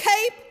to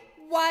keep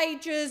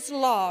wages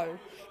low.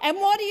 And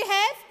what do you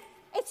have?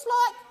 It's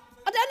like,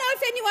 I don't know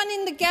if anyone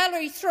in the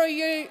gallery, through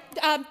you,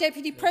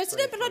 Deputy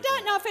President, but I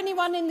don't know if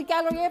anyone in the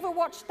gallery ever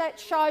watched that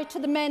show To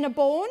the Manor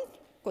Born.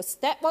 Because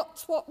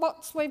that's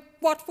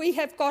what we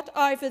have got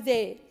over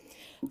there.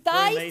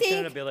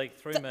 Senator Billick,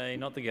 through me,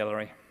 not the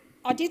gallery.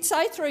 I did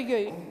say through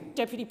you,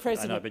 Deputy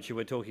President. I know, but you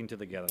were talking to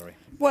the gallery.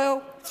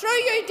 Well, through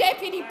you,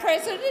 Deputy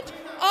President,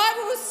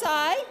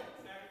 I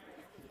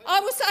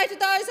will say to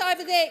those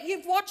over there,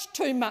 you've watched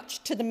too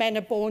much To the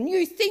Manor Born.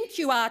 You think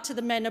you are To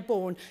the Manor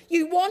Born.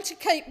 You want to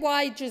keep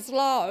wages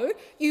low.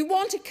 You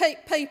want to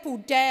keep people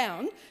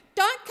down.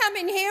 Don't come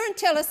in here and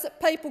tell us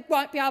that people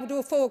won't be able to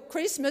afford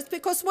Christmas,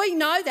 because we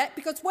know that,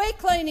 because we're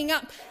cleaning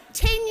up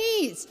 10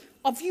 years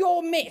of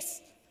your mess,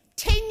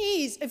 10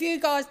 years of you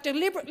guys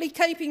deliberately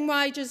keeping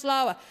wages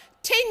lower,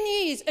 10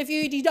 years of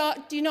you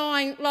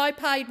denying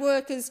low-paid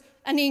workers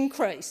an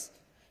increase.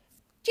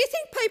 Do you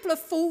think people are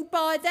fooled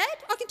by that?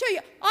 I can tell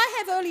you, I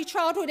have early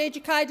childhood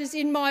educators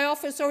in my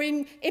office or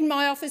in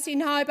my office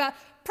in Hobart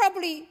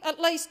probably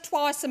at least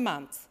twice a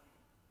month.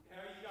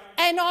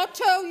 And I'll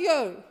tell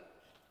you,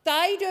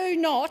 they do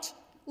not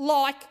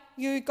like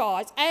you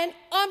guys, and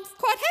I'm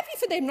quite happy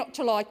for them not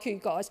to like you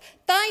guys.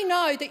 They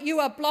know that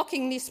you are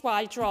blocking this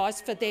wage rise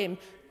for them.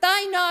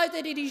 They know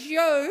that it is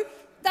you.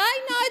 They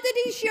know that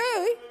it is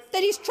you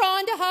that is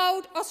trying to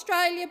hold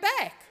Australia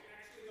back.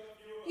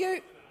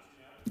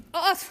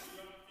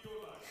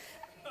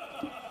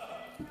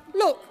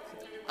 Look,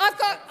 I've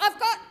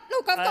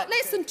got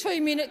less than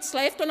 2 minutes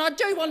left, and I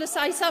do want to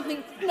say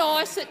something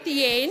nice at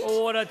the end.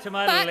 Order to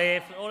my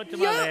left. Order to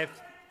my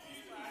left.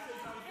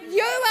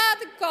 You are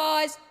the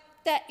guys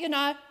that,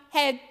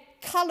 had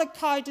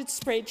colour-coded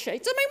spreadsheets.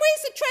 I mean,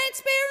 where's the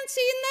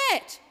transparency in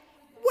that?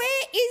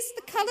 Where is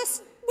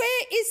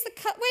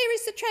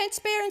the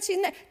transparency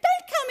in that?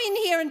 Don't come in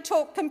here and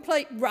talk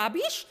complete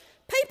rubbish.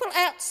 People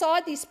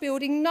outside this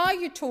building know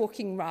you're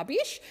talking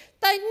rubbish.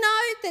 They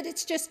know that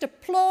it's just a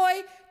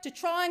ploy to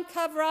try and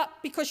cover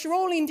up, because you're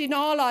all in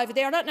denial over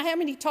there. I don't know how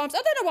many times.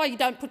 I don't know why you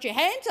don't put your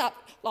hands up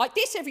like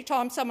this every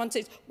time someone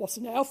says,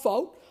 wasn't our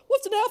fault.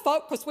 Wasn't our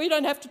fault because we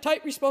don't have to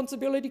take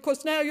responsibility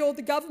because now you're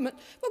the government.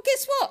 Well,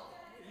 guess what?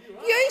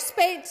 You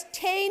spent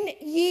 10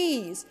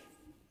 years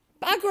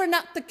buggering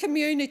up the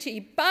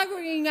community,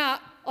 buggering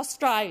up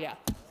Australia.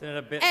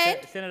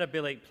 Senator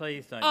Billick,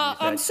 please don't use that.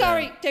 I'm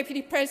sorry,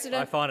 Deputy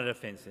President. I find it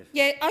offensive.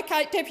 Yeah,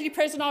 OK, Deputy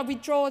President, I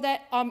withdraw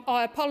that.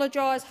 I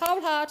apologise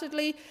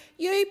wholeheartedly.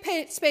 You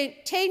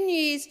spent 10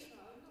 years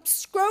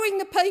screwing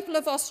the people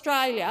of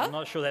Australia. I'm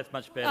not sure that's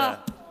much better.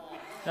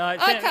 No,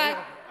 OK.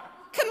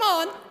 Come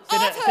on,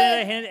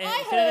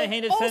 Senator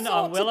Henderson,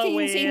 I'm well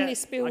aware in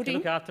this building. I can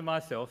look after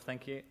myself,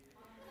 thank you.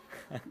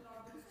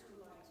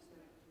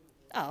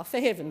 Oh, for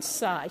heaven's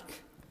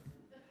sake.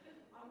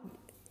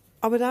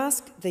 I would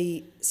ask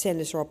the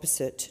senator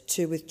opposite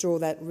to withdraw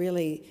that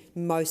really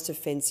most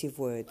offensive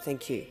word.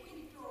 Thank you.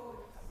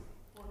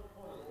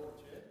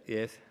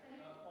 Yes.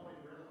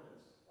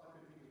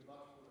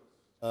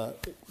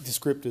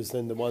 Descriptors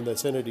than the one the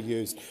senator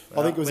used.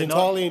 I think it was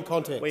entirely in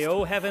context. We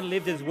all haven't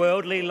lived as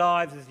worldly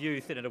lives as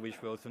you, Senator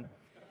Whish-Wilson.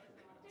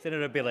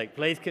 Senator Billick,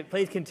 please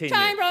continue.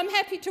 Chamber, I'm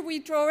happy to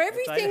withdraw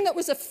everything that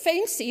was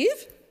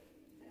offensive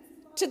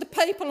to the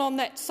people on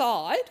that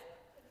side.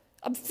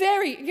 I'm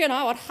very,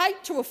 I'd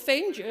hate to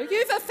offend you.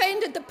 You've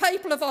offended the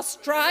people of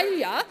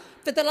Australia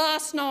for the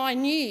last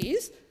 9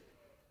 years.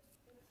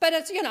 But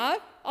it's, I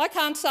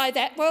can't say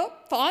that. Well,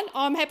 fine,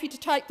 I'm happy to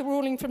take the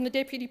ruling from the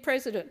Deputy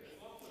President.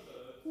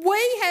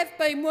 We have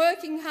been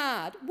working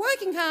hard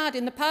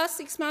in the past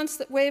 6 months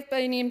that we've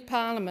been in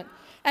Parliament.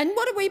 And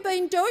what have we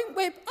been doing?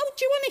 Do you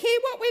want to hear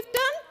what we've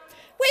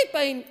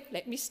done?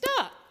 Let me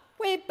start.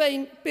 We've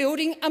been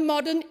building a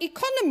modern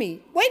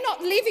economy. We're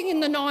not living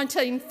in the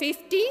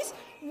 1950s.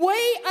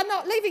 We are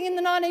not living in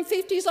the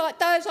 1950s like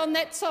those on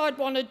that side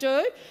want to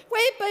do.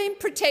 We've been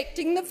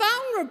protecting the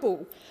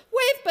vulnerable.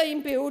 We've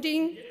been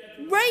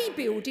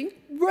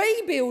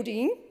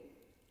rebuilding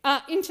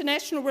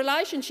international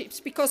relationships,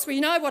 because we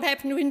know what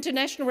happened to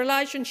international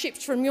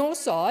relationships from your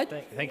side.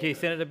 Thank you,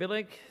 Senator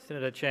Billig.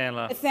 Senator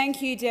Chandler.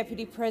 Thank you,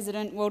 Deputy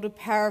President. Well, to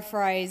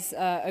paraphrase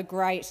a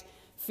great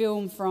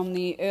film from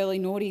the early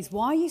noughties,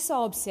 why are you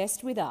so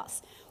obsessed with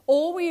us?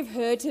 All we have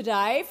heard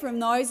today from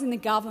those in the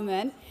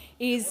government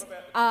is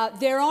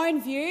their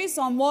own views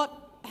on what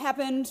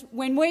happened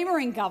when we were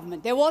in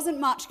government. There wasn't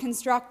much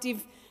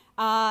constructive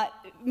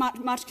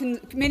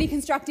many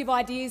constructive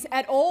ideas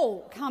at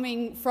all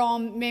coming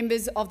from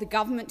members of the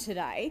government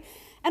today.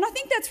 And I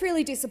think that's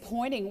really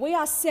disappointing. We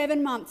are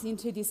 7 months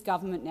into this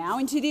government now,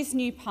 into this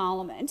new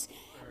parliament,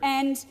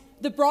 and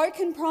the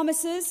broken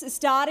promises are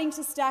starting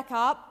to stack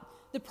up.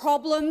 The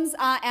problems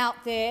are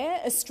out there.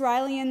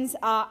 Australians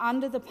are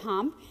under the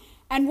pump.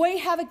 And we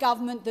have a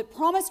government that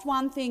promised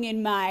one thing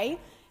in May,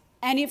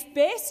 and if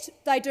best,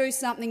 they do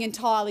something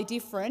entirely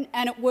different,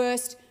 and at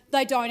worst,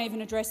 they don't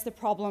even address the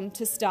problem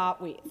to start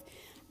with.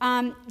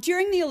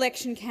 During the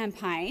election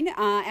campaign,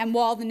 and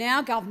while the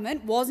now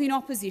government was in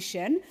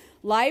opposition,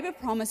 Labor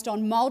promised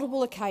on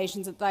multiple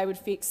occasions that they would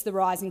fix the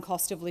rising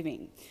cost of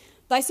living.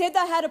 They said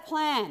they had a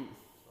plan.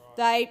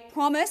 They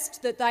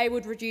promised that they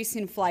would reduce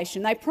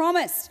inflation. They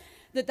promised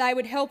that they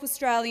would help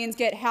Australians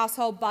get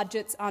household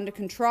budgets under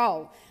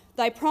control.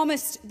 They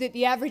promised that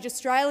the average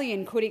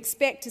Australian could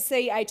expect to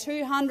see a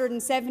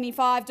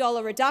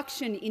 $275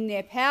 reduction in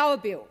their power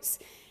bills.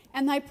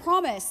 And they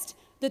promised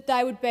that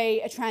they would be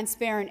a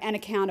transparent and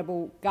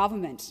accountable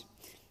government.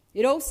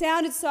 It all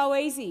sounded so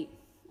easy,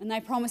 and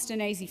they promised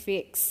an easy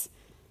fix.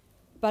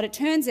 But it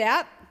turns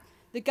out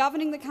that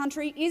governing the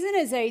country isn't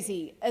as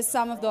easy as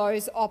some of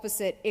those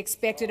opposite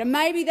expected. And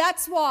maybe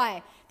that's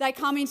why they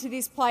come into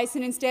this place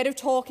and instead of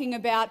talking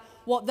about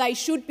what they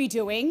should be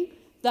doing,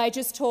 they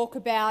just talk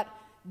about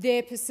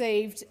their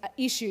perceived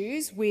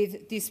issues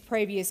with this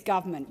previous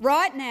government.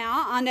 Right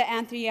now, under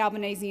Anthony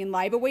Albanese and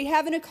Labor, we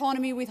have an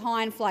economy with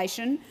high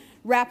inflation,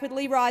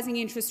 rapidly rising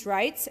interest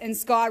rates and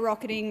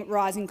skyrocketing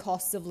rising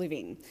costs of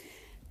living.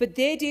 But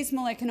their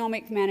dismal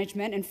economic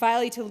management and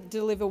failure to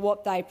deliver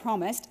what they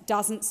promised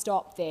doesn't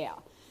stop there.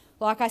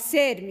 Like I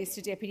said,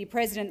 Mr Deputy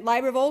President,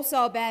 Labor have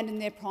also abandoned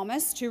their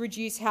promise to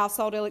reduce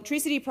household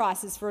electricity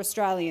prices for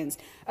Australians,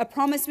 a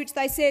promise which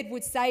they said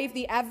would save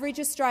the average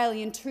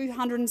Australian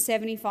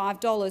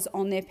 $275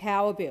 on their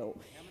power bill.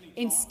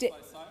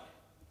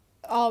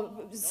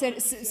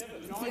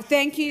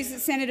 Thank you,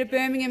 Senator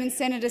Birmingham and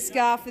Senator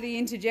Scarr, for the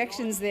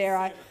interjections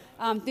there.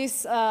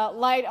 This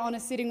late on a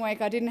sitting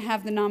week, I didn't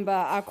have the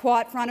number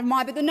quite front of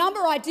mind, but the number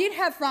I did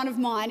have front of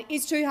mind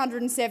is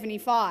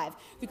 275,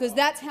 because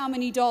that's how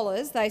many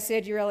dollars they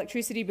said your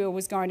electricity bill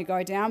was going to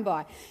go down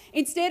by.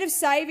 Instead of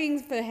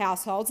savings for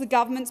households, the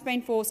government's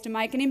been forced to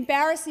make an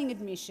embarrassing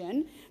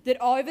admission that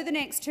over the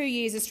next 2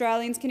 years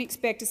Australians can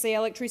expect to see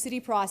electricity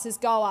prices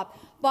go up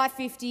by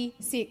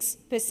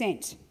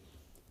 56%.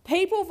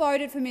 People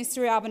voted for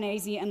Mr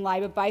Albanese and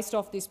Labor based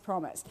off this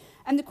promise.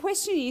 And the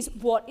question is,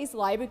 what is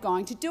Labor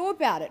going to do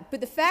about it?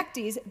 But the fact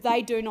is,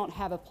 they do not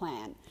have a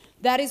plan.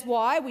 That is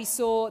why we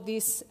saw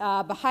this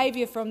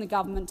behaviour from the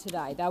government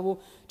today. They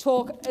will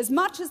talk as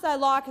much as they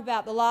like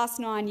about the last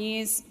 9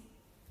 years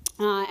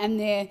and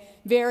their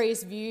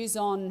various views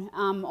on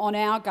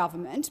our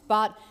government,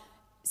 but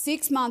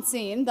 6 months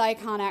in, they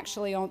can't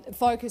actually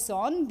focus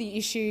on the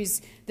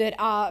issues that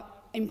are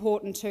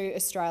important to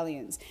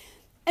Australians.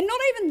 And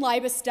not even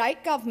Labor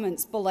state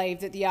governments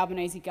believe that the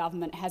Albanese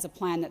government has a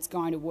plan that's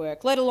going to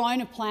work, let alone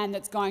a plan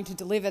that's going to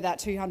deliver that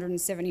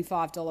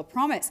 $275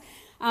 promise.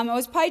 I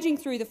was paging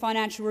through the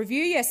Financial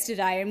Review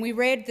yesterday and we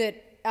read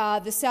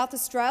that the South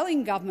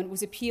Australian government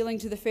was appealing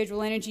to the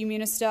Federal Energy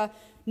Minister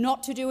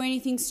not to do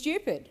anything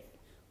stupid.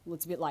 Well,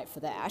 it's a bit late for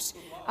that.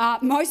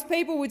 Most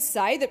people would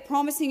say that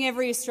promising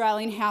every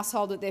Australian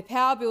household that their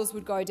power bills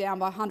would go down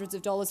by hundreds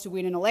of dollars to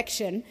win an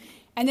election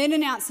and then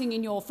announcing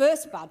in your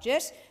first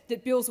budget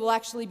that bills will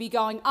actually be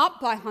going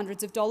up by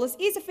hundreds of dollars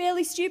is a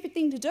fairly stupid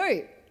thing to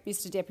do,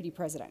 Mr Deputy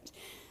President.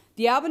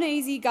 The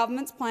Albanese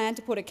government's plan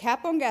to put a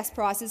cap on gas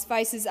prices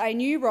faces a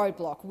new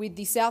roadblock, with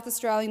the South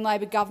Australian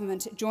Labor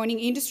government joining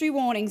industry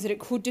warnings that it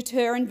could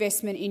deter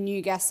investment in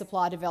new gas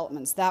supply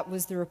developments. That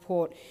was the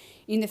report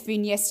in the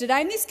Fin yesterday,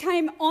 and this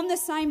came on the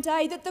same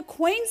day that the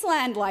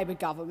Queensland Labor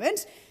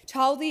government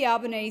told the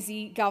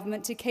Albanese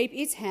government to keep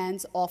its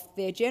hands off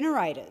their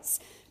generators.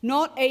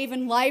 Not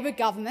even Labor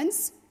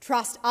governments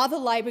trust other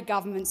Labor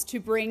governments to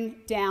bring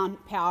down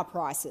power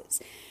prices.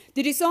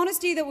 The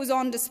dishonesty that was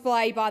on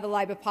display by the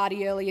Labor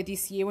Party earlier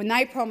this year when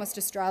they promised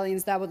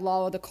Australians they would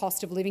lower the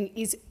cost of living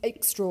is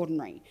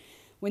extraordinary.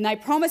 When they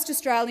promised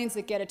Australians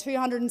they'd get a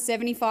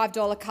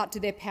 $275 cut to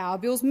their power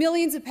bills,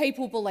 millions of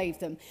people believed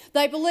them.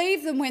 They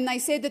believed them when they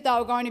said that they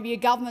were going to be a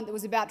government that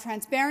was about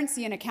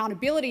transparency and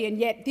accountability, and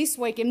yet this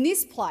week in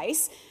this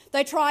place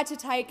they tried to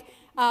take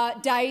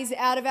days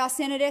out of our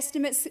Senate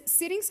estimate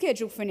sitting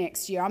schedule for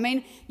next year. I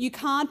mean, you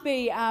can't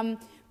be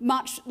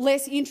much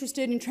less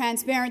interested in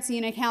transparency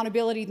and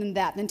accountability than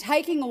that, than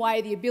taking away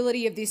the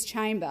ability of this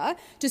chamber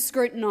to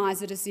scrutinise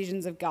the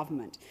decisions of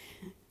government.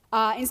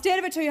 Instead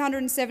of a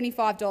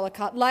 $275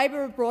 cut,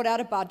 Labor have brought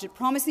out a budget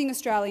promising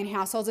Australian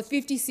households a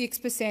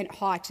 56%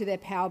 hike to their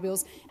power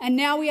bills, and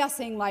now we are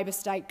seeing Labor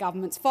state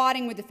governments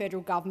fighting with the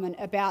federal government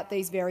about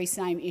these very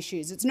same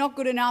issues. It's not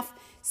good enough.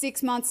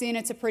 6 months in,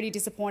 it's a pretty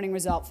disappointing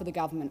result for the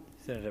government.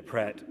 Senator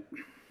Pratt.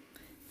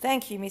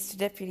 Thank you, Mr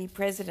Deputy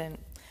President.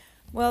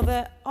 Well,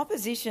 the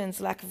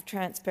opposition's lack of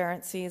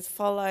transparency has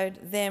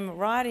followed them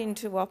right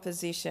into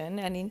opposition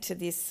and into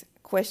this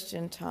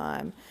question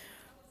time.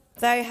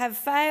 They have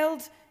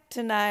failed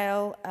to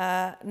nail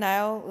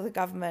the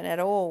government at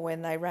all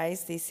when they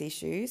raise these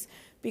issues,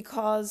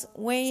 because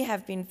we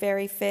have been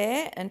very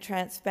fair and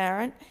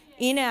transparent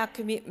in our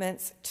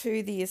commitments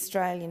to the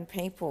Australian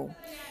people.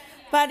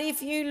 But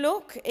if you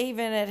look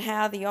even at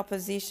how the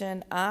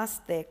opposition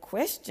asked their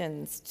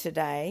questions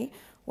today,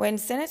 when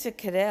Senator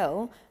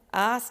Cadell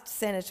asked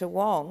Senator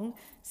Wong,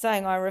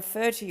 saying, "I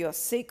refer to your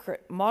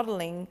secret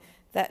modelling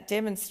that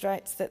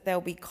demonstrates that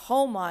there'll be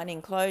coal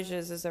mining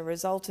closures as a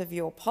result of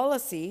your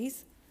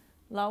policies,"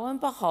 lo and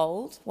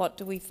behold, what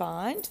do we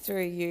find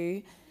through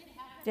you,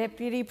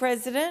 Deputy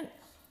President?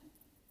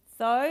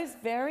 Those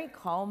very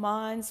coal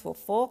mines were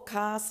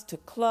forecast to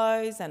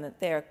close, and that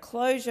their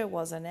closure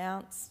was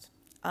announced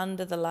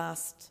under the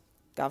last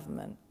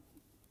government.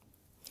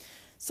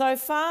 So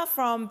far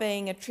from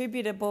being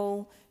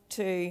attributable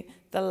to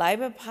the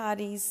Labor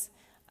Party's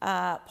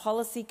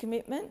policy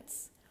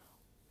commitments,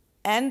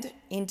 and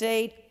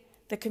indeed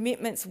the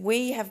commitments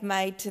we have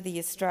made to the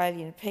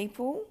Australian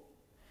people,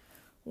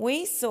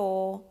 we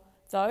saw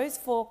those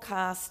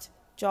forecast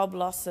job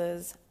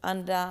losses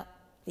under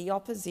the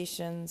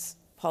opposition's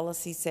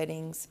policy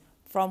settings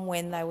from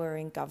when they were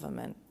in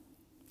government.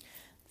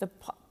 The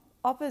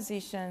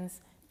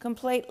opposition's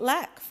complete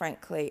lack,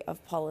 frankly,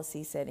 of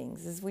policy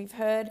settings. As we've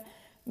heard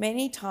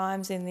many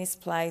times in this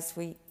place,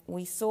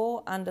 we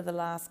saw under the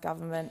last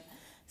government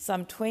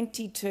some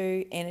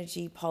 22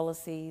 energy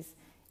policies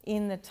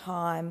in the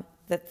time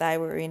that they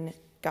were in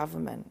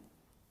government.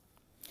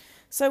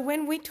 So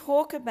when we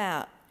talk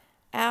about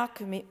our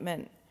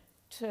commitment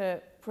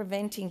to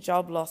preventing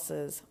job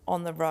losses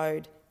on the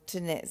road to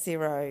net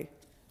zero,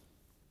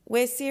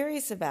 we're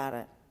serious about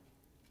it.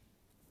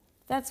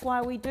 That's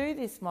why we do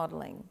this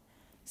modelling,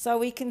 so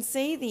we can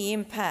see the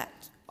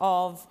impact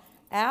of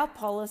our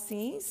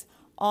policies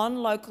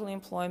on local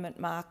employment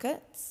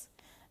markets,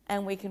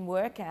 and we can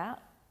work out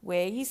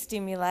where you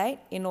stimulate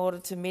in order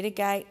to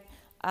mitigate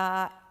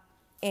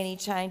any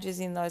changes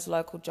in those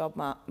local job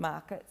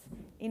markets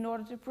in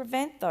order to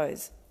prevent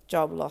those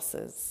job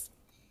losses.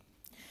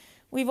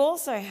 We've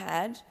also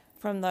had,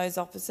 from those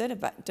opposite,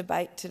 a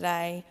debate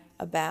today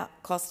about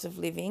cost of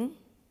living.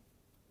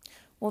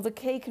 Well,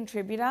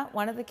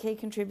 one of the key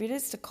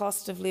contributors to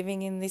cost of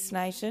living in this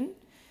nation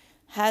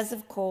has,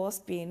 of course,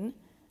 been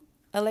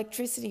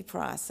electricity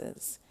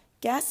prices,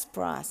 gas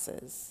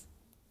prices,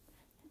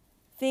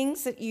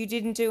 things that you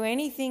didn't do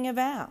anything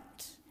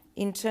about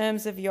in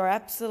terms of your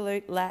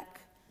absolute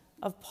lack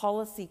of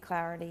policy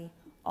clarity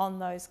on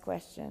those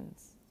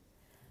questions.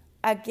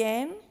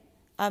 Again,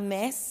 a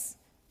mess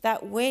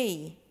that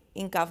we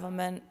in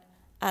government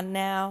are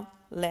now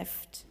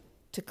left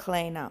to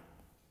clean up.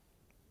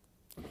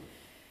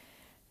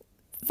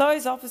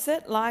 Those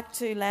opposite like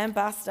to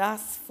lambast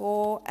us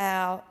for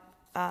our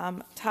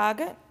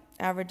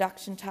our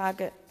reduction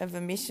target of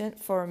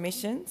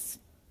emissions.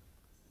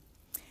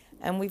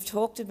 And we've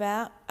talked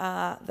about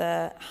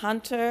the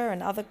Hunter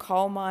and other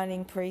coal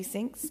mining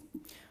precincts.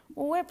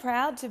 Well, we're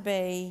proud to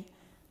be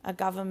a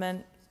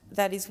government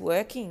that is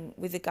working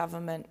with the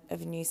government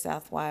of New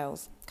South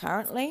Wales.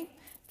 Currently,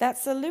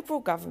 that's a Liberal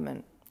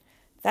government.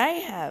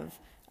 They have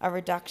a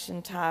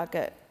reduction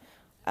target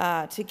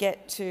to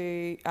get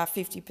to a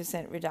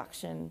 50%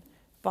 reduction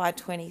by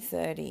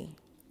 2030.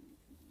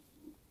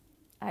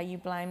 Are you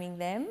blaming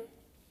them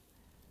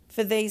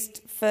for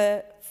this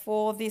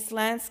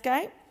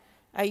landscape?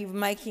 Are you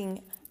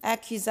making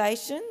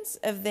accusations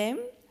of them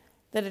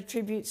that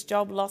attributes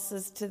job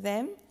losses to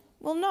them?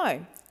 Well,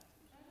 no,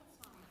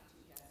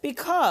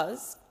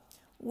 because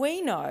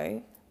we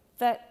know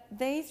that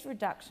these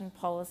reduction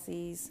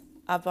policies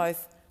are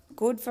both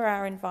good for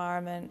our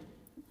environment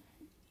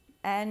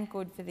and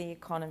good for the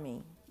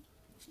economy.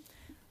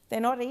 They're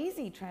not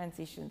easy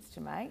transitions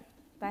to make.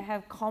 They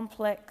have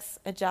complex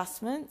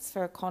adjustments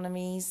for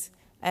economies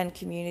and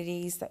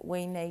communities that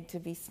we need to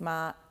be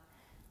smart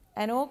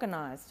and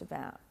organised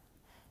about.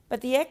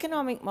 But the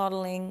economic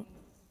modelling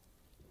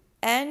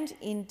and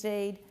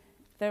indeed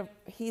the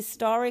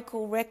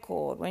historical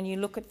record, when you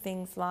look at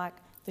things like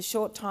the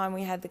short time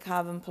we had the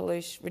carbon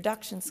pollution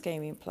reduction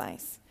scheme in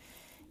place,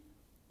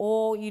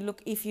 or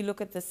if you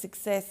look at the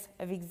success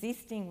of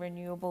existing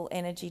renewable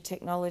energy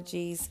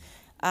technologies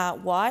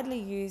widely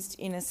used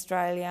in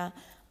Australia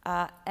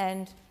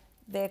and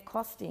their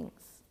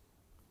costings,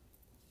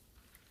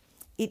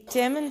 it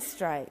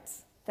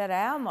demonstrates that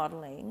our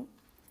modelling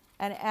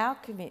and our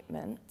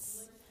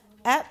commitments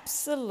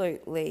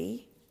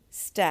absolutely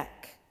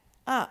stack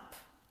up.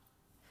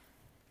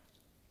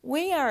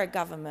 We are a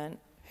government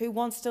who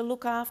wants to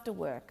look after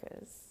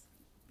workers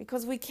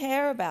because we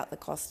care about the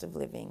cost of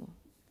living.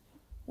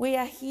 We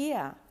are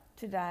here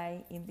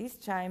today in this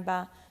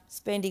chamber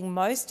spending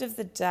most of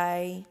the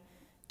day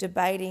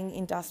debating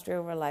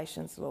industrial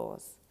relations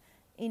laws.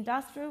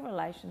 Industrial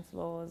relations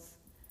laws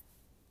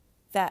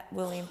that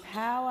will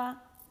empower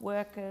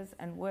workers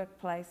and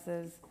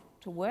workplaces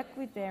to work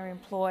with their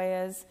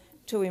employers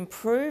to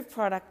improve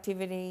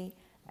productivity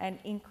and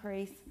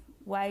increase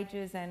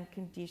wages and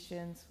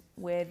conditions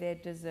where they're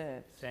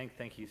deserved.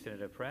 Thank you,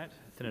 Senator Pratt.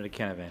 Senator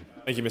Canavan.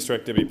 Thank you,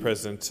 Mr Deputy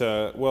President.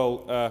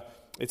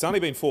 It's only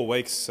been 4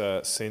 weeks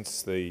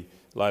since the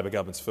Labor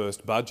government's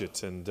first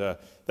budget, and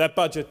that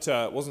budget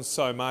wasn't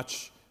so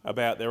much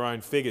about their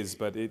own figures,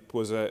 but it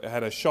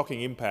had a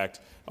shocking impact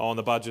on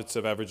the budgets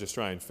of average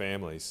Australian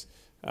families.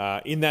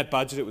 In that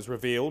budget, it was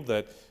revealed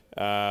that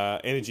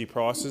energy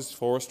prices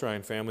for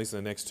Australian families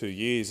in the next 2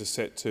 years are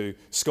set to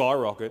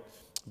skyrocket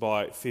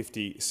by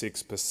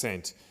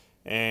 56%.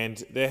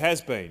 And there has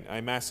been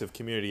a massive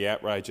community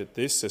outrage at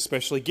this,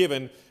 especially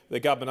given the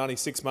government only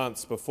 6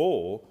 months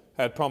before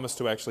had promised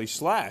to actually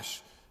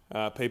slash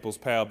people's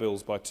power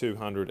bills by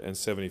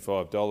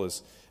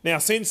 $275. Now,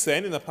 since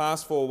then, in the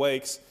past 4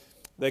 weeks,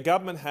 the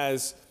government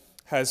has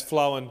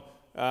flown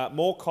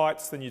more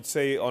kites than you'd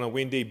see on a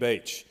windy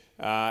beach.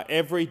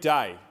 Every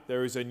day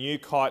there is a new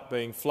kite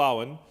being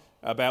flown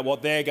about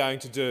what they're going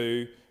to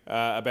do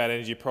about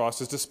energy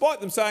prices, despite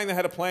them saying they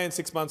had a plan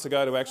 6 months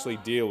ago to actually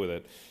deal with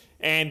it.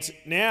 And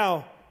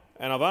now,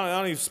 and I'm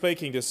only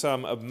speaking to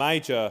some of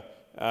major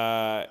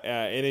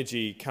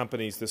energy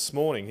companies this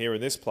morning here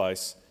in this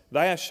place,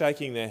 they are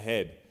shaking their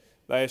head.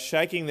 They are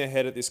shaking their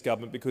head at this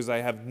government because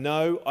they have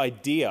no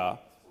idea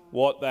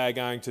what they are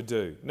going to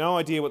do. No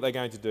idea what they're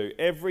going to do.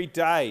 Every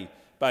day,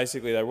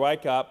 basically, they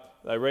wake up,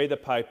 they read the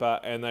paper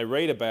and they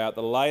read about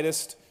the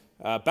latest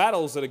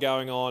battles that are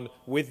going on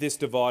with this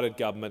divided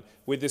government,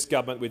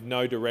 with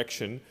no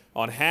direction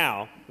on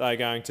how they're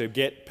going to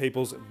get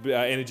people's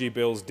energy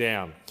bills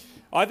down.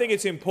 I think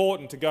it's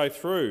important to go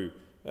through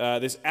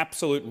this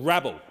absolute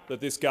rabble that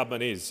this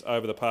government is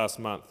over the past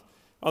month.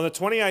 On the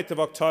 28th of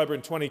October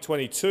in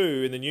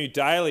 2022, in the New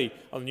Daily,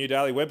 on the New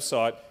Daily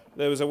website,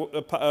 there was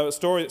a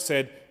story that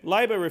said,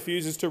 Labor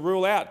refuses to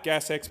rule out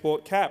gas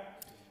export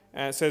cap.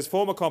 And it says,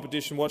 former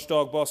competition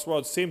watchdog boss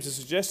Rod Sims has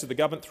suggested the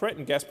government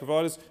threaten gas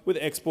providers with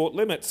export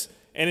limits.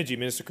 Energy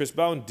Minister Chris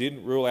Bowen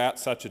didn't rule out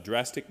such a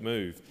drastic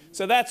move.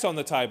 So that's on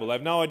the table. They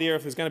have no idea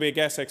if there's going to be a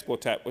gas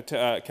export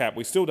cap.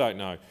 We still don't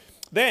know.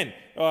 Then,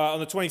 on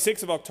the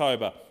 26th of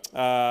October,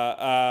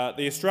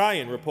 The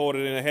Australian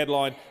reported in a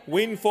headline,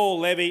 windfall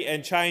levy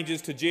and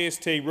changes to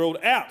GST ruled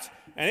out.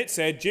 And it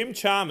said Jim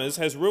Chalmers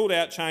has ruled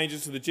out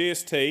changes to the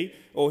GST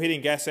or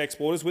hitting gas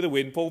exporters with a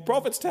windfall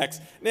profits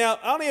tax. Now,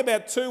 only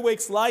about 2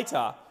 weeks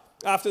later,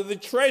 after the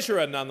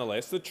Treasurer,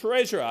 nonetheless, the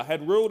Treasurer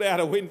had ruled out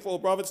a windfall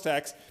profits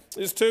tax,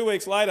 just 2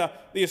 weeks later,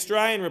 The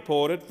Australian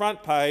reported,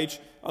 front page,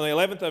 on the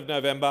 11th of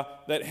November,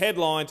 that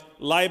headlined,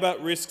 Labor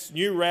risks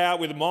new row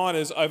with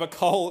miners over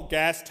coal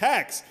gas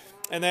tax.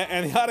 And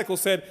the article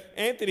said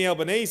Anthony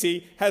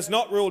Albanese has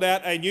not ruled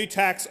out a new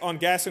tax on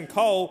gas and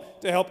coal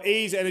to help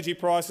ease energy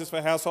prices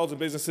for households and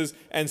businesses,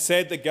 and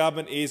said the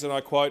government is, and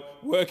I quote,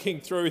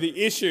 working through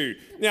the issue.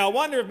 Now, I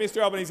wonder if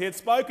Mr Albanese had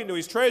spoken to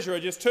his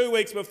Treasurer just 2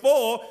 weeks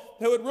before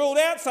who had ruled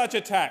out such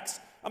a tax.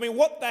 I mean,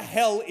 what the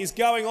hell is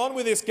going on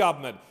with this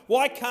government?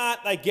 Why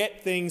can't they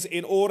get things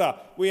in order?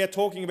 We are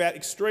talking about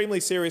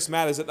extremely serious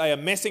matters that they are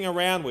messing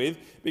around with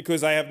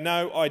because they have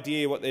no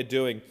idea what they're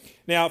doing.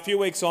 Now, a few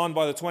weeks on,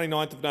 by the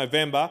 29th of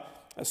November,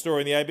 a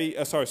story in the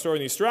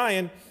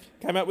Australian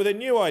came up with a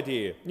new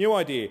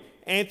idea.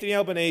 Anthony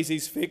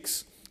Albanese's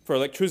fix for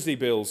electricity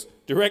bills,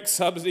 direct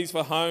subsidies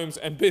for homes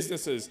and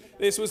businesses.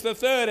 This was the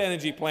third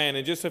energy plan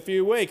in just a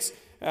few weeks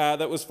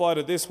that was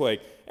floated this week.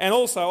 And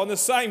also on the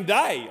same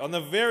day, on the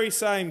very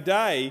same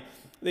day,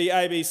 the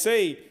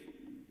ABC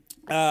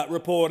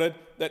reported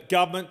that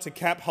government to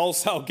cap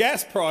wholesale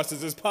gas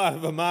prices as part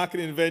of a market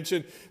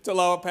intervention to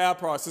lower power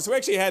prices. So we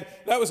actually had,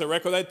 that was a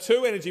record, they had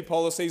two energy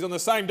policies on the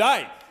same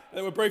day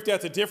that were briefed out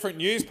to different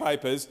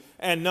newspapers,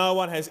 and no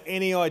one has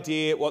any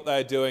idea what they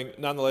are doing,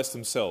 nonetheless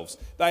themselves.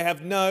 They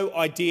have no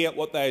idea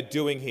what they are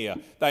doing here.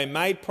 They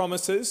made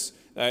promises,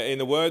 in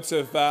the words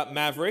of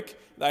Maverick,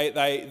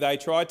 they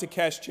tried to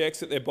cash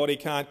cheques that their body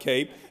can't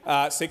keep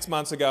 6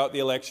 months ago at the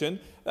election.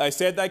 They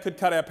said they could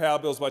cut our power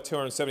bills by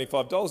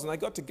 $275, and they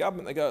got to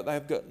government. They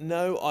have got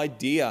no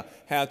idea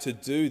how to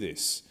do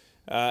this.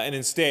 And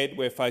instead,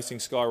 we're facing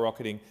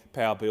skyrocketing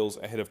power bills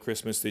ahead of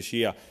Christmas this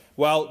year.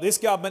 Well, this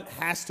government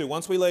has to,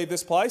 once we leave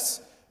this place,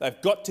 they've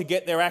got to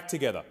get their act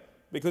together,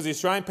 because the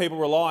Australian people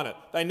rely on it.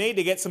 They need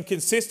to get some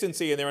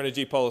consistency in their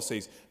energy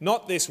policies,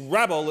 not this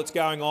rabble that's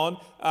going on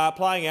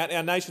playing out in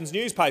our nation's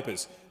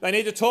newspapers. They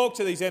need to talk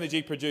to these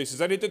energy producers.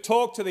 They need to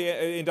talk to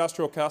the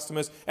industrial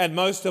customers, and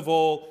most of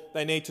all,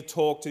 they need to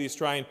talk to the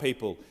Australian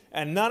people.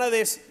 And none of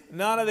this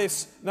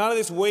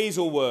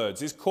weasel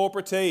words, this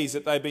corporatese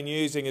that they've been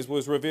using, as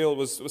was revealed,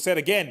 was said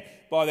again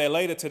by their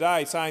leader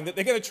today, saying that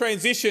they're going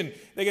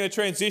to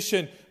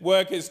transition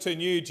workers to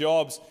new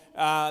jobs.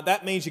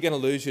 That means you're going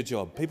to lose your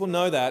job. People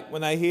know that.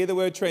 When they hear the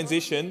word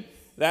transition,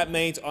 that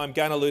means I'm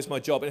going to lose my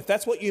job. And if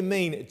that's what you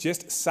mean,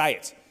 just say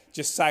it.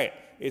 Just say it.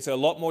 It's a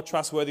lot more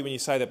trustworthy when you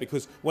say that,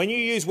 because when you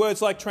use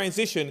words like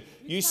transition,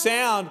 you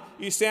sound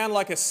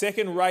like a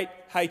second-rate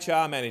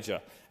HR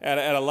manager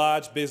at a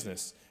large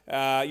business.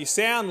 You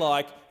sound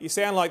like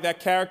that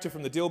character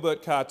from the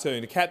Dilbert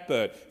cartoon, the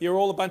Catbert. You're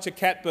all a bunch of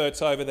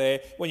Catberts over there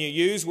when you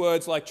use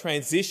words like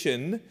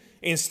transition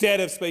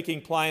instead of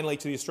speaking plainly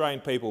to the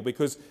Australian people.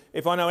 Because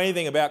if I know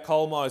anything about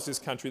coal miners in this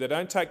country, they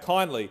don't take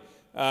kindly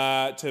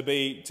to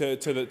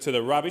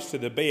the rubbish, to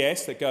the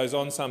BS that goes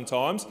on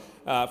sometimes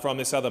from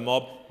this other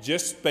mob.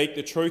 Just speak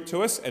the truth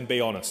to us and be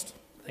honest.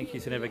 Thank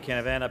you, Senator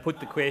Canavan. I put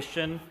the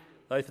question.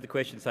 Those for the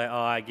question say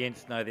aye.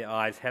 Against, no. The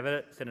ayes have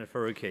it. Senator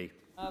Faruqi.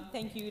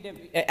 Thank you,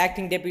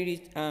 Acting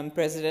Deputy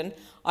President.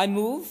 I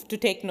move to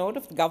take note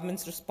of the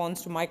government's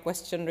response to my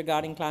question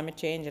regarding climate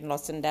change and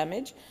loss and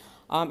damage.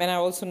 And I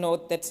also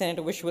note that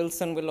Senator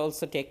Whish-Wilson will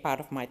also take part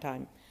of my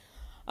time.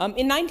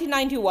 In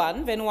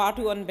 1991,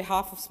 Vanuatu, on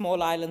behalf of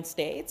small island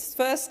states,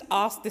 first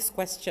asked this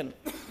question: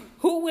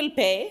 who will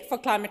pay for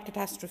climate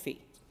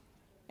catastrophe?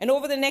 And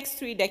over the next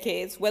 3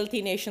 decades,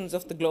 wealthy nations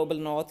of the global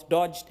north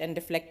dodged and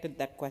deflected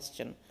that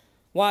question,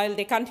 while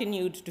they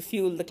continued to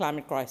fuel the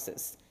climate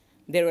crisis.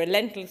 They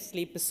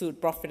relentlessly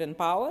pursued profit and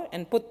power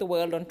and put the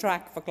world on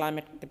track for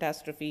climate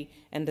catastrophe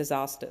and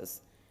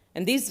disasters.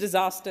 And these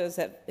disasters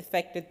have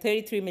affected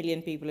 33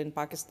 million people in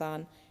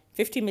Pakistan.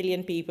 50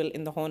 million people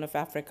in the Horn of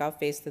Africa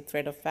face the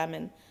threat of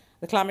famine.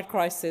 The climate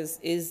crisis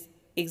is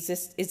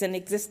an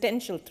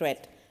existential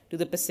threat to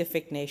the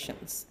Pacific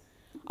nations.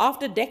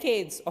 After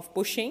decades of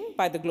pushing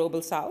by the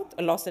Global South,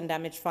 a loss and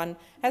damage fund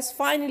has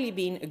finally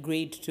been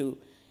agreed to,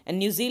 and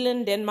New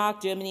Zealand,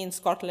 Denmark, Germany and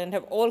Scotland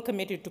have all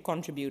committed to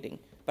contributing.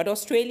 But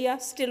Australia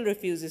still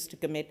refuses to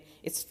commit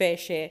its fair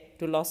share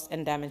to loss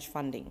and damage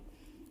funding.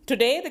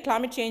 Today, the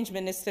Climate Change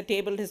Minister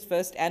tabled his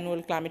first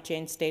annual climate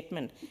change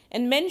statement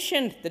and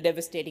mentioned the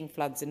devastating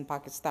floods in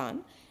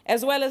Pakistan,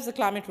 as well as the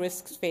climate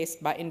risks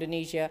faced by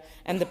Indonesia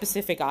and the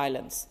Pacific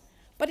Islands.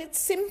 But it's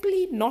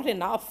simply not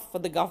enough for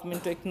the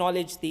government to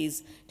acknowledge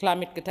these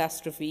climate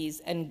catastrophes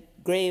and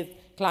grave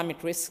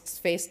climate risks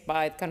faced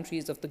by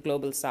countries of the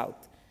Global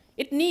South.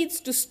 It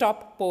needs to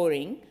stop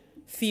pouring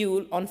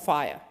fuel on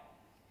fire.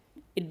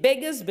 It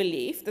beggars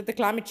belief that the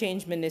Climate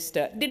Change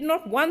Minister did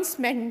not once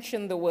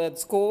mention the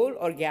words coal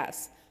or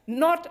gas,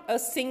 not a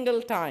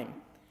single time.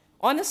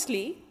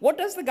 Honestly, what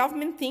does the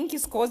government think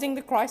is causing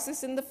the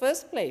crisis in the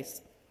first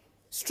place?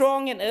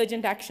 Strong and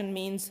urgent action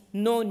means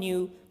no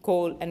new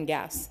coal and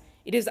gas.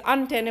 It is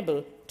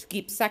untenable to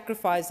keep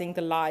sacrificing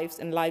the lives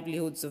and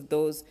livelihoods of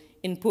those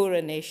in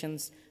poorer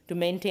nations to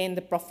maintain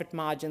the profit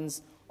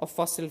margins of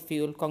fossil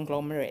fuel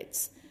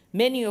conglomerates,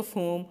 many of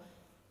whom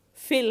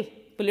fill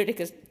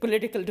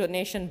political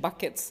donation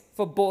buckets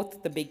for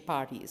both the big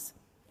parties.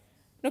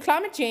 Now,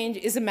 climate change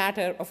is a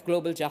matter of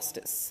global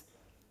justice.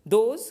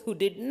 Those who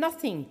did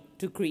nothing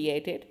to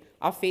create it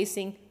are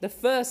facing the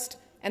first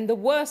and the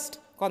worst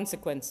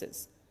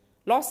consequences.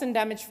 Loss and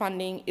damage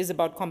funding is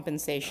about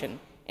compensation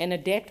and a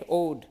debt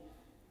owed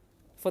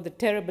for the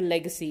terrible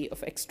legacy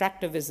of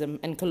extractivism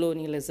and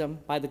colonialism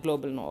by the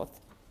global north.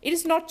 It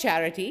is not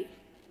charity.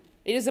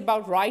 It is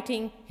about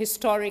righting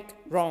historic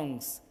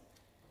wrongs.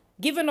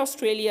 Given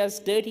Australia's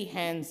dirty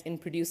hands in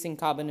producing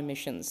carbon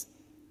emissions,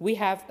 we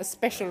have a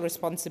special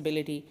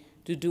responsibility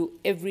to do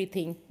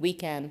everything we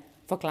can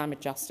for climate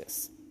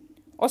justice.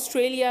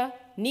 Australia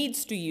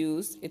needs to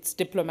use its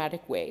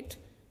diplomatic weight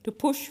to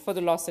push for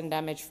the Loss and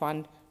Damage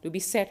Fund to be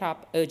set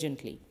up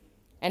urgently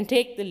and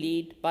take the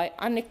lead by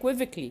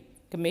unequivocally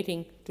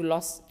committing to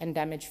loss and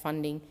damage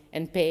funding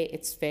and pay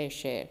its fair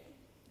share.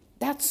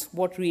 That's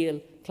what real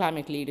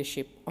climate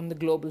leadership on the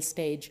global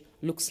stage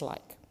looks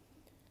like.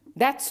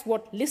 That's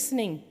what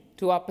listening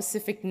to our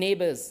Pacific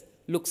neighbours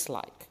looks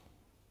like.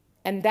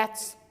 And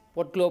that's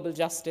what global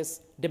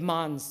justice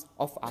demands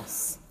of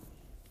us.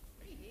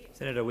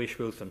 Senator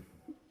Whish-Wilson.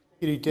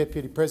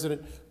 Deputy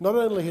President, not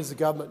only has the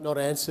government not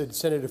answered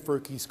Senator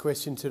Faruqi's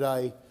question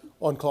today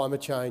on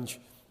climate change,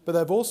 but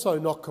they've also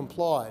not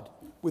complied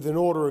with an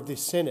order of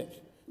this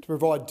Senate to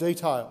provide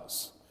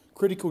details,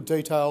 critical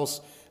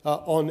details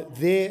on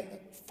their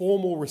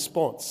formal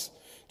response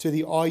to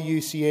the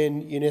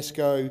IUCN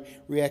UNESCO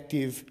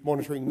Reactive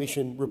Monitoring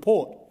Mission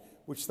report,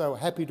 which they were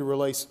happy to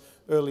release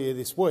earlier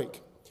this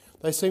week.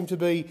 They seem to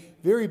be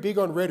very big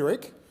on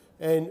rhetoric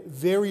and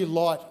very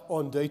light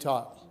on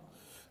detail.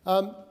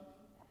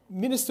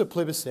 Minister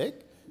Plibersek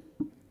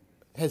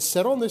has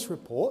sat on this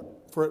report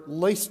for at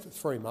least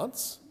 3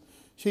 months.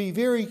 She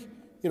very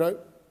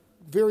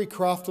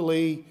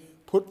craftily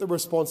put the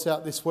response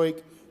out this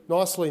week,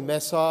 nicely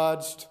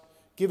massaged,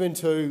 given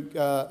to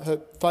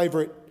her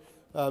favourite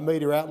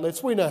media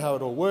outlets. We know how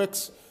it all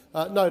works.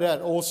 No doubt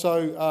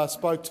also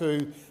spoke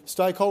to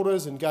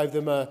stakeholders and gave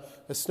them a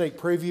sneak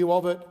preview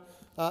of it.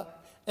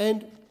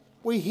 And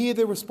we hear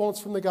the response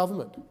from the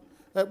government.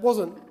 It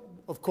wasn't,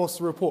 of course,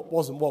 the report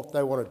wasn't what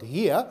they wanted to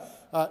hear.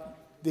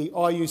 The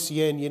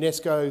IUCN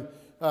UNESCO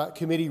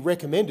committee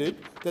recommended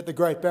that the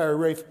Great Barrier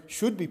Reef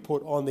should be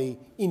put on the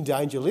in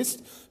danger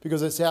list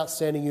because its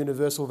outstanding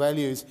universal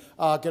values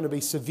are going to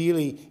be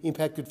severely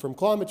impacted from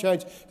climate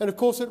change. And, of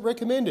course, it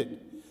recommended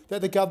that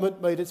the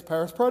government meet its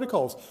Paris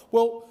protocols.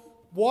 Well,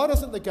 why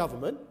doesn't the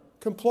government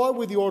comply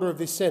with the order of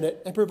this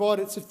Senate and provide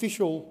its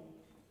official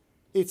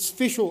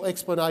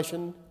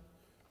explanation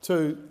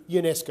to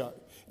UNESCO?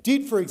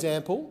 Did, for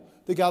example,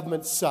 the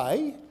government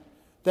say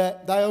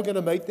that they are going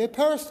to meet their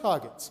Paris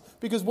targets?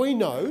 Because we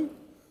know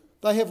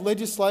they have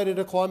legislated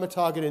a climate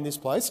target in this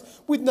place,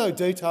 with no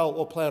detail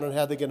or plan on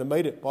how they're going to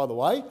meet it, by the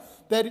way,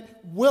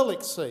 that well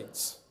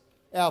exceeds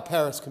our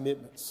Paris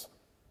commitments.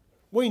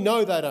 We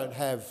know they don't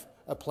have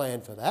a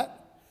plan for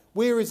that.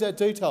 Where is that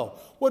detail?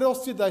 What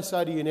else did they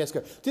say to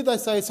UNESCO? Did they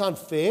say it's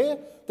unfair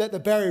that the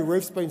Barrier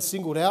Reef's been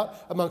singled out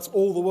amongst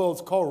all the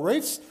world's coral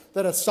reefs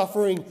that are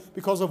suffering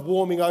because of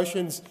warming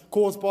oceans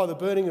caused by the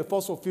burning of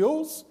fossil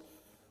fuels?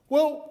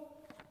 Well,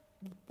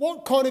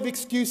 what kind of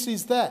excuse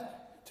is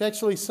that to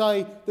actually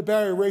say the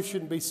Barrier Reef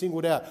shouldn't be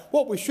singled out?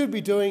 What we should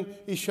be doing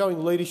is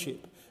showing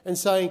leadership and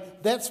saying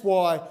that's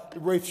why the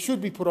reef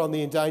should be put on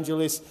the endanger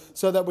list,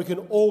 so that we can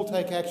all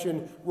take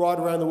action right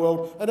around the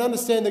world and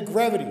understand the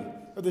gravity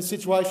of the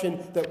situation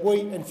that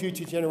we and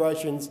future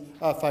generations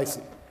are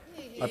facing.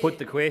 I put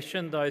the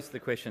question. Those for the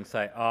question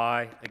say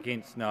aye.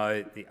 Against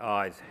no. The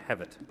ayes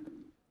have it.